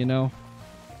personality, you know?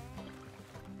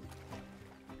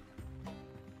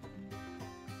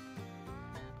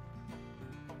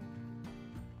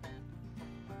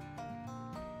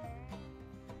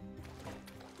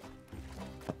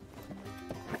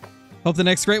 Hope the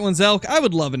next great one's elk. I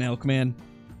would love an elk, man.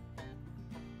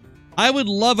 I would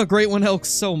love a great one elk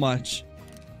so much.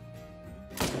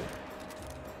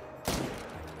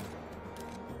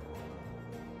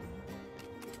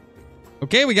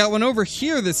 Okay, we got one over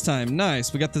here this time.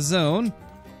 Nice. We got the zone.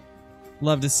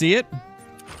 Love to see it.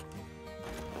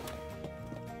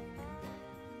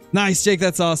 Nice, Jake.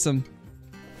 That's awesome.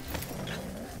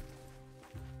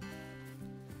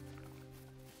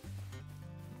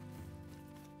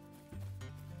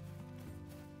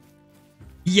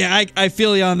 Yeah, I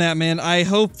feel you on that, man. I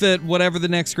hope that whatever the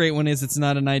next great one is, it's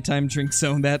not a nighttime drink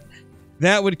zone. That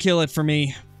would kill it for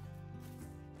me.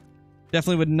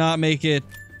 Definitely would not make it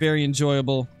very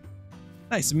enjoyable.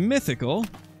 Nice, mythical.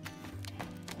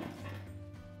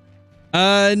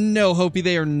 No, Hopi,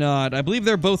 they are not. I believe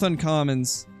they're both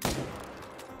uncommons.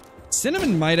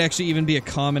 Cinnamon might actually even be a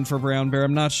common for brown bear.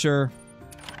 I'm not sure.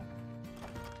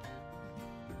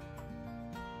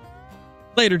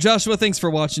 Later, Joshua. Thanks for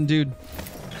watching, dude.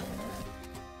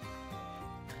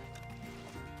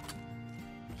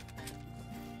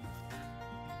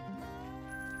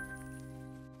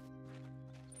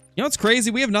 You know what's crazy?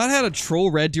 We have not had a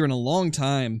troll red deer in a long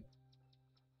time.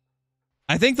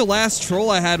 I think the last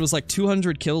troll I had was like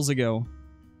 200 kills ago.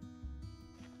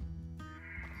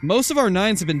 Most of our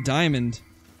 9s have been diamond,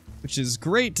 which is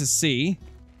great to see.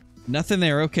 Nothing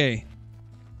there, okay.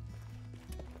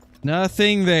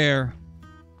 Nothing there.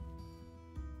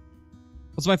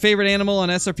 What's my favorite animal on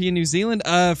SRP in New Zealand?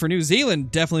 For New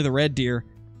Zealand, definitely the red deer.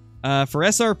 For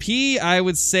SRP, I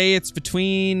would say it's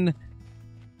between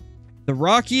the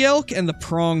Rocky elk and the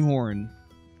pronghorn.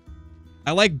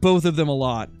 I like both of them a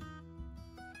lot.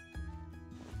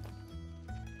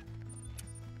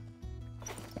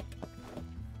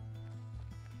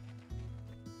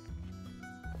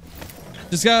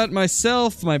 Just got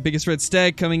myself my biggest red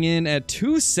stag coming in at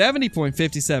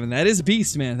 270.57. That is a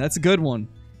beast, man. That's a good one.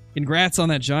 Congrats on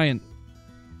that giant.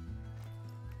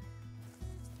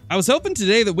 I was hoping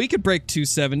today that we could break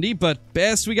 270, but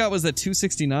best we got was at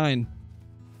 269.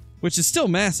 Which is still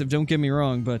massive, don't get me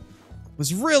wrong, but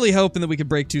was really hoping that we could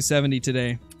break 270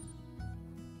 today.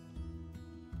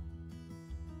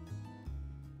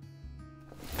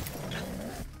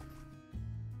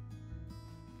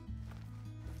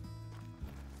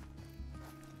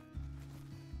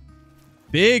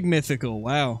 Big mythical,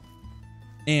 wow.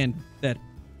 And that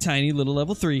tiny little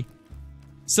level 3.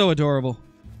 So adorable.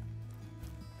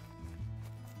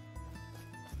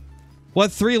 What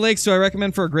 3 lakes do I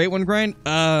recommend for a great one grind?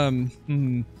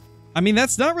 I mean,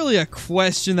 that's not really a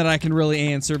question that I can really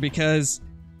answer because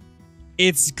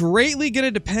it's greatly going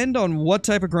to depend on what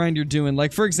type of grind you're doing.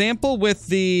 Like, for example, with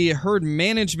the herd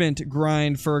management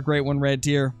grind for a Great One Red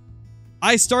Deer,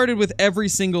 I started with every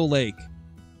single lake.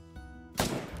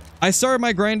 I started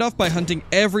my grind off by hunting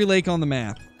every lake on the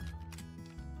map.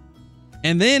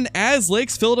 And then, as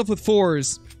lakes filled up with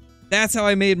 4s, that's how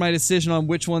I made my decision on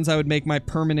which ones I would make my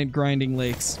permanent grinding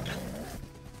lakes.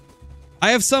 I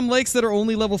have some lakes that are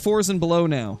only level 4s and below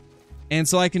now. And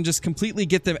so I can just completely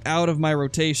get them out of my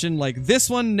rotation. Like, this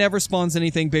one never spawns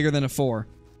anything bigger than a 4.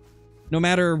 No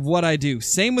matter what I do.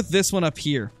 Same with this one up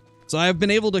here. So I've been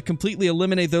able to completely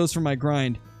eliminate those from my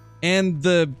grind. And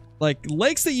the, like,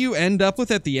 lakes that you end up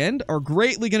with at the end are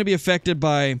greatly going to be affected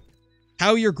by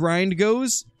how your grind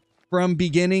goes from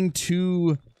beginning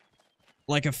to,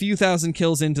 like, a few thousand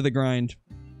kills into the grind.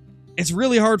 It's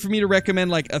really hard for me to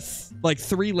recommend, like,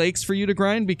 3 lakes for you to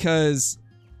grind because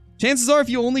chances are if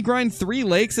you only grind 3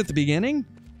 lakes at the beginning,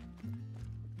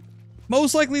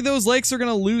 most likely those lakes are going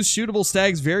to lose shootable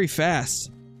stags very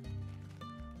fast.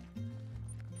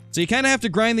 So you kind of have to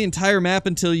grind the entire map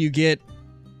until you get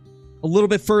a little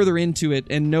bit further into it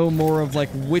and know more of, like,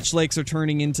 which lakes are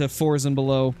turning into 4s and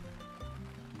below.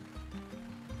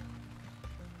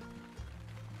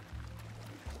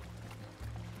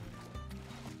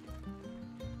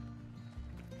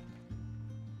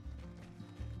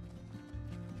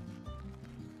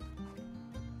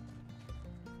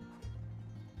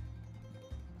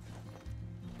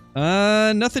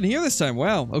 Nothing here this time.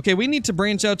 Wow. Okay, we need to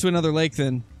branch out to another lake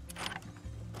then.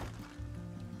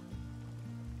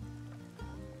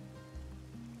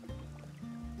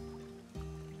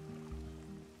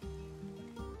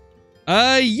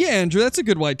 Yeah, Andrew, that's a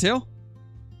good whitetail.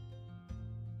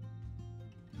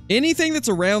 Anything that's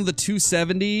around the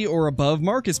 270 or above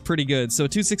mark is pretty good, so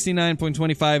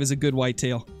 269.25 is a good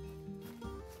whitetail.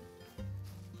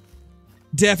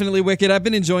 Definitely Wicked. I've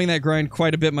been enjoying that grind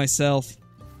quite a bit myself.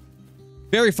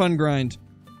 Very fun grind.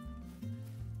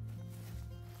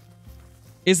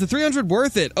 Is the 300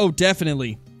 worth it? Oh,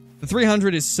 definitely. The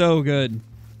 300 is so good.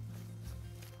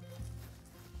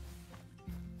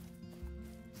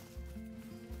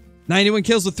 "91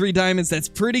 kills with 3 diamonds. That's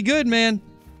pretty good, man.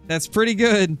 That's pretty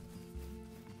good.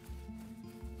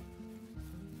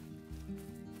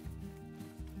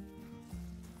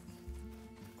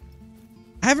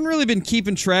 I haven't really been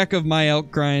keeping track of my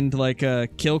elk grind, like,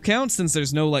 kill count, since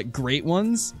there's no, like, great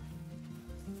ones.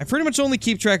 I pretty much only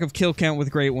keep track of kill count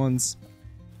with great ones.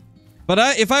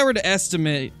 But if I were to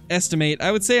estimate,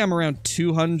 I would say I'm around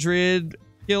 200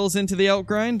 kills into the elk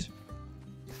grind.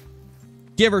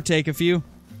 Give or take a few.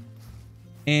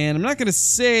 And I'm not going to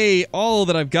say all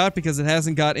that I've got because it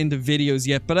hasn't got into videos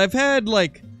yet, but I've had,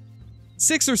 like,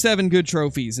 6 or 7 good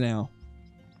trophies now.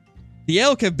 The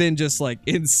elk have been just, like,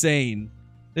 insane.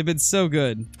 They've been so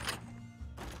good.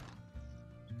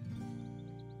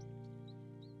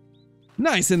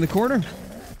 Nice in the corner.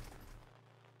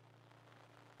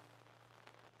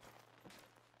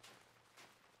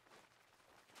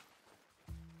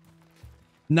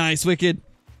 Nice, Wicked.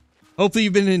 Hopefully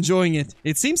you've been enjoying it.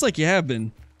 It seems like you have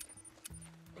been.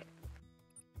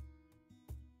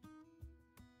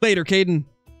 Later, Caden.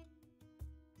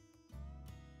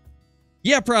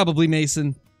 Yeah, probably,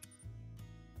 Mason.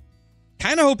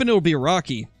 Kinda hoping it'll be a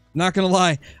Rocky. Not gonna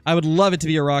lie, I would love it to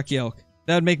be a Rocky elk.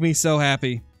 That would make me so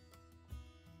happy.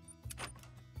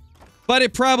 But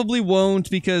it probably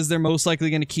won't because they're most likely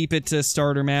gonna keep it to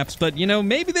starter maps. But, you know,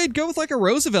 maybe they'd go with, like, a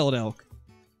Roosevelt elk.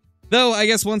 Though, I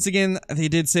guess, once again, they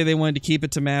did say they wanted to keep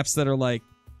it to maps that are, like...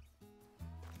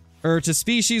 or to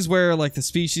species where, like, the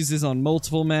species is on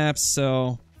multiple maps,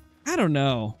 so... I don't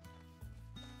know.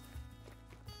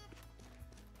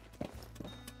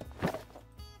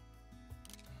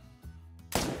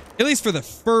 At least for the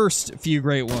first few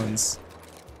great ones.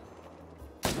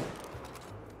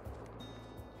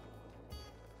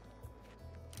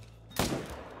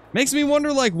 Makes me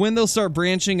wonder, like, when they'll start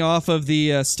branching off of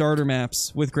the starter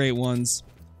maps with great ones.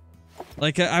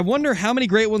 Like, I wonder how many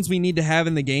great ones we need to have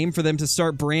in the game for them to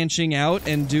start branching out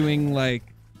and doing, like,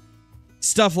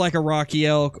 stuff like a Rocky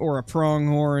Elk or a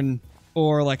Pronghorn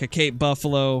or, like, a Cape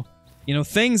Buffalo. You know,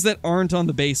 things that aren't on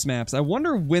the base maps. I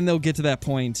wonder when they'll get to that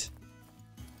point.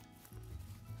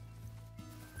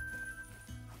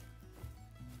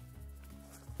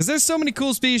 Because there's so many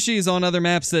cool species on other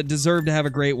maps that deserve to have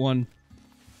a great one.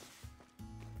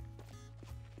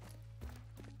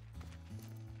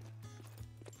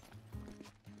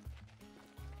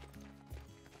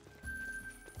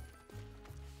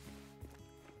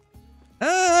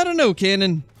 I don't know,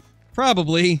 Cannon.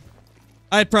 Probably.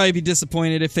 I'd probably be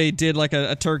disappointed if they did, like,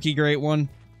 a turkey great one.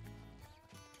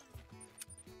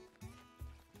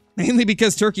 Mainly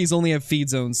because turkeys only have feed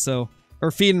zones, so... Or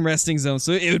feed and resting zones,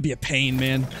 so it would be a pain,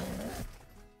 man.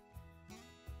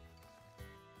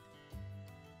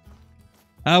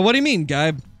 What do you mean,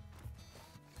 Guy?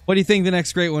 What do you think the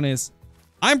next great one is?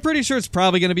 I'm pretty sure it's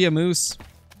probably going to be a moose.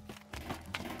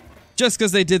 Just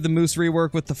because they did the moose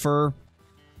rework with the fur.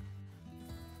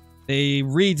 They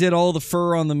redid all the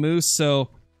fur on the moose, so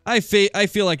I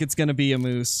feel like it's going to be a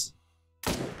moose.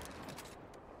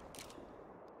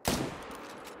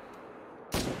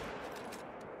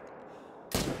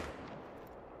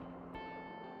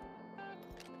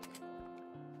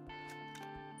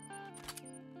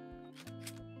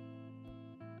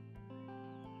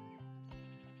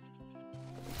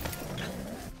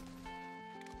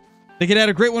 They could add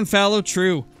a Great One Fallow,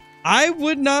 true. I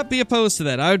would not be opposed to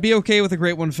that. I would be okay with a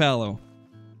Great One Fallow.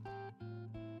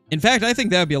 In fact, I think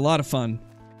that would be a lot of fun.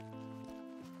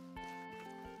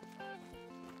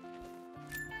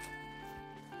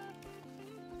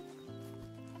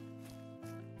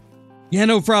 Yeah,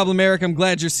 no problem, Eric. I'm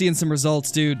glad you're seeing some results,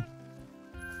 dude.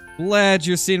 Glad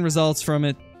you're seeing results from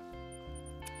it.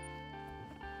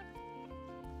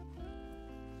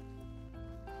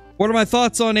 What are my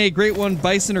thoughts on a Great One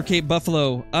Bison or Cape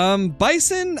Buffalo?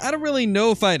 Bison, I don't really know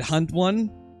if I'd hunt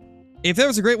one. If there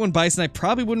was a Great One Bison, I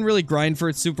probably wouldn't really grind for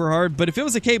it super hard. But if it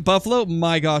was a Cape Buffalo,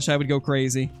 my gosh, I would go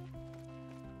crazy.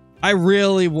 I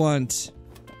really want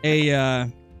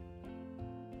a,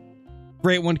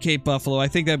 Great One Cape Buffalo. I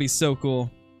think that'd be so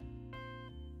cool.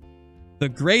 The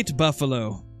Great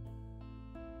Buffalo.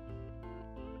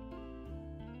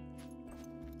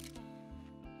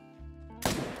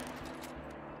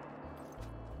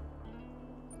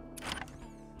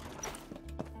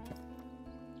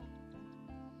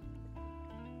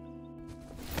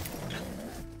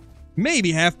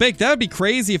 Maybe half-baked. That would be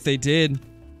crazy if they did.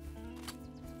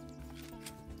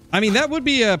 I mean, that would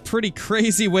be a pretty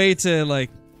crazy way to, like,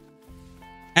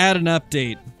 add an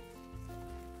update.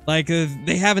 Like,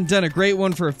 they haven't done a great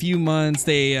one for a few months.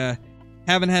 They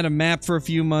haven't had a map for a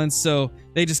few months, so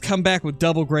they just come back with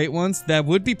double great ones. That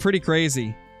would be pretty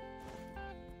crazy.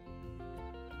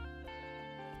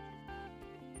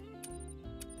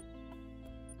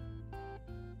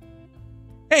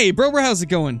 Hey, Brober, how's it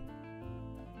going?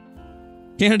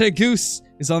 Canada Goose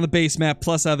is on the base map,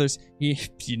 plus others. You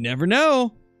never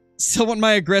know. Still want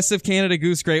my aggressive Canada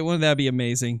Goose Great One? That'd be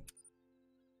amazing.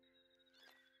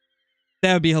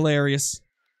 That would be hilarious.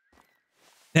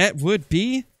 That would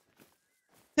be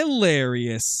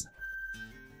hilarious.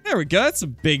 There we go. That's a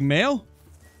big male.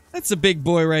 That's a big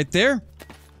boy right there.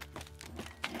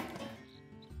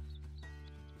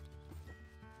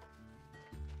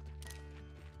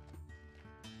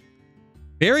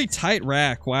 Very tight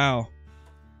rack. Wow.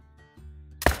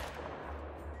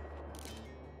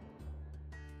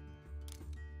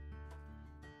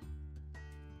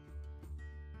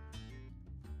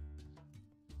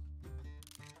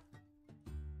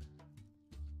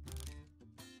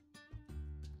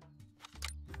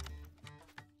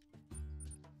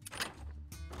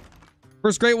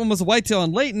 First great one was a whitetail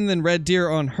on Layton, then red deer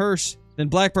on Hirsch, then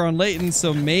black bear on Layton,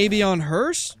 so maybe on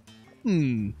Hirsch?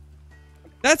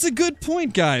 That's a good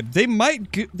point, Guy. They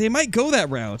might go that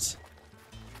route.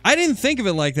 I didn't think of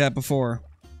it like that before.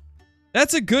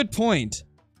 That's a good point.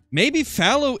 Maybe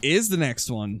fallow is the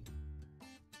next one.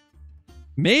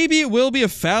 Maybe it will be a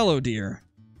fallow deer.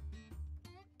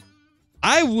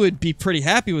 I would be pretty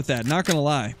happy with that, not gonna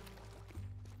lie.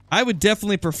 I would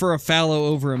definitely prefer a fallow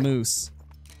over a moose.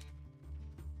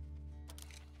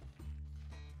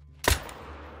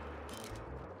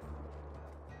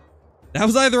 That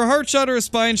was either a heart shot or a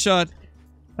spine shot.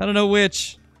 I don't know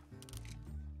which.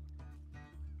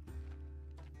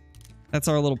 That's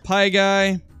our little pie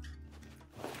guy.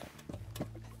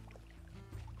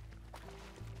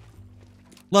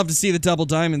 Love to see the double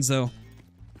diamonds, though.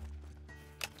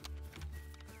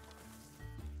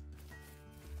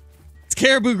 This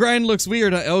caribou grind looks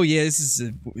weird. Oh yeah, this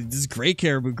is great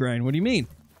caribou grind. What do you mean?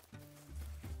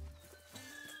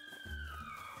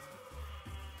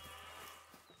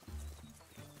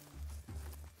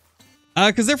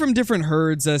 Because they're from different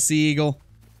herds, Sea Eagle.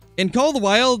 In Call of the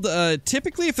Wild,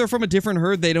 typically if they're from a different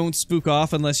herd, they don't spook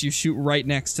off unless you shoot right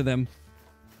next to them.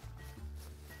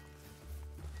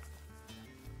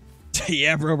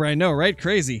 Yeah, bro, I know, right?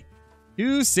 Crazy.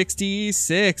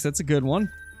 266, that's a good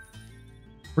one.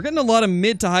 We're getting a lot of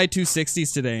mid to high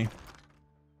 260s today.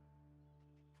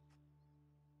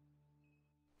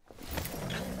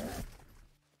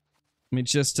 Let me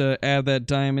just add that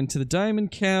diamond to the diamond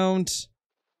count.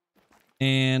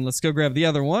 And let's go grab the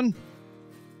other one.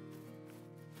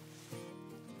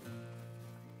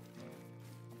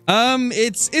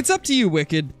 It's up to you,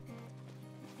 Wicked.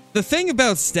 The thing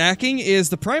about stacking is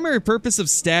the primary purpose of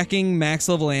stacking max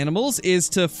level animals is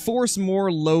to force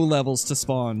more low levels to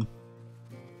spawn.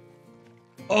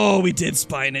 Oh, we did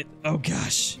spine it. Oh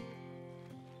gosh.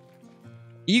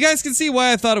 You guys can see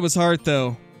why I thought it was heart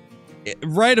though.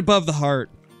 Right above the heart.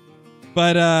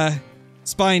 But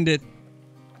spined it.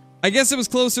 I guess it was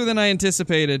closer than I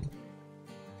anticipated.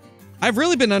 I've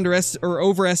really been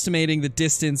overestimating the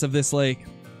distance of this lake.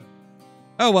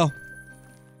 Oh well.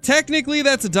 Technically,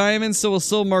 that's a diamond, so we'll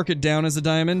still mark it down as a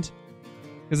diamond.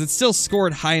 Because it's still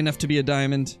scored high enough to be a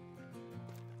diamond.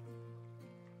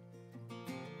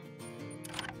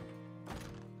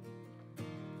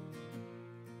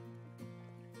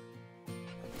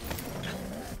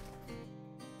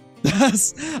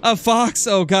 A fox?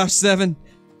 Oh gosh, 7.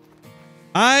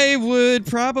 I would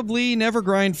probably never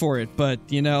grind for it, but,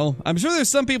 you know, I'm sure there's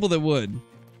some people that would.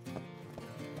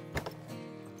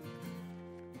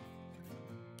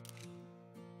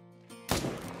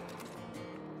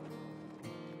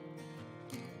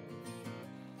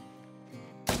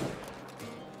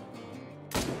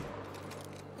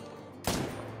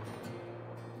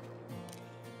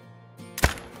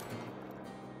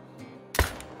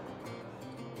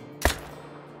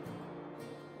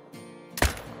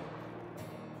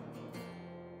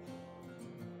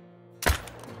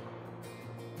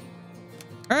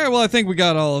 Alright, well, I think we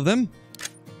got all of them.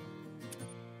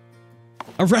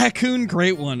 A raccoon,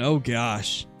 great one. Oh,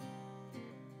 gosh.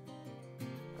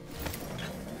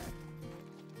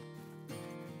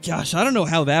 Gosh, I don't know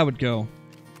how that would go.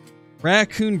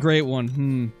 Raccoon, great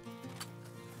one.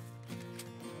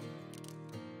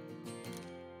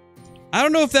 I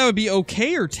don't know if that would be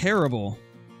okay or terrible.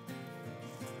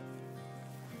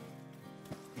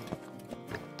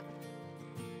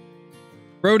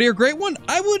 Roe deer, great one.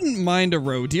 I wouldn't mind a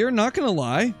roe deer, not gonna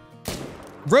lie.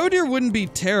 Roe deer wouldn't be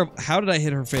terrible. How did I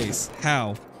hit her face?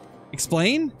 How?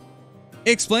 Explain?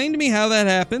 Explain to me how that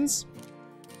happens.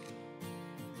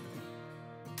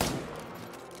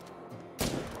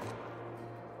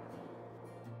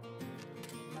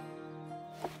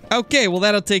 Okay, well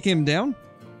that'll take him down.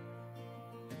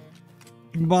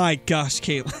 My gosh,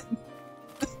 Caitlin.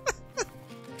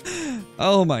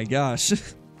 Oh my gosh.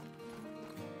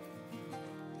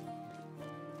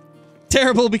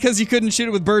 Terrible because you couldn't shoot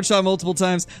it with birdshot multiple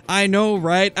times. I know,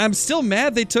 right? I'm still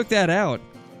mad they took that out.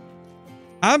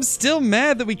 I'm still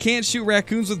mad that we can't shoot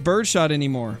raccoons with birdshot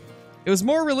anymore. It was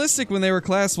more realistic when they were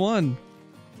class 1.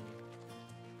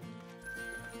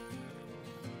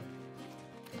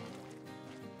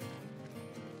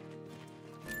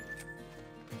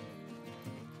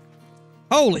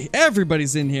 Holy,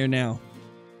 everybody's in here now.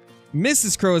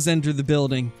 Mrs. Crow has entered the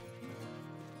building.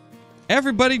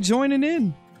 Everybody joining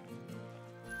in.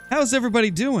 How's everybody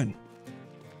doing?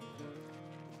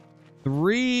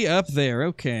 3 up there,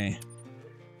 okay.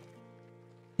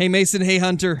 Hey Mason, hey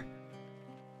Hunter.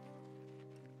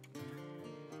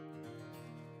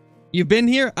 You've been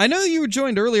here? I know you were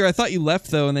joined earlier. I thought you left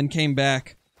though and then came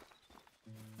back.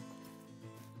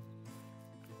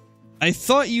 I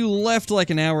thought you left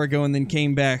like an hour ago and then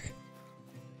came back.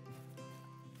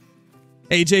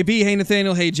 Hey JB, hey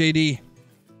Nathaniel, hey JD.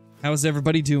 How's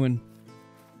everybody doing?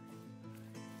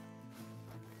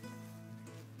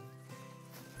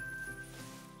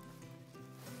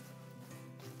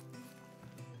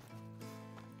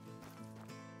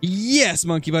 Yes,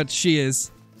 Monkey Butt, she is.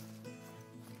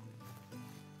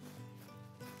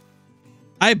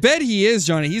 I bet he is,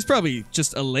 Johnny. He's probably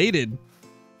just elated.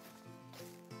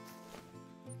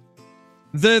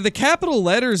 The capital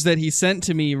letters that he sent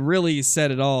to me really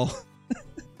said it all.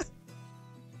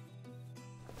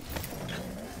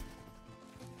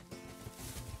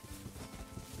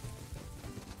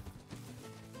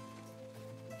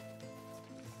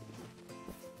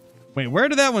 Wait, where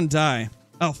did that one die?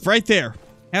 Oh, right there.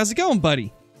 How's it going,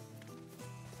 buddy?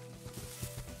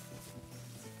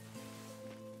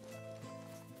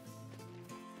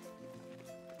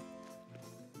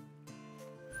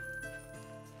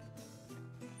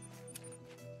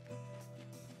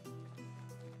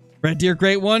 Red deer,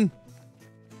 great one.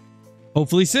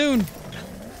 Hopefully soon.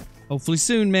 Hopefully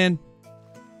soon, man.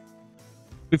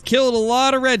 We've killed a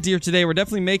lot of red deer today. We're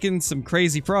definitely making some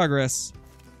crazy progress.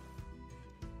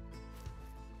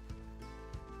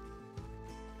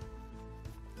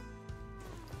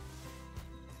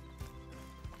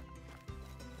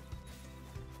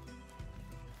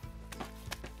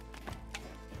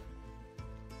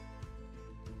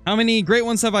 How many great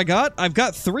ones have I got? I've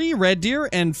got 3 red deer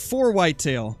and 4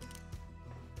 whitetail.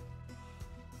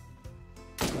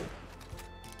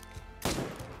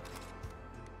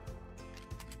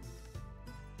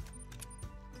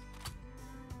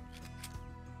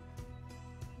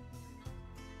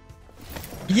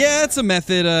 Yeah, it's a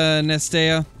method,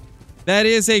 Nestea. That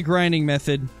is a grinding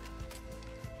method.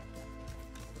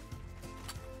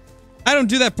 I don't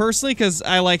do that personally because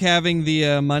I like having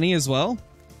the money as well.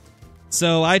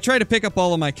 So I try to pick up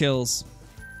all of my kills.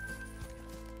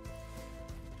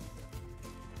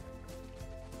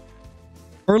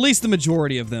 Or at least the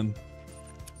majority of them.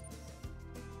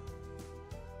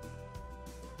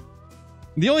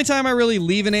 The only time I really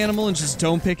leave an animal and just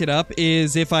don't pick it up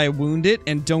is if I wound it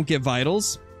and don't get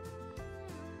vitals.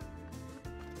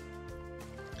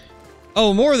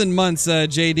 Oh, more than months,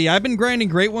 JD. I've been grinding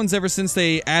Great Ones ever since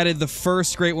they added the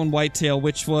first Great One Whitetail,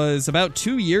 which was about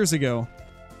 2 years ago.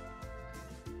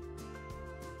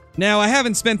 Now, I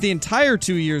haven't spent the entire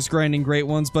 2 years grinding Great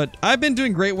Ones, but I've been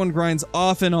doing Great One grinds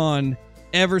off and on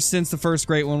ever since the first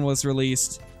Great One was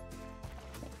released.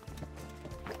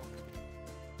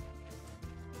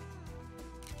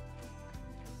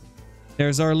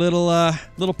 There's our little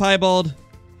piebald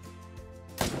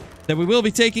that we will be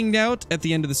taking out at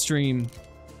the end of the stream.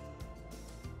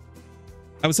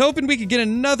 I was hoping we could get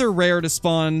another rare to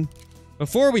spawn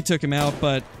before we took him out,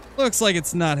 but looks like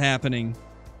it's not happening.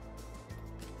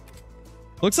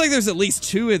 Looks like there's at least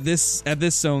 2 at this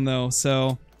zone though,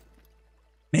 so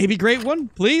maybe Great One,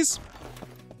 please.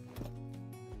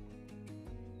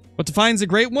 What defines a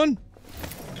Great One?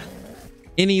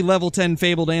 Any level 10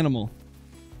 fabled animal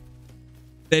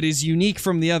that is unique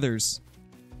from the others.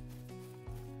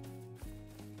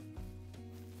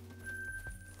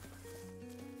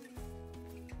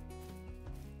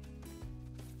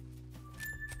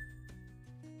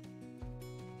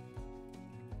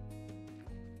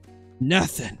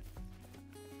 Nothing.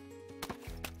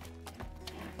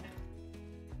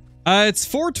 It's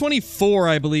 424,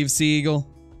 I believe, Sea Eagle.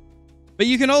 But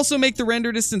you can also make the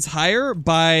render distance higher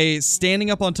by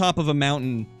standing up on top of a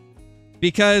mountain.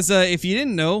 Because, if you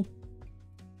didn't know,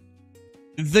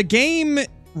 the game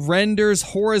renders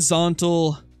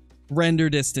horizontal render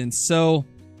distance. So,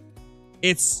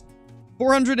 it's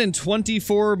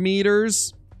 424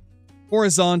 meters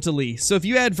horizontally. So if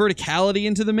you add verticality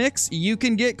into the mix, you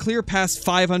can get clear past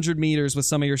 500 meters with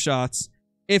some of your shots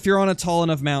if you're on a tall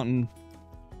enough mountain.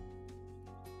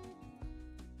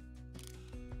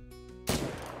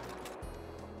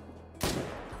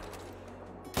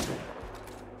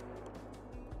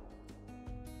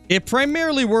 It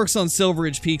primarily works on Silver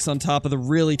Ridge peaks on top of the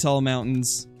really tall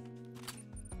mountains.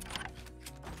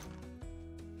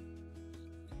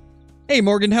 Hey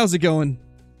Morgan, how's it going?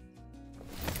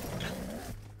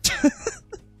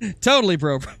 Totally,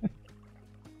 bro.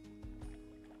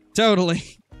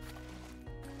 Totally.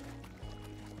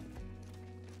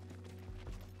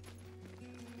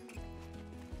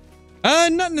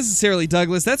 Not necessarily,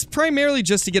 Douglas. That's primarily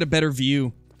just to get a better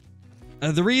view.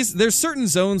 There's certain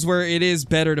zones where it is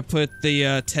better to put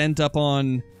the tent up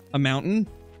on a mountain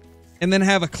and then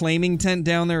have a claiming tent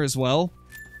down there as well.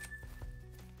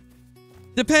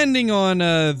 Depending on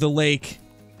the lake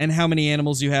and how many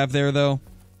animals you have there, though.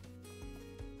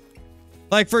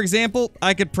 Like, for example,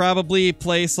 I could probably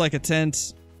place, like, a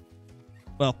tent...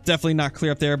 Well, definitely not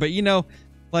clear up there, but, you know,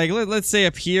 like, let's say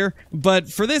up here.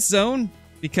 But for this zone,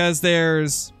 because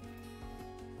there's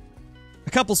a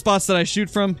couple spots that I shoot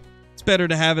from, it's better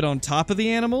to have it on top of the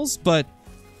animals. But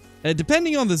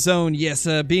depending on the zone, yes,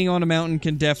 being on a mountain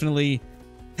can definitely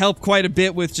help quite a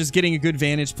bit with just getting a good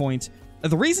vantage point.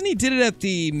 The reason he did it at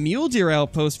the mule deer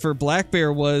outpost for black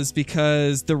bear was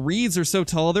because the reeds are so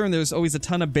tall there and there's always a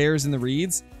ton of bears in the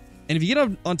reeds. And if you get up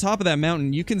on top of that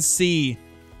mountain, you can see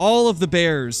all of the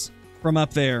bears from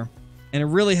up there. And it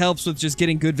really helps with just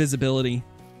getting good visibility.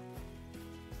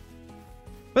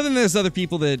 But then there's other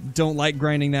people that don't like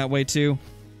grinding that way too.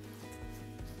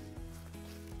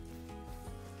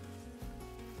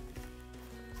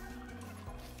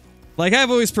 Like,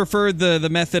 I've always preferred the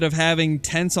method of having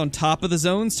tents on top of the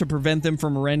zones to prevent them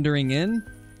from rendering in.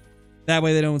 That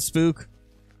way they don't spook.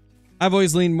 I've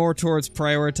always leaned more towards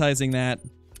prioritizing that.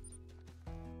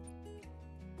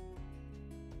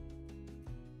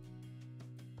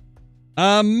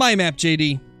 My map,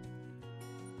 JD.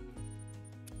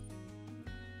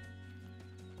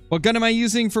 What gun am I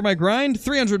using for my grind?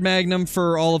 300 Magnum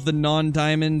for all of the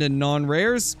non-diamond and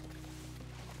non-rares.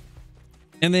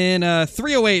 And then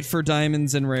 308 for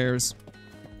diamonds and rares.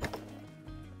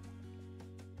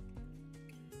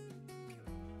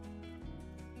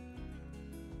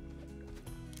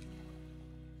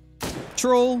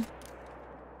 Troll.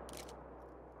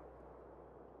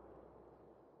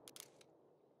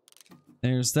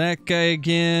 There's that guy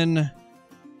again.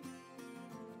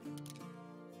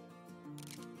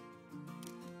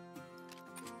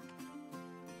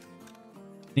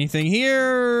 Anything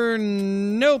here?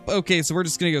 Nope. Okay, so we're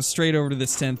just gonna go straight over to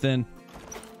this tent then.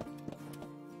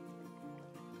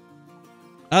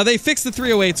 They fixed the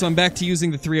 308, so I'm back to using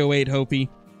the 308, Hopi.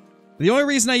 The only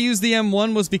reason I used the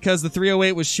M1 was because the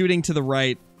 308 was shooting to the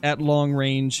right at long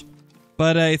range.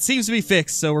 But it seems to be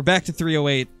fixed, so we're back to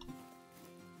 308.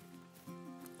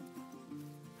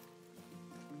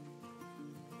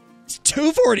 It's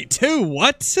 242,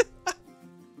 what?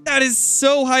 That is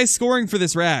so high scoring for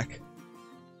this rack.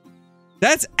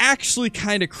 That's actually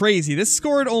kind of crazy. This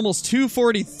scored almost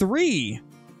 243.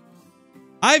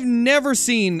 I've never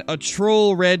seen a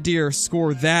troll red deer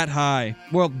score that high.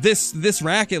 Well, this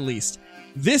rack at least.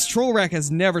 This troll rack has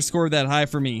never scored that high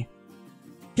for me.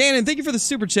 Cannon, thank you for the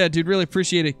super chat, dude. Really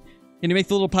appreciate it. Can you make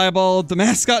the little pieball the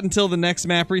mascot until the next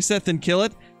map reset, then kill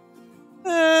it?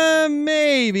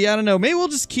 Maybe. I don't know. Maybe we'll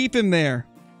just keep him there.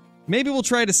 Maybe we'll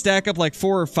try to stack up like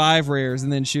 4 or 5 rares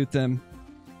and then shoot them.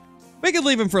 We could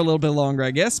leave him for a little bit longer, I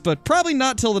guess, but probably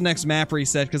not till the next map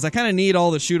reset, because I kind of need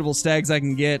all the shootable stags I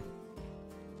can get.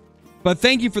 But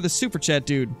thank you for the super chat,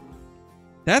 dude.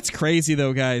 That's crazy,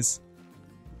 though, guys.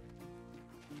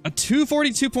 A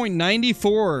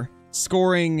 242.94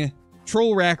 scoring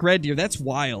troll rack red deer. That's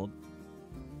wild.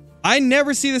 I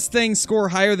never see this thing score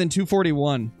higher than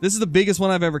 241. This is the biggest one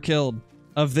I've ever killed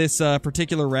of this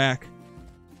particular rack.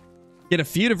 Get a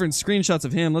few different screenshots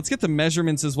of him. Let's get the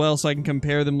measurements as well so I can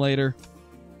compare them later.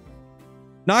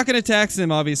 Not going to tax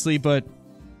him, obviously, but...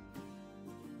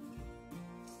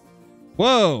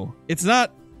 Whoa! It's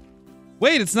not...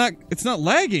 Wait, it's not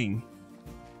lagging.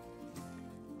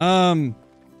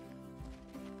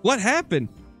 What happened?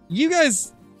 You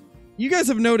guys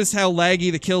have noticed how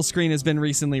laggy the kill screen has been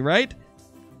recently, right?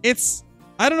 It's...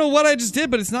 I don't know what I just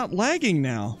did, but it's not lagging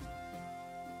now.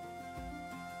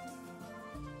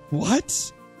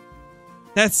 What?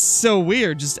 That's so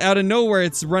weird. Just out of nowhere,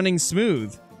 it's running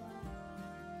smooth.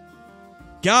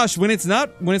 Gosh, when it's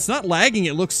not lagging,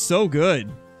 it looks so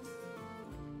good.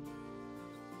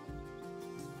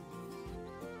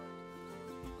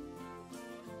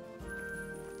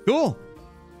 Cool.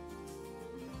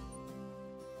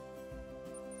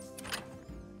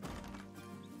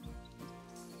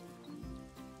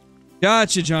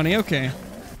 Gotcha, Johnny. Okay.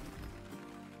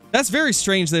 That's very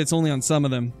strange that it's only on some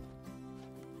of them.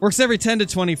 Works every 10 to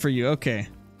 20 for you. Okay.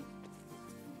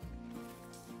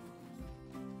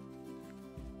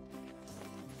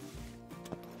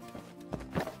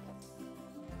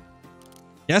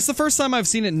 Yeah, that's the first time I've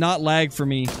seen it not lag for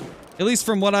me. At least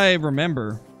from what I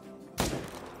remember.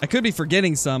 I could be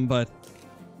forgetting some, but...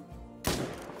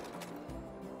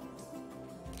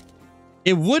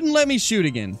 It wouldn't let me shoot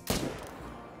again.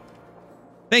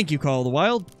 Thank you, Call of the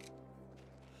Wild.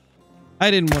 I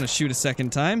didn't want to shoot a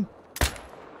second time.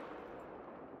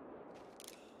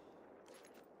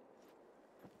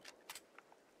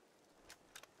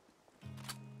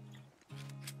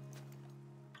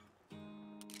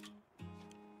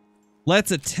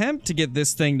 Let's attempt to get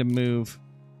this thing to move.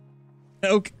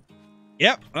 Okay.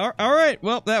 Yep. Alright.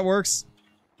 Well, that works.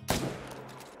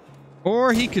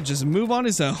 Or he could just move on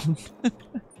his own.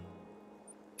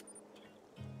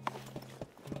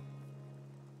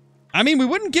 I mean, we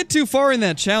wouldn't get too far in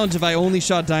that challenge if I only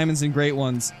shot diamonds and great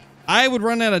ones. I would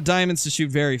run out of diamonds to shoot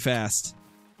very fast.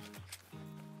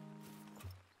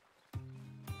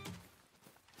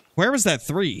 Where was that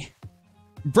 3?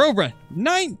 Bro, bruh,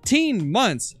 19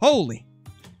 months. Holy.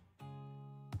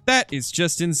 That is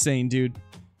just insane, dude.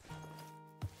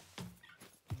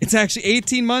 It's actually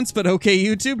 18 months, but okay,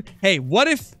 YouTube. Hey, what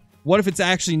if it's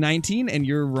actually 19 and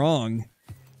you're wrong?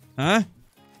 Huh?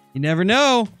 You never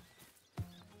know.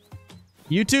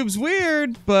 YouTube's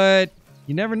weird, but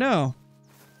you never know.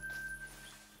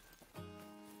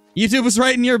 YouTube was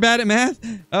right and you're bad at math?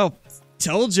 Oh,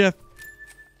 told you.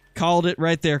 Called it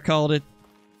right there, called it.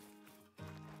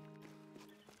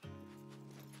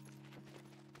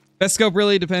 Best scope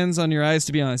really depends on your eyes,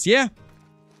 to be honest. Yeah.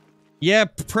 Yeah,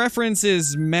 preference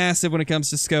is massive when it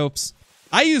comes to scopes.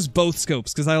 I use both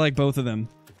scopes because I like both of them.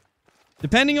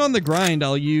 Depending on the grind,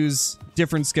 I'll use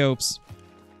different scopes.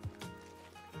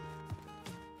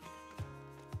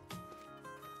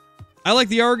 I like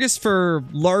the Argus for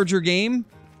larger game.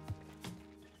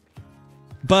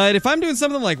 But if I'm doing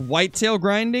something like whitetail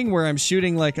grinding, where I'm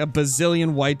shooting like a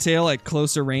bazillion whitetail at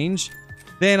closer range,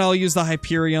 then I'll use the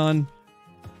Hyperion.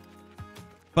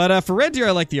 But for red deer,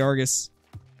 I like the Argus.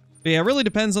 But yeah, it really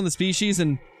depends on the species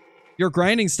and your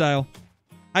grinding style.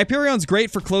 Hyperion's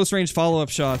great for close-range follow-up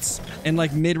shots, and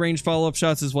like mid-range follow-up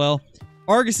shots as well.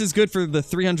 Argus is good for the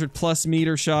 300+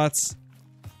 meter shots.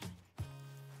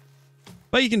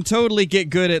 But you can totally get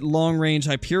good at long-range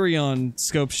Hyperion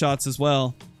scope shots as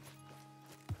well.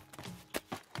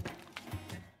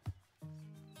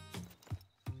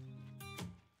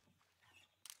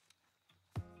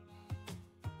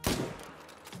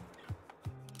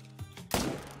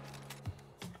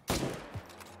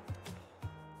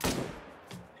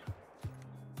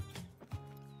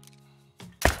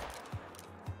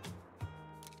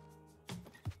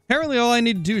 Apparently all I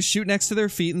need to do is shoot next to their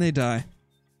feet and they die.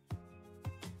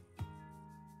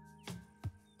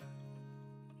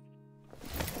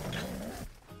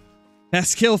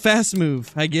 Fast kill, fast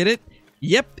move. I get it.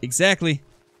 Yep, exactly.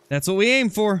 That's what we aim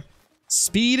for.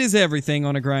 Speed is everything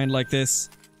on a grind like this.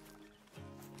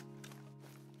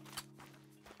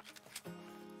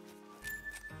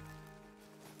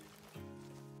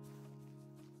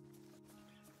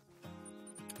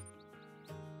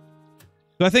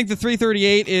 So I think the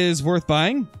 338 is worth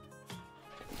buying.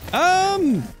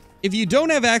 If you don't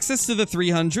have access to the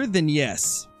 300, then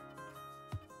yes.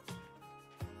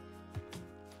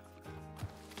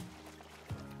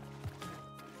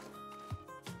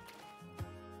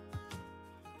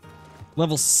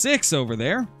 Level 6 over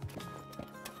there.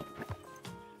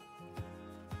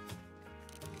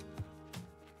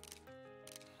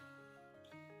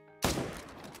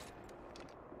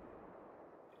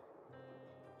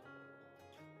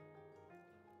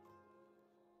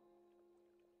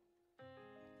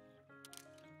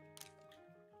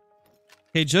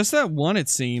 Okay, just that one, it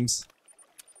seems.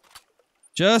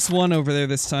 Just one over there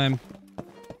this time.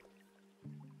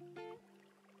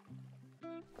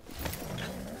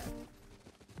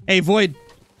 Hey, Void.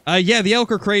 Yeah, the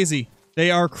elk are crazy. They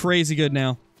are crazy good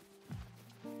now.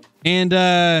 And,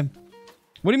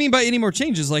 what do you mean by any more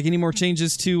changes? Like, any more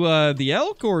changes to, the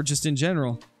elk, or just in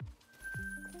general?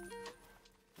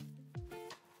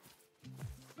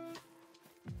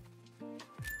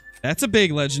 That's a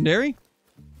big legendary.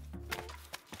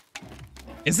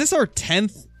 Is this our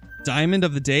 10th diamond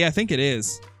of the day? I think it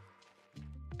is.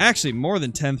 Actually, more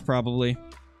than 10th, probably.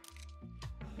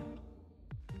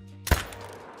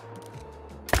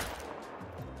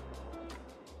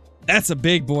 That's a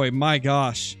big boy, my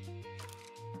gosh.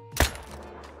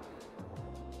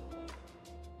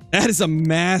 That is a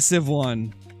massive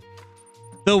one.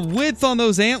 The width on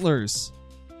those antlers.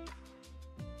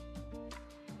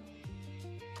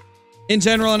 In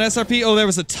general, on SRP, oh, there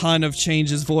was a ton of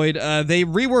changes, Void. They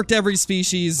reworked every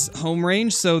species home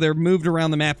range, so they're moved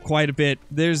around the map quite a bit.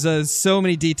 There's so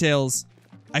many details.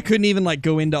 I couldn't even, like,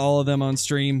 go into all of them on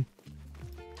stream.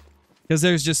 Because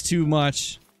there's just too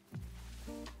much.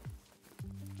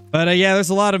 But, yeah, there's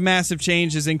a lot of massive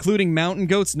changes, including mountain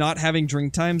goats not having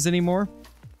drink times anymore.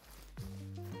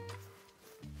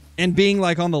 And being,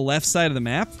 like, on the left side of the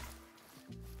map.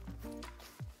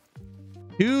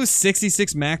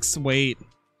 266 max weight.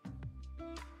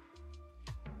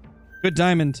 Good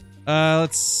diamond.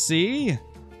 Let's see.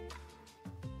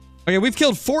 Okay, we've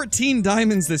killed 14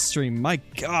 diamonds this stream. My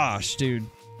gosh, dude.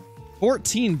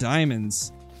 14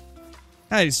 diamonds.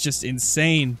 That is just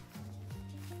insane.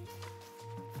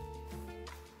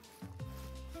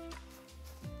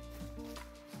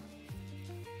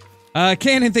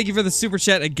 Cannon, thank you for the super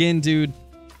chat again, dude.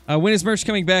 When is merch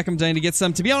coming back? I'm dying to get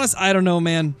some. To be honest, I don't know,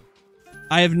 man.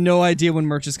 I have no idea when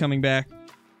merch is coming back.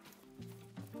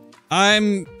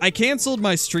 I canceled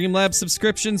my Streamlabs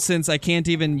subscription since I can't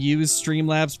even use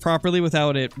Streamlabs properly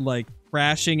without it, like,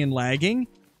 crashing and lagging.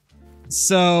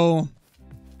 So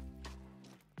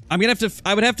I would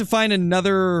have to find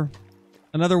another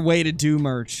way to do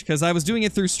merch, because I was doing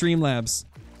it through Streamlabs.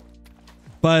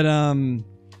 But, I'm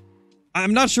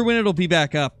not sure when it'll be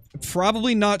back up.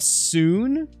 Probably not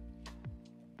soon.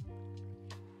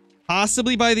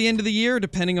 Possibly by the end of the year,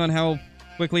 depending on how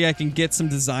quickly I can get some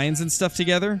designs and stuff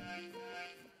together.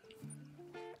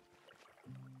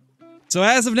 So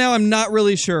as of now, I'm not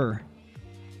really sure.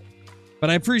 But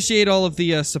I appreciate all of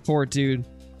the support, dude.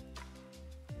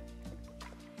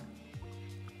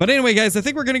 But anyway, guys, I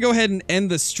think we're going to go ahead and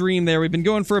end the stream there. We've been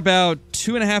going for about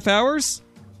 2.5 hours.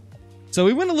 So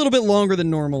we went a little bit longer than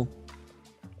normal.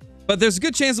 But there's a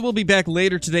good chance that we'll be back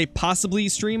later today, possibly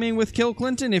streaming with Kill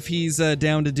Clinton if he's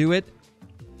down to do it.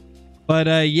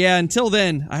 But yeah, until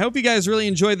then, I hope you guys really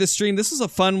enjoyed this stream. This was a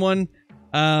fun one.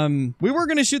 We were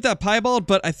going to shoot that piebald,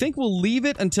 but I think we'll leave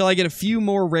it until I get a few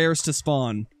more rares to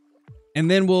spawn.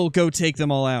 And then we'll go take them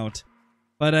all out.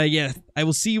 But yeah, I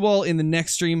will see you all in the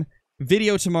next stream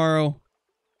video tomorrow.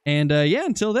 And yeah,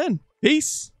 until then,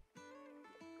 peace.